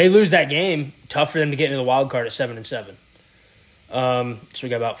 They lose that game. Tough for them to get into the wild card at 7-7. So we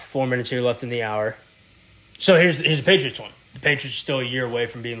got about 4 minutes here left in the hour. So here's the Patriots one. The Patriots are still a year away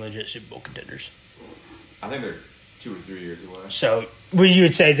from being legit Super Bowl contenders. I think they're 2 or 3 years away. So you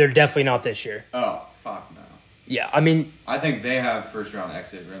would say they're definitely not this year. Oh, fuck no. Yeah, I mean, I think they have first round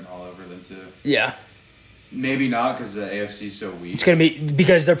exit written all over them too. yeah. Maybe not because the AFC is so weak. It's going to be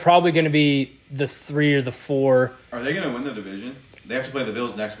because they're probably going to be the 3 or the 4. Are they going to win the division? They have to play the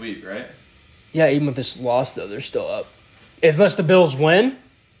Bills next week, right? Yeah, even with this loss, though, they're still up. Unless the Bills win,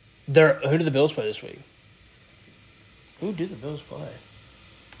 who do the Bills play this week? Who do the Bills play?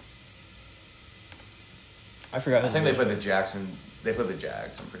 I forgot. I think they played the Jackson. They played the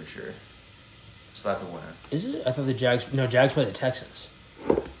Jags. I'm pretty sure. So that's a winner. Is it? I thought the Jags. No, Jags play the Texans.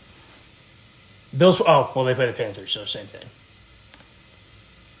 Bills. Oh, well, they play the Panthers, so same thing.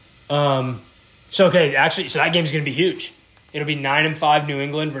 So okay, actually, so that game's going to be huge. It'll be 9-5 New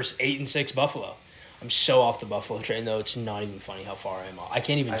England versus 8-6 Buffalo. I'm so off the Buffalo train, though. It's not even funny how far I am off. I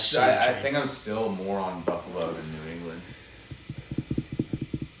can't even see the I train. think I'm still more on Buffalo than New England.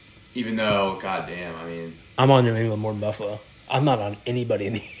 Even though, goddamn, I mean, I'm on New England more than Buffalo. I'm not on anybody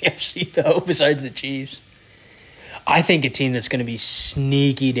in the AFC, though, besides the Chiefs. I think a team that's going to be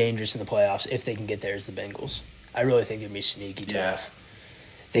sneaky dangerous in the playoffs, if they can get there, is the Bengals. I really think they're going to be sneaky Yeah. tough.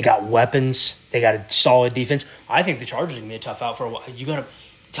 They got weapons. They got a solid defense. I think the Chargers are going to be a tough out for a while. You got to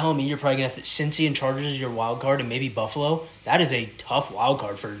tell me you're probably going to have Cincy and Chargers as your wild card and maybe Buffalo. That is a tough wild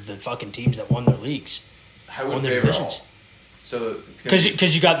card for the fucking teams that won their leagues. I would On their favor divisions. all. So it's gonna be,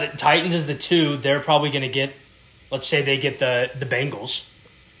 Because you got the Titans as the 2. They're probably going to get, let's say they get the Bengals.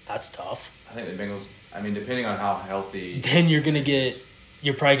 That's tough. I think the Bengals. I mean, depending on how healthy. Then you're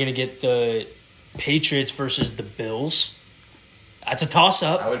probably going to get the Patriots versus the Bills. That's a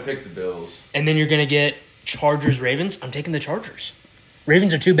toss-up. I would pick the Bills. And then you're going to get Chargers-Ravens. I'm taking the Chargers.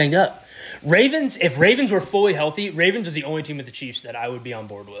 Ravens are too banged up. If Ravens were fully healthy, Ravens are the only team with the Chiefs that I would be on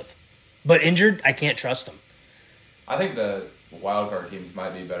board with. But injured, I can't trust them. I think the wild card teams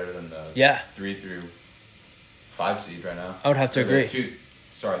might be better than the Yeah. 3 through 5 seed right now. I would have to Or the agree. 2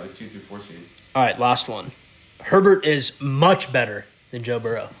 through 4 seed. All right, last one. Herbert is much better than Joe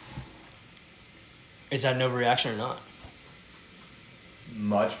Burrow. Is that an overreaction or not?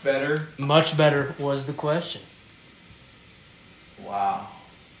 Much better. Much better was the question. Wow.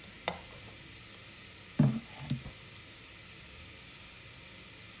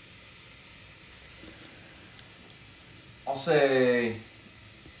 I'll say.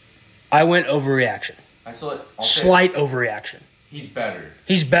 I went overreaction. I'll say Slight overreaction. he's better.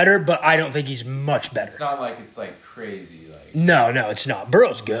 He's better, but I don't think he's much better. It's not like it's like crazy. Like No, it's not.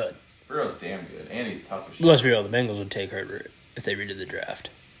 Burrow's good. Burrow's damn good, and he's tough as shit. Let's be real, the Bengals would take Herbert if they redid the draft.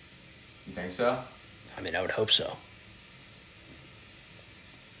 You think so? I mean, I would hope so.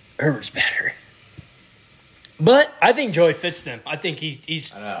 Herbert's better. But I think Joey fits them. I think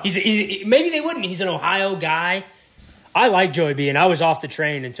he's I know. maybe they wouldn't. He's an Ohio guy. I like Joey B, and I was off the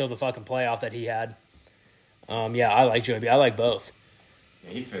train until the fucking playoff that he had. Yeah, I like Joey B. I like both.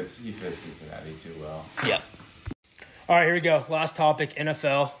 Yeah, he fits Cincinnati too well. Yeah. All right, here we go. Last topic,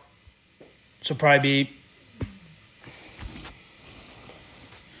 NFL. This will probably be...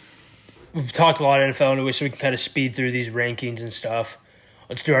 We've talked a lot of NFL, and so we can kind of speed through these rankings and stuff.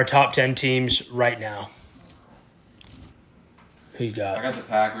 Let's do our top 10 teams right now. Who you got? I got the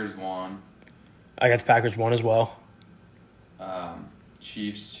Packers 1. I got the Packers 1 as well.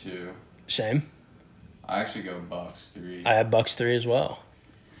 Chiefs 2. Same. I actually go Bucks 3. I have Bucks 3 as well.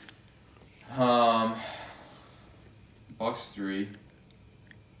 Bucks 3.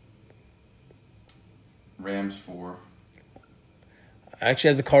 Rams 4. I actually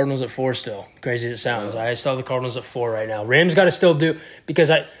have the Cardinals at 4 still. Crazy as it sounds. I still have the Cardinals at 4 right now. Rams got to still do because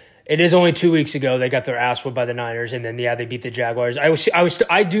it is only 2 weeks ago they got their ass whipped by the Niners, and then they beat the Jaguars.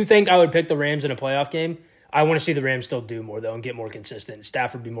 I do think I would pick the Rams in a playoff game. I want to see the Rams still do more though and get more consistent.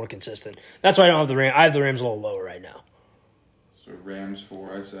 Stafford be more consistent. That's why I don't have the Rams. I have the Rams a little lower right now. So Rams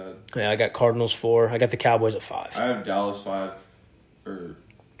 4, I said. Yeah, I got Cardinals 4. I got the Cowboys at 5. I have Dallas 5,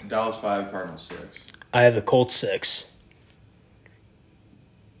 Cardinals 6. I have the Colts 6.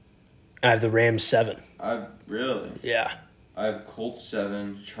 I have the Rams 7. Really? Yeah. I have Colts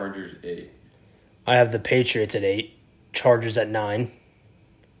 7, Chargers 8. I have the Patriots at 8. Chargers at 9.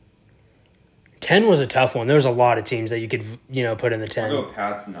 10 was a tough one. There was a lot of teams that you could, put in the 10. I'll go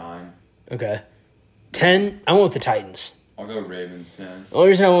Pats 9. Okay. 10, I went with the Titans. I'll go Ravens 10. The only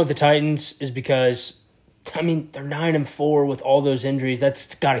reason I went with the Titans is because, they're 9-4 with all those injuries.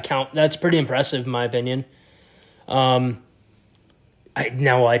 That's got to count. That's pretty impressive, in my opinion. Will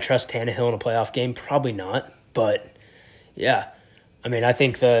I trust Tannehill in a playoff game? Probably not. But, yeah. I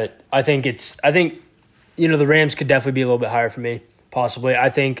think the Rams could definitely be a little bit higher for me, possibly.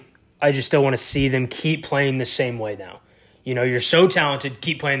 I just still want to see them keep playing the same way now. You're so talented,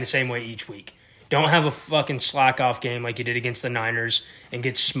 keep playing the same way each week. Don't have a fucking slack-off game like you did against the Niners and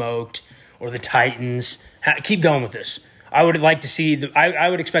get smoked, or the Titans. Keep going with this. I would like to see I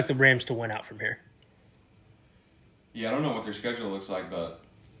would expect the Rams to win out from here. Yeah, I don't know what their schedule looks like, but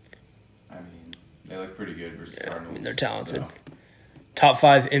they look pretty good versus the Cardinals. They're talented. So. Top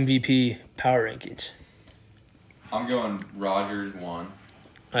 5 MVP power rankings. I'm going Rodgers 1.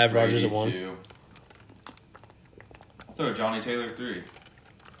 I have Rodgers Brady at 1. 2. I'll throw Johnny Taylor 3.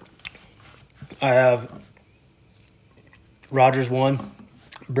 I have Rodgers 1,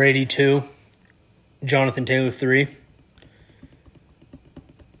 Brady 2, Jonathan Taylor 3,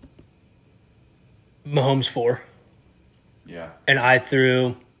 Mahomes 4. Yeah. And I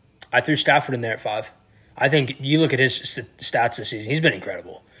threw Stafford in there at 5. I think you look at his stats this season, he's been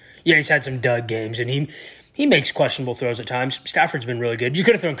incredible. Yeah, he's had some dud games, and he makes questionable throws at times. Stafford's been really good. You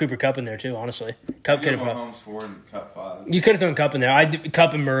could have thrown Cooper Kupp in there too, honestly. Kupp could have Mahomes 4 and Cup 5. You could have thrown Kupp in there.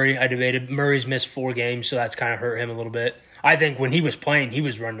 Kupp and Murray, I debated. Murray's missed 4 games, so that's kind of hurt him a little bit. I think when he was playing, he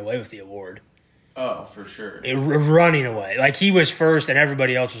was running away with the award. Oh, for sure. Running away. Like, he was first and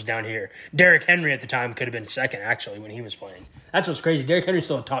everybody else was down here. Derrick Henry at the time could have been second, actually, when he was playing. That's what's crazy. Derrick Henry's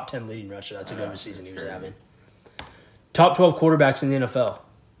still a top 10 leading rusher. That's a good of a season he was having. Top 12 quarterbacks in the NFL.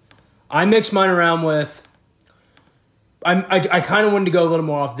 I mixed mine around with... I kind of wanted to go a little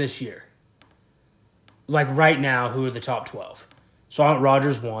more off this year. Like, right now, who are the top 12? So I went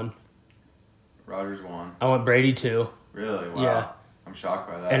Rodgers 1. Rodgers 1. I went Brady 2. Really? Wow. Yeah. I'm shocked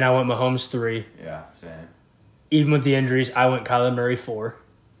by that. And I went Mahomes 3. Yeah, same. Even with the injuries, I went Kyler Murray 4.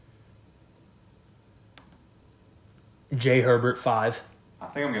 Jay Herbert 5. I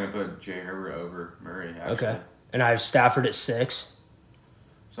think I'm going to put Jay Herbert over Murray, actually. Okay. And I have Stafford at 6.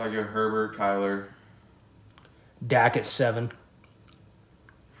 So I go Herbert, Kyler. Dak at 7.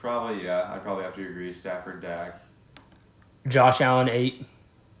 Probably, yeah. I'd probably have to agree. Stafford, Dak. Josh Allen 8.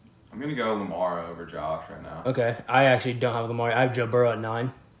 I'm going to go Lamar over Josh right now. Okay. I actually don't have Lamar. I have Joe Burrow at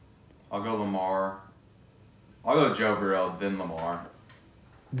 9. I'll go Lamar. I'll go Joe Burrow, then Lamar.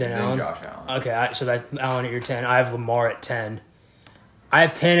 Then Then Allen. Josh Allen. Okay, so that's Allen at your 10. I have Lamar at 10. I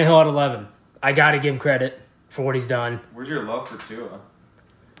have Tannehill at 11. I got to give him credit for what he's done. Where's your love for Tua?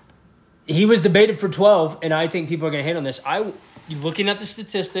 He was debated for 12, and I think people are going to hate on this. Looking at the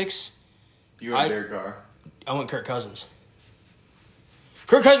statistics, You and Derek Carr. I went Kirk Cousins.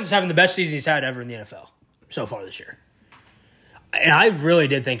 Kirk Cousins is having the best season he's had ever in the NFL so far this year. And I really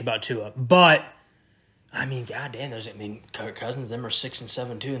did think about Tua. But, I mean, goddamn, Kirk Cousins, them are 6 and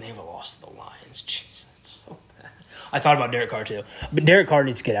 7 too, and they've lost to the Lions. Jeez, that's so bad. I thought about Derek Carr too. But Derek Carr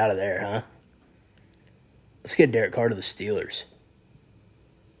needs to get out of there, huh? Let's get Derek Carr to the Steelers.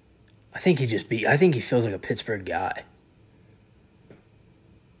 I think he feels like a Pittsburgh guy.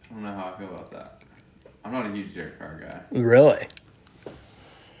 I don't know how I feel about that. I'm not a huge Derek Carr guy. Really?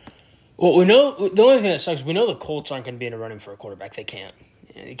 Well, we know the only thing that sucks. We know the Colts aren't going to be in a running for a quarterback. They can't.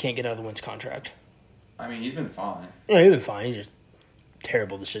 They can't get out of the Wentz contract. I mean, he's been fine. Yeah, he's been fine. He's just a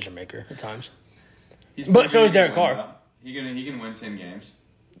terrible decision maker at times. But so is Derek Carr. He can win 10 games.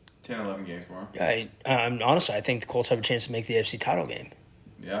 10, 11 games for him. Honestly, I think the Colts have a chance to make the AFC title game.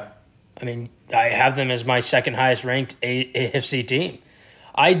 Yeah. I mean, I have them as my second highest ranked AFC team.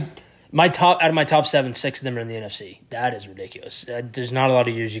 Out of my top 7, 6 of them are in the NFC. That is ridiculous. There's not a lot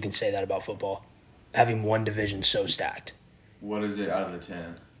of years you can say that about football, having one division so stacked. What is it out of the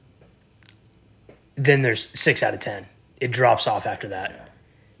 10? Then there's 6 out of 10. It drops off after that. Yeah.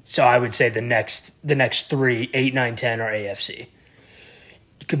 So I would say the next 3, 8, 9, 10 are AFC.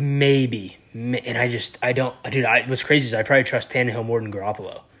 You could maybe, and what's crazy is I probably trust Tannehill more than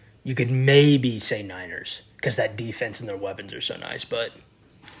Garoppolo. You could maybe say Niners because that defense and their weapons are so nice, but,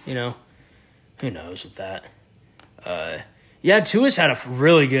 who knows with that. Tua's had a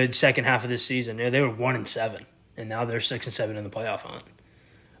really good second half of this season. They were 1-7, and now they're 6-7 in the playoff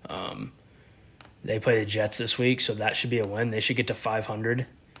hunt. They play the Jets this week, so that should be a win. They should get to 500.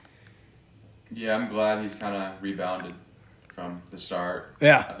 Yeah, I'm glad he's kind of rebounded from the start.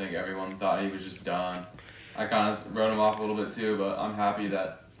 Yeah. I think everyone thought he was just done. I kind of wrote him off a little bit too, but I'm happy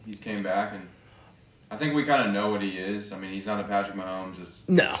that he's came back, and I think we kind of know what he is. I mean, he's not a Patrick Mahomes just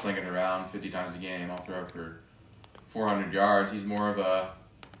slinging around 50 times a game. I'll throw for 400 yards. He's more of a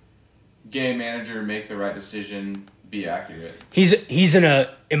game manager, make the right decision, be accurate.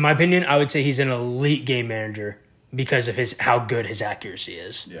 In my opinion, I would say he's an elite game manager because of how good his accuracy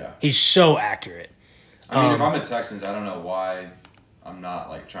is. Yeah. He's so accurate. I mean, if I'm the Texans, I don't know why I'm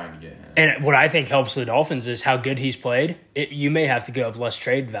not trying to get him. And what I think helps the Dolphins is how good he's played. You may have to give up less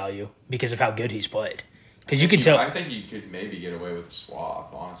trade value because of how good he's played. Because you can tell. I think you could maybe get away with a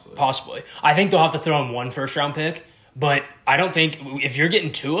swap, honestly. Possibly. I think they'll have to throw him 1 first-round pick. But I don't think if you're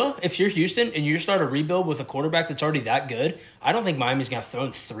getting Tua, if you're Houston and you start a rebuild with a quarterback that's already that good, I don't think Miami's going to throw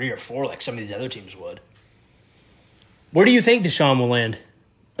in 3 or 4 like some of these other teams would. Where do you think Deshaun will land?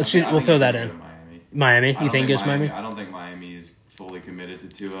 We'll throw that in. Miami. You think it's Miami? I don't think Miami is fully committed to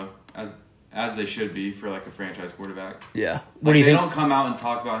Tua as they should be for a franchise quarterback. Yeah. What do you think? They don't come out and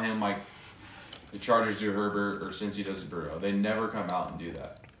talk about him like the Chargers do Herbert or Cincy does Burrow. They never come out and do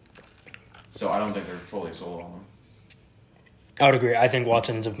that. So I don't think they're fully sold on him. I would agree. I think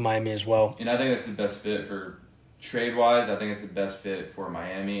Watson's of Miami as well. And I think that's the best fit for trade-wise. I think it's the best fit for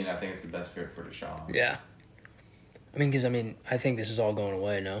Miami, and I think it's the best fit for Deshaun. Yeah. I think this is all going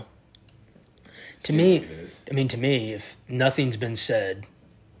away, no? To me, if nothing's been said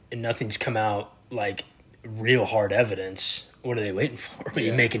and nothing's come out like real hard evidence, what are they waiting for? Are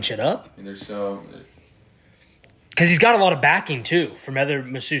you making shit up? And there's so... Because he's got a lot of backing, too, from other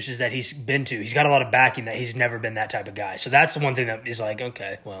masseuses that he's been to. He's got a lot of backing that he's never been that type of guy. So that's the one thing that is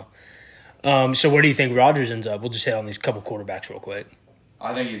okay, well. So where do you think Rodgers ends up? We'll just hit on these couple quarterbacks real quick.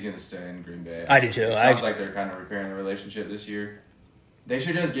 I think he's going to stay in Green Bay. I do, too. It sounds like they're kind of repairing the relationship this year. They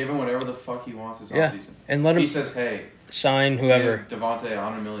should just give him whatever the fuck he wants this offseason. And let him... He says, hey... Sign whoever. Give Devontae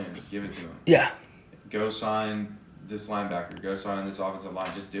 $100 million. Give it to him. Yeah. Go sign this linebacker. Go sign this offensive line.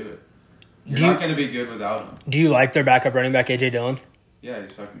 Just do it. You're not going to be good without him. Do you like their backup running back, A.J. Dillon? Yeah,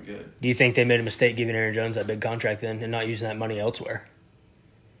 he's fucking good. Do you think they made a mistake giving Aaron Jones that big contract then and not using that money elsewhere?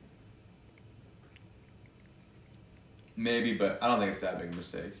 Maybe, but I don't think it's that big a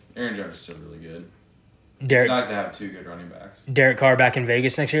mistake. Aaron Jones is still really good. It's nice to have 2 good running backs. Derek Carr back in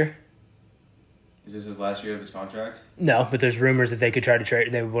Vegas next year? Is this his last year of his contract? No, but there's rumors that they could try to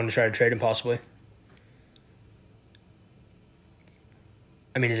trade. They would want to try to trade him possibly.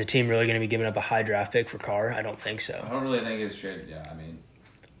 I mean, is a team really going to be giving up a high draft pick for Carr? I don't think so. I don't really think it's traded. Yeah,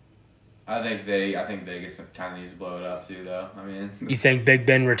 I think Vegas kind of needs to blow it up too, though. You think Big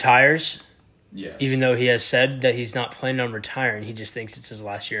Ben retires? Yes. Even though he has said that he's not planning on retiring, he just thinks it's his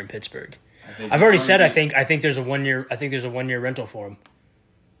last year in Pittsburgh. I've already said I think there's a 1 year rental for him.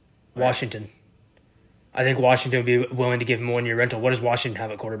 Washington. I think Washington would be willing to give him 1 year rental. What does Washington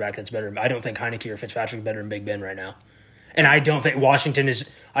have at quarterback that's better? I don't think Heineke or Fitzpatrick are better than Big Ben right now. And I don't think Washington is.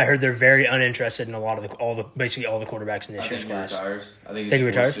 I heard they're very uninterested in a lot of basically all the quarterbacks in this year's class. I think he he's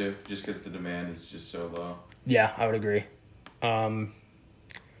retires to, just because the demand is just so low. Yeah, I would agree.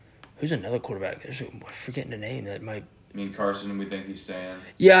 Who's another quarterback? I'm forgetting the name that might. I mean, Carson, we think he's staying.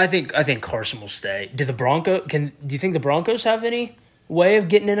 Yeah, I think Carson will stay. Do you think the Broncos have any way of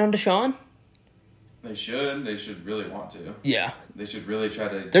getting in on Deshaun? They should. They should really want to. Yeah. They should really try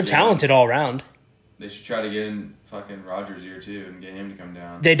to. They're talented all around. They should try to get in fucking Rodgers' ear too and get him to come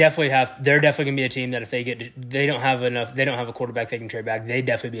down. They definitely have. They're definitely gonna be a team that if they don't have enough. They don't have a quarterback they can trade back. They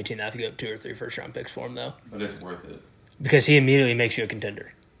definitely be a team that have to give up 2 or 3 first-round picks for him though. But it's worth it because he immediately makes you a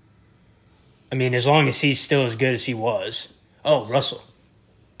contender. I mean, as long as he's still as good as he was. Oh, Russell.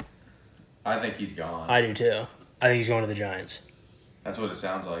 I think he's gone. I do too. I think he's going to the Giants. That's what it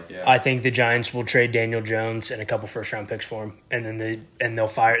sounds like. Yeah. I think the Giants will trade Daniel Jones and a couple first-round picks for him, and then they'll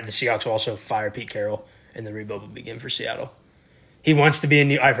fire. The Seahawks will also fire Pete Carroll, and the rebuild will begin for Seattle. He wants to be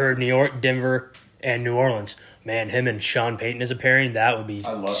in. I've heard New York, Denver, and New Orleans. Man, him and Sean Payton as a pairing, that would be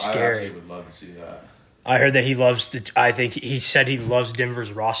scary. I actually would love to see that. I heard that he loves I think he said he loves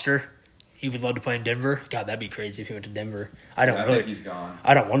Denver's roster. He would love to play in Denver. God, that'd be crazy if he went to Denver. I think he's gone.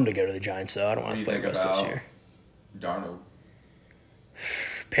 I don't want him to go to the Giants though. I don't want to play the rest of this year. Darnold.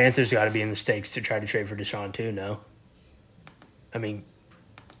 Panthers got to be in the stakes to try to trade for Deshaun too. No, I mean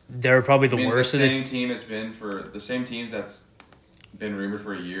they're probably the worst. The same team that's been for the same teams that's been rumored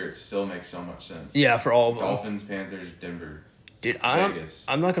for a year. It still makes so much sense. Yeah, for all of them. Dolphins, Panthers, Denver. Dude, I'm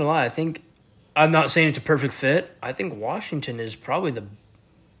not gonna lie. I'm not saying it's a perfect fit. I think Washington is probably the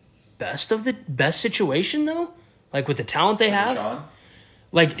best of the best situation though. Like with the talent they have, Deshaun?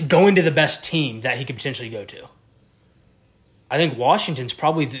 Like going to the best team that he could potentially go to. I think Washington's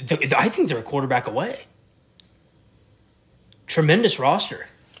probably I think they're a quarterback away. Tremendous roster.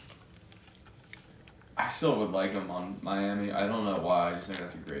 I still would like him on Miami. I don't know why. I just think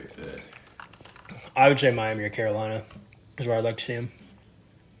that's a great fit. I would say Miami or Carolina is where I'd like to see him.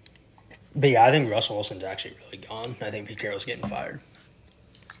 But yeah, I think Russell Wilson's actually really gone. I think Pete Carroll's getting fired.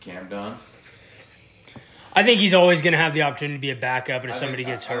 Is Cam done? I think he's always going to have the opportunity to be a backup, and if somebody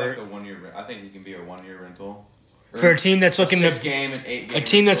gets hurt, I think he can be a 1 year rental. For a team that's looking to game and 8 game a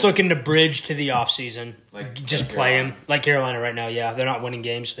team that's looking to bridge to the offseason, just play Carolina. him like Carolina right now. Yeah, they're not winning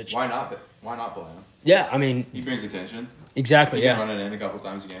games. Why not? Why not play him? Yeah, I mean he brings attention. Exactly. He can run it in a couple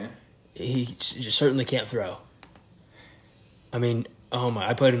times a game. He just certainly can't throw. I mean, oh my!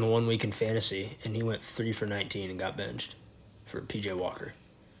 I played him the 1 week in fantasy, and he went 3 for 19 and got benched for PJ Walker.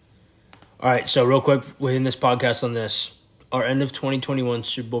 All right, so real quick, we're in this podcast on this. Our end of 2021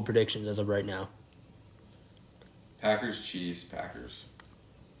 Super Bowl predictions as of right now. Packers, Chiefs, Packers.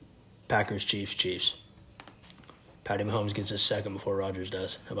 Packers, Chiefs. Patty Mahomes gets his second before Rodgers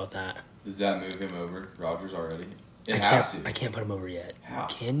does. How about that? Does that move him over? Rodgers already? I can't put him over yet. How?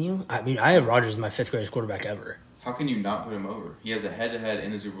 Can you? I mean, I have Rodgers as my 5th greatest quarterback ever. How can you not put him over? He has a head-to-head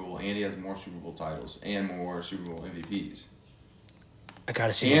in the Super Bowl, and he has more Super Bowl titles and more Super Bowl MVPs. I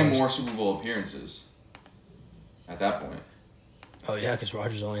gotta see. And more Super Bowl appearances. At that point. Oh yeah, because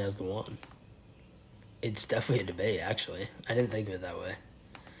Rodgers only has the 1. It's definitely a debate. Actually, I didn't think of it that way.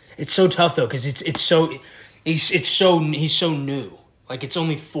 It's so tough though, because he's so new. Like it's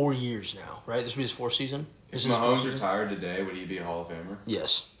only 4 years now, right? This will be his 4th season. If Mahomes retired today, would he be a Hall of Famer?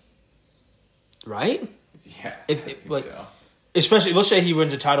 Yes. Right? Yeah, I think so. Especially, let's say he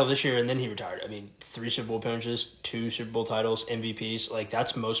wins a title this year and then he retired. I mean, 3 Super Bowl appearances, 2 Super Bowl titles, MVPs. Like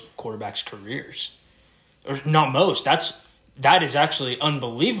that's most quarterbacks' careers, or not most. That is actually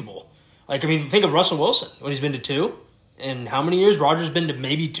unbelievable. Like I mean, think of Russell Wilson when he's been to 2, and how many years? Rodgers been to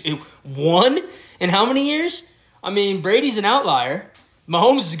maybe 1, in how many years? I mean, Brady's an outlier.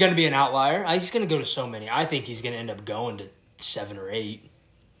 Mahomes is going to be an outlier. He's going to go to so many. I think he's going to end up going to 7 or 8.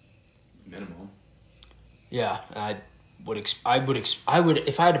 Minimum. Yeah, I would if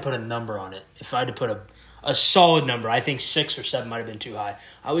I had to put a number on it, if I had to put a solid number, I think 6 or 7 might have been too high.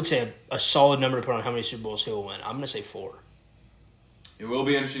 I would say a solid number to put on how many Super Bowls he will win. I'm going to say 4. It will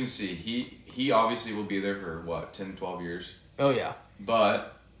be interesting to see. He obviously will be there for, 10, 12 years? Oh, yeah.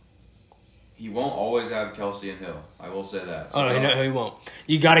 But he won't always have Kelsey and Hill. I will say that. So no, he won't.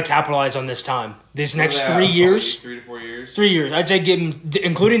 You got to capitalize on this time. These next 3 years. 3 to 4 years? 3 years. I'd say give him,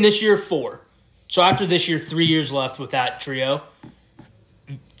 including this year, 4. So after this year, 3 years left with that trio.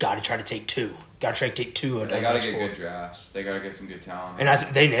 Got to try to take 2. Got to try to take 2. They got to get good drafts. They got to get some good talent.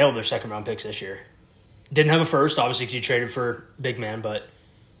 And they nailed their second-round picks this year. Didn't have a first, obviously, because you traded for big man, but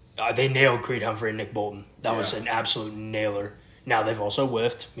they nailed Creed Humphrey and Nick Bolton. That was an absolute nailed Now they've also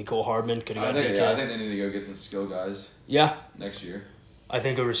whiffed. Mecole Hardman could have I got think, DK. I think they need to go get some skill guys Yeah, next year. I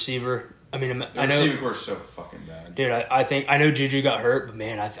think a receiver. I mean, The I know, receiving core is so fucking bad. dude. I know Juju got hurt, but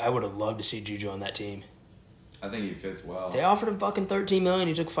man, I would have loved to see Juju on that team. I think he fits well. They offered him fucking $13 million.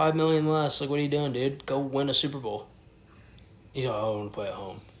 He took $5 million less. Like, what are you doing, dude? Go win a Super Bowl. He's like, oh, I want to play at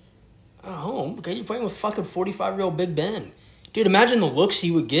home. At home? Okay, you're playing with fucking 45-year-old Big Ben. Dude, imagine the looks he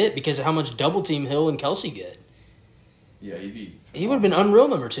would get because of how much double team Hill and Kelsey get. Yeah, He would have been unreal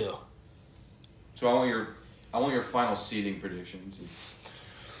number 2. So I want your final seeding predictions.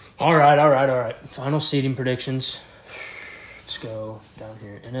 All right. Final seeding predictions. Let's go down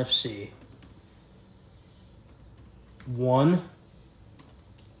here. NFC. 1,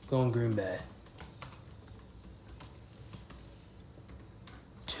 going Green Bay.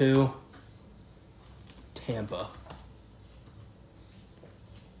 2, Tampa.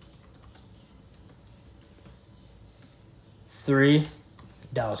 3,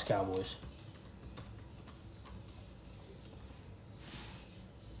 Dallas Cowboys.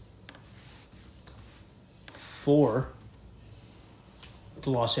 4,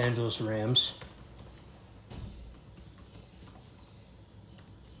 the Los Angeles Rams.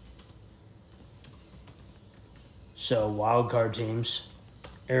 'So wild card teams.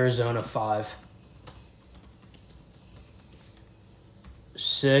 Arizona 5.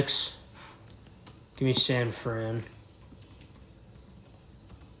 6, give me San Fran.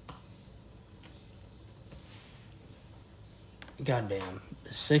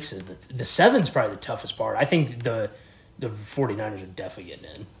 6 is the 7's probably the toughest part. I think the 49ers are definitely getting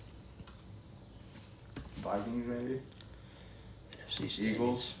in. Vikings maybe. NFC standings.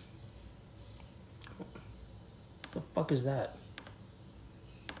 Eagles. What the fuck is that?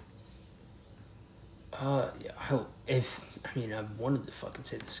 Yeah, I wanted to fucking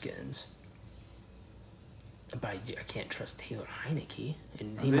say the Skins, but I can't trust Taylor Heineke,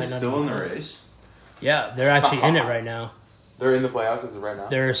 and Are they still in the race? Yeah, they're actually in it right now. They're in the playoffs as of right now.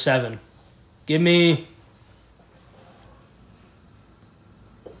 They're 7. Give me.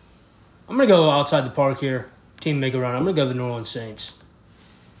 I'm gonna go outside the park here. Team make a run. I'm gonna go the New Orleans Saints.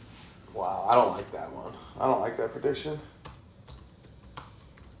 Wow, I don't like that one. I don't like that prediction.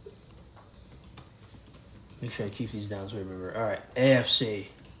 Make sure I keep these down so we remember. All right, AFC.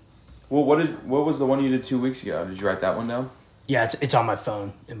 Well, what was the one you did 2 weeks ago? Did you write that one down? Yeah, it's on my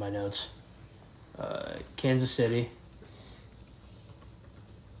phone in my notes. Kansas City.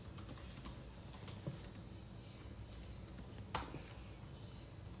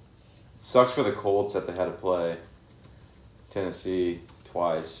 Sucks for the Colts that they had to play Tennessee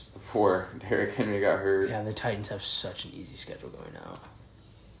twice before Derrick Henry got hurt. Yeah, the Titans have such an easy schedule going out.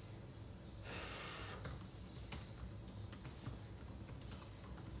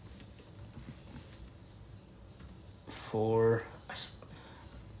 Four. I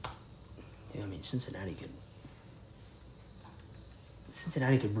mean, Cincinnati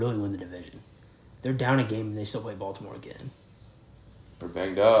could really win the division. They're down a game and they still play Baltimore again. They're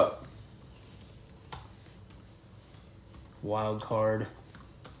banged up. Wild card.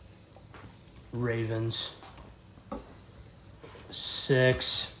 Ravens.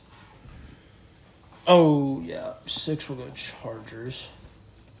 6. Oh, yeah. 6 will go Chargers.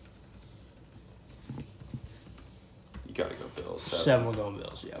 You gotta go Bills. 7 will go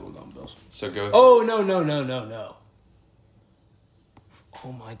Bills. Yeah, we'll go Bills. So go. Oh, no.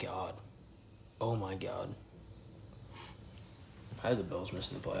 Oh, my God. I have the Bills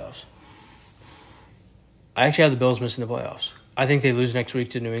missing the playoffs. I actually have the Bills missing the playoffs. I think they lose next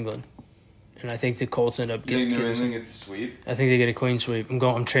week to New England. And I think the Colts end up You think New getting... England gets a sweep? I think they get a clean sweep.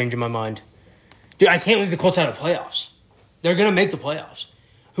 I'm changing my mind. Dude, I can't leave the Colts out of the playoffs. They're going to make the playoffs.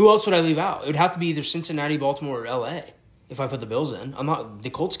 Who else would I leave out? It would have to be either Cincinnati, Baltimore, or LA if I put the Bills in. The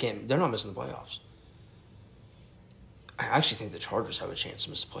Colts can't. They're not missing the playoffs. I actually think the Chargers have a chance to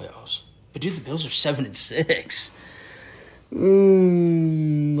miss the playoffs. But dude, the Bills are 7-6. I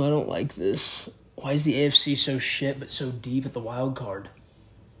don't like this. Why is the AFC so shit but so deep at the wild card?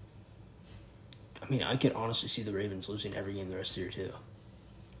 I mean, I could honestly see the Ravens losing every game the rest of the year too.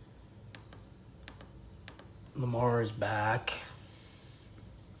 Lamar is back.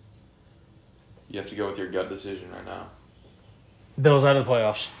 You have to go with your gut decision right now. Bills out of the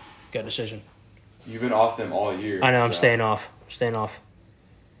playoffs. Gut decision. You've been off them all year. I know, I'm staying off. So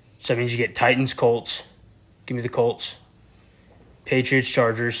that means you get Titans, Colts. Give me the Colts. Patriots,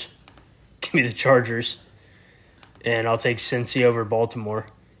 Chargers. Give me the Chargers. And I'll take Cincy over Baltimore.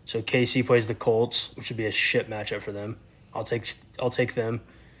 So KC plays the Colts, which would be a shit matchup for them. I'll take them.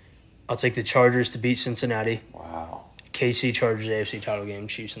 I'll take the Chargers to beat Cincinnati. Wow. KC Chargers AFC title game,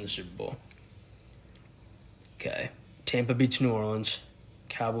 Chiefs in the Super Bowl. Okay. Tampa beats New Orleans.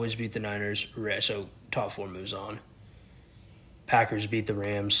 Cowboys beat the Niners. So top 4 moves on. Packers beat the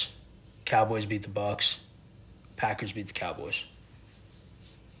Rams. Cowboys beat the Bucks. Packers beat the Cowboys.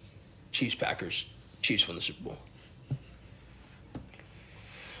 Chiefs, Packers. Chiefs win the Super Bowl.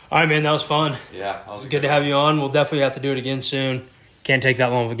 All right, man, that was fun. Yeah, that was Good to have you on. We'll definitely have to do it again soon. Can't take that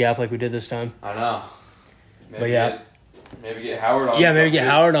long of a gap like we did this time. I know. Maybe But yeah. maybe get Howard on. Yeah, maybe get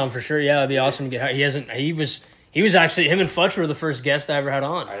Howard on for sure. Yeah, it'd be awesome to get Howard. He was actually, him and Futch were the first guest I ever had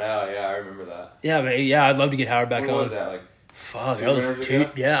on. I know, yeah, I remember that. Yeah, man, yeah, I'd love to get Howard back When on. was that? Like, Fuck, 2 that was winters 2,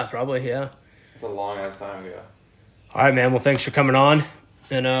 ago? yeah, probably, yeah. it's a long ass time ago. All right, man, well, thanks for coming on.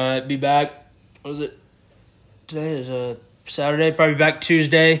 And be back, what is it? Today is Saturday, probably back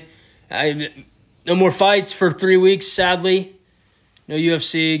Tuesday. No more fights for 3 weeks, sadly. No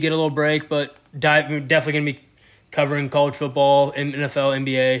UFC, get a little break, but we're definitely going to be covering college football, NFL,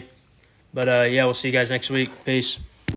 NBA. But, yeah, we'll see you guys next week. Peace.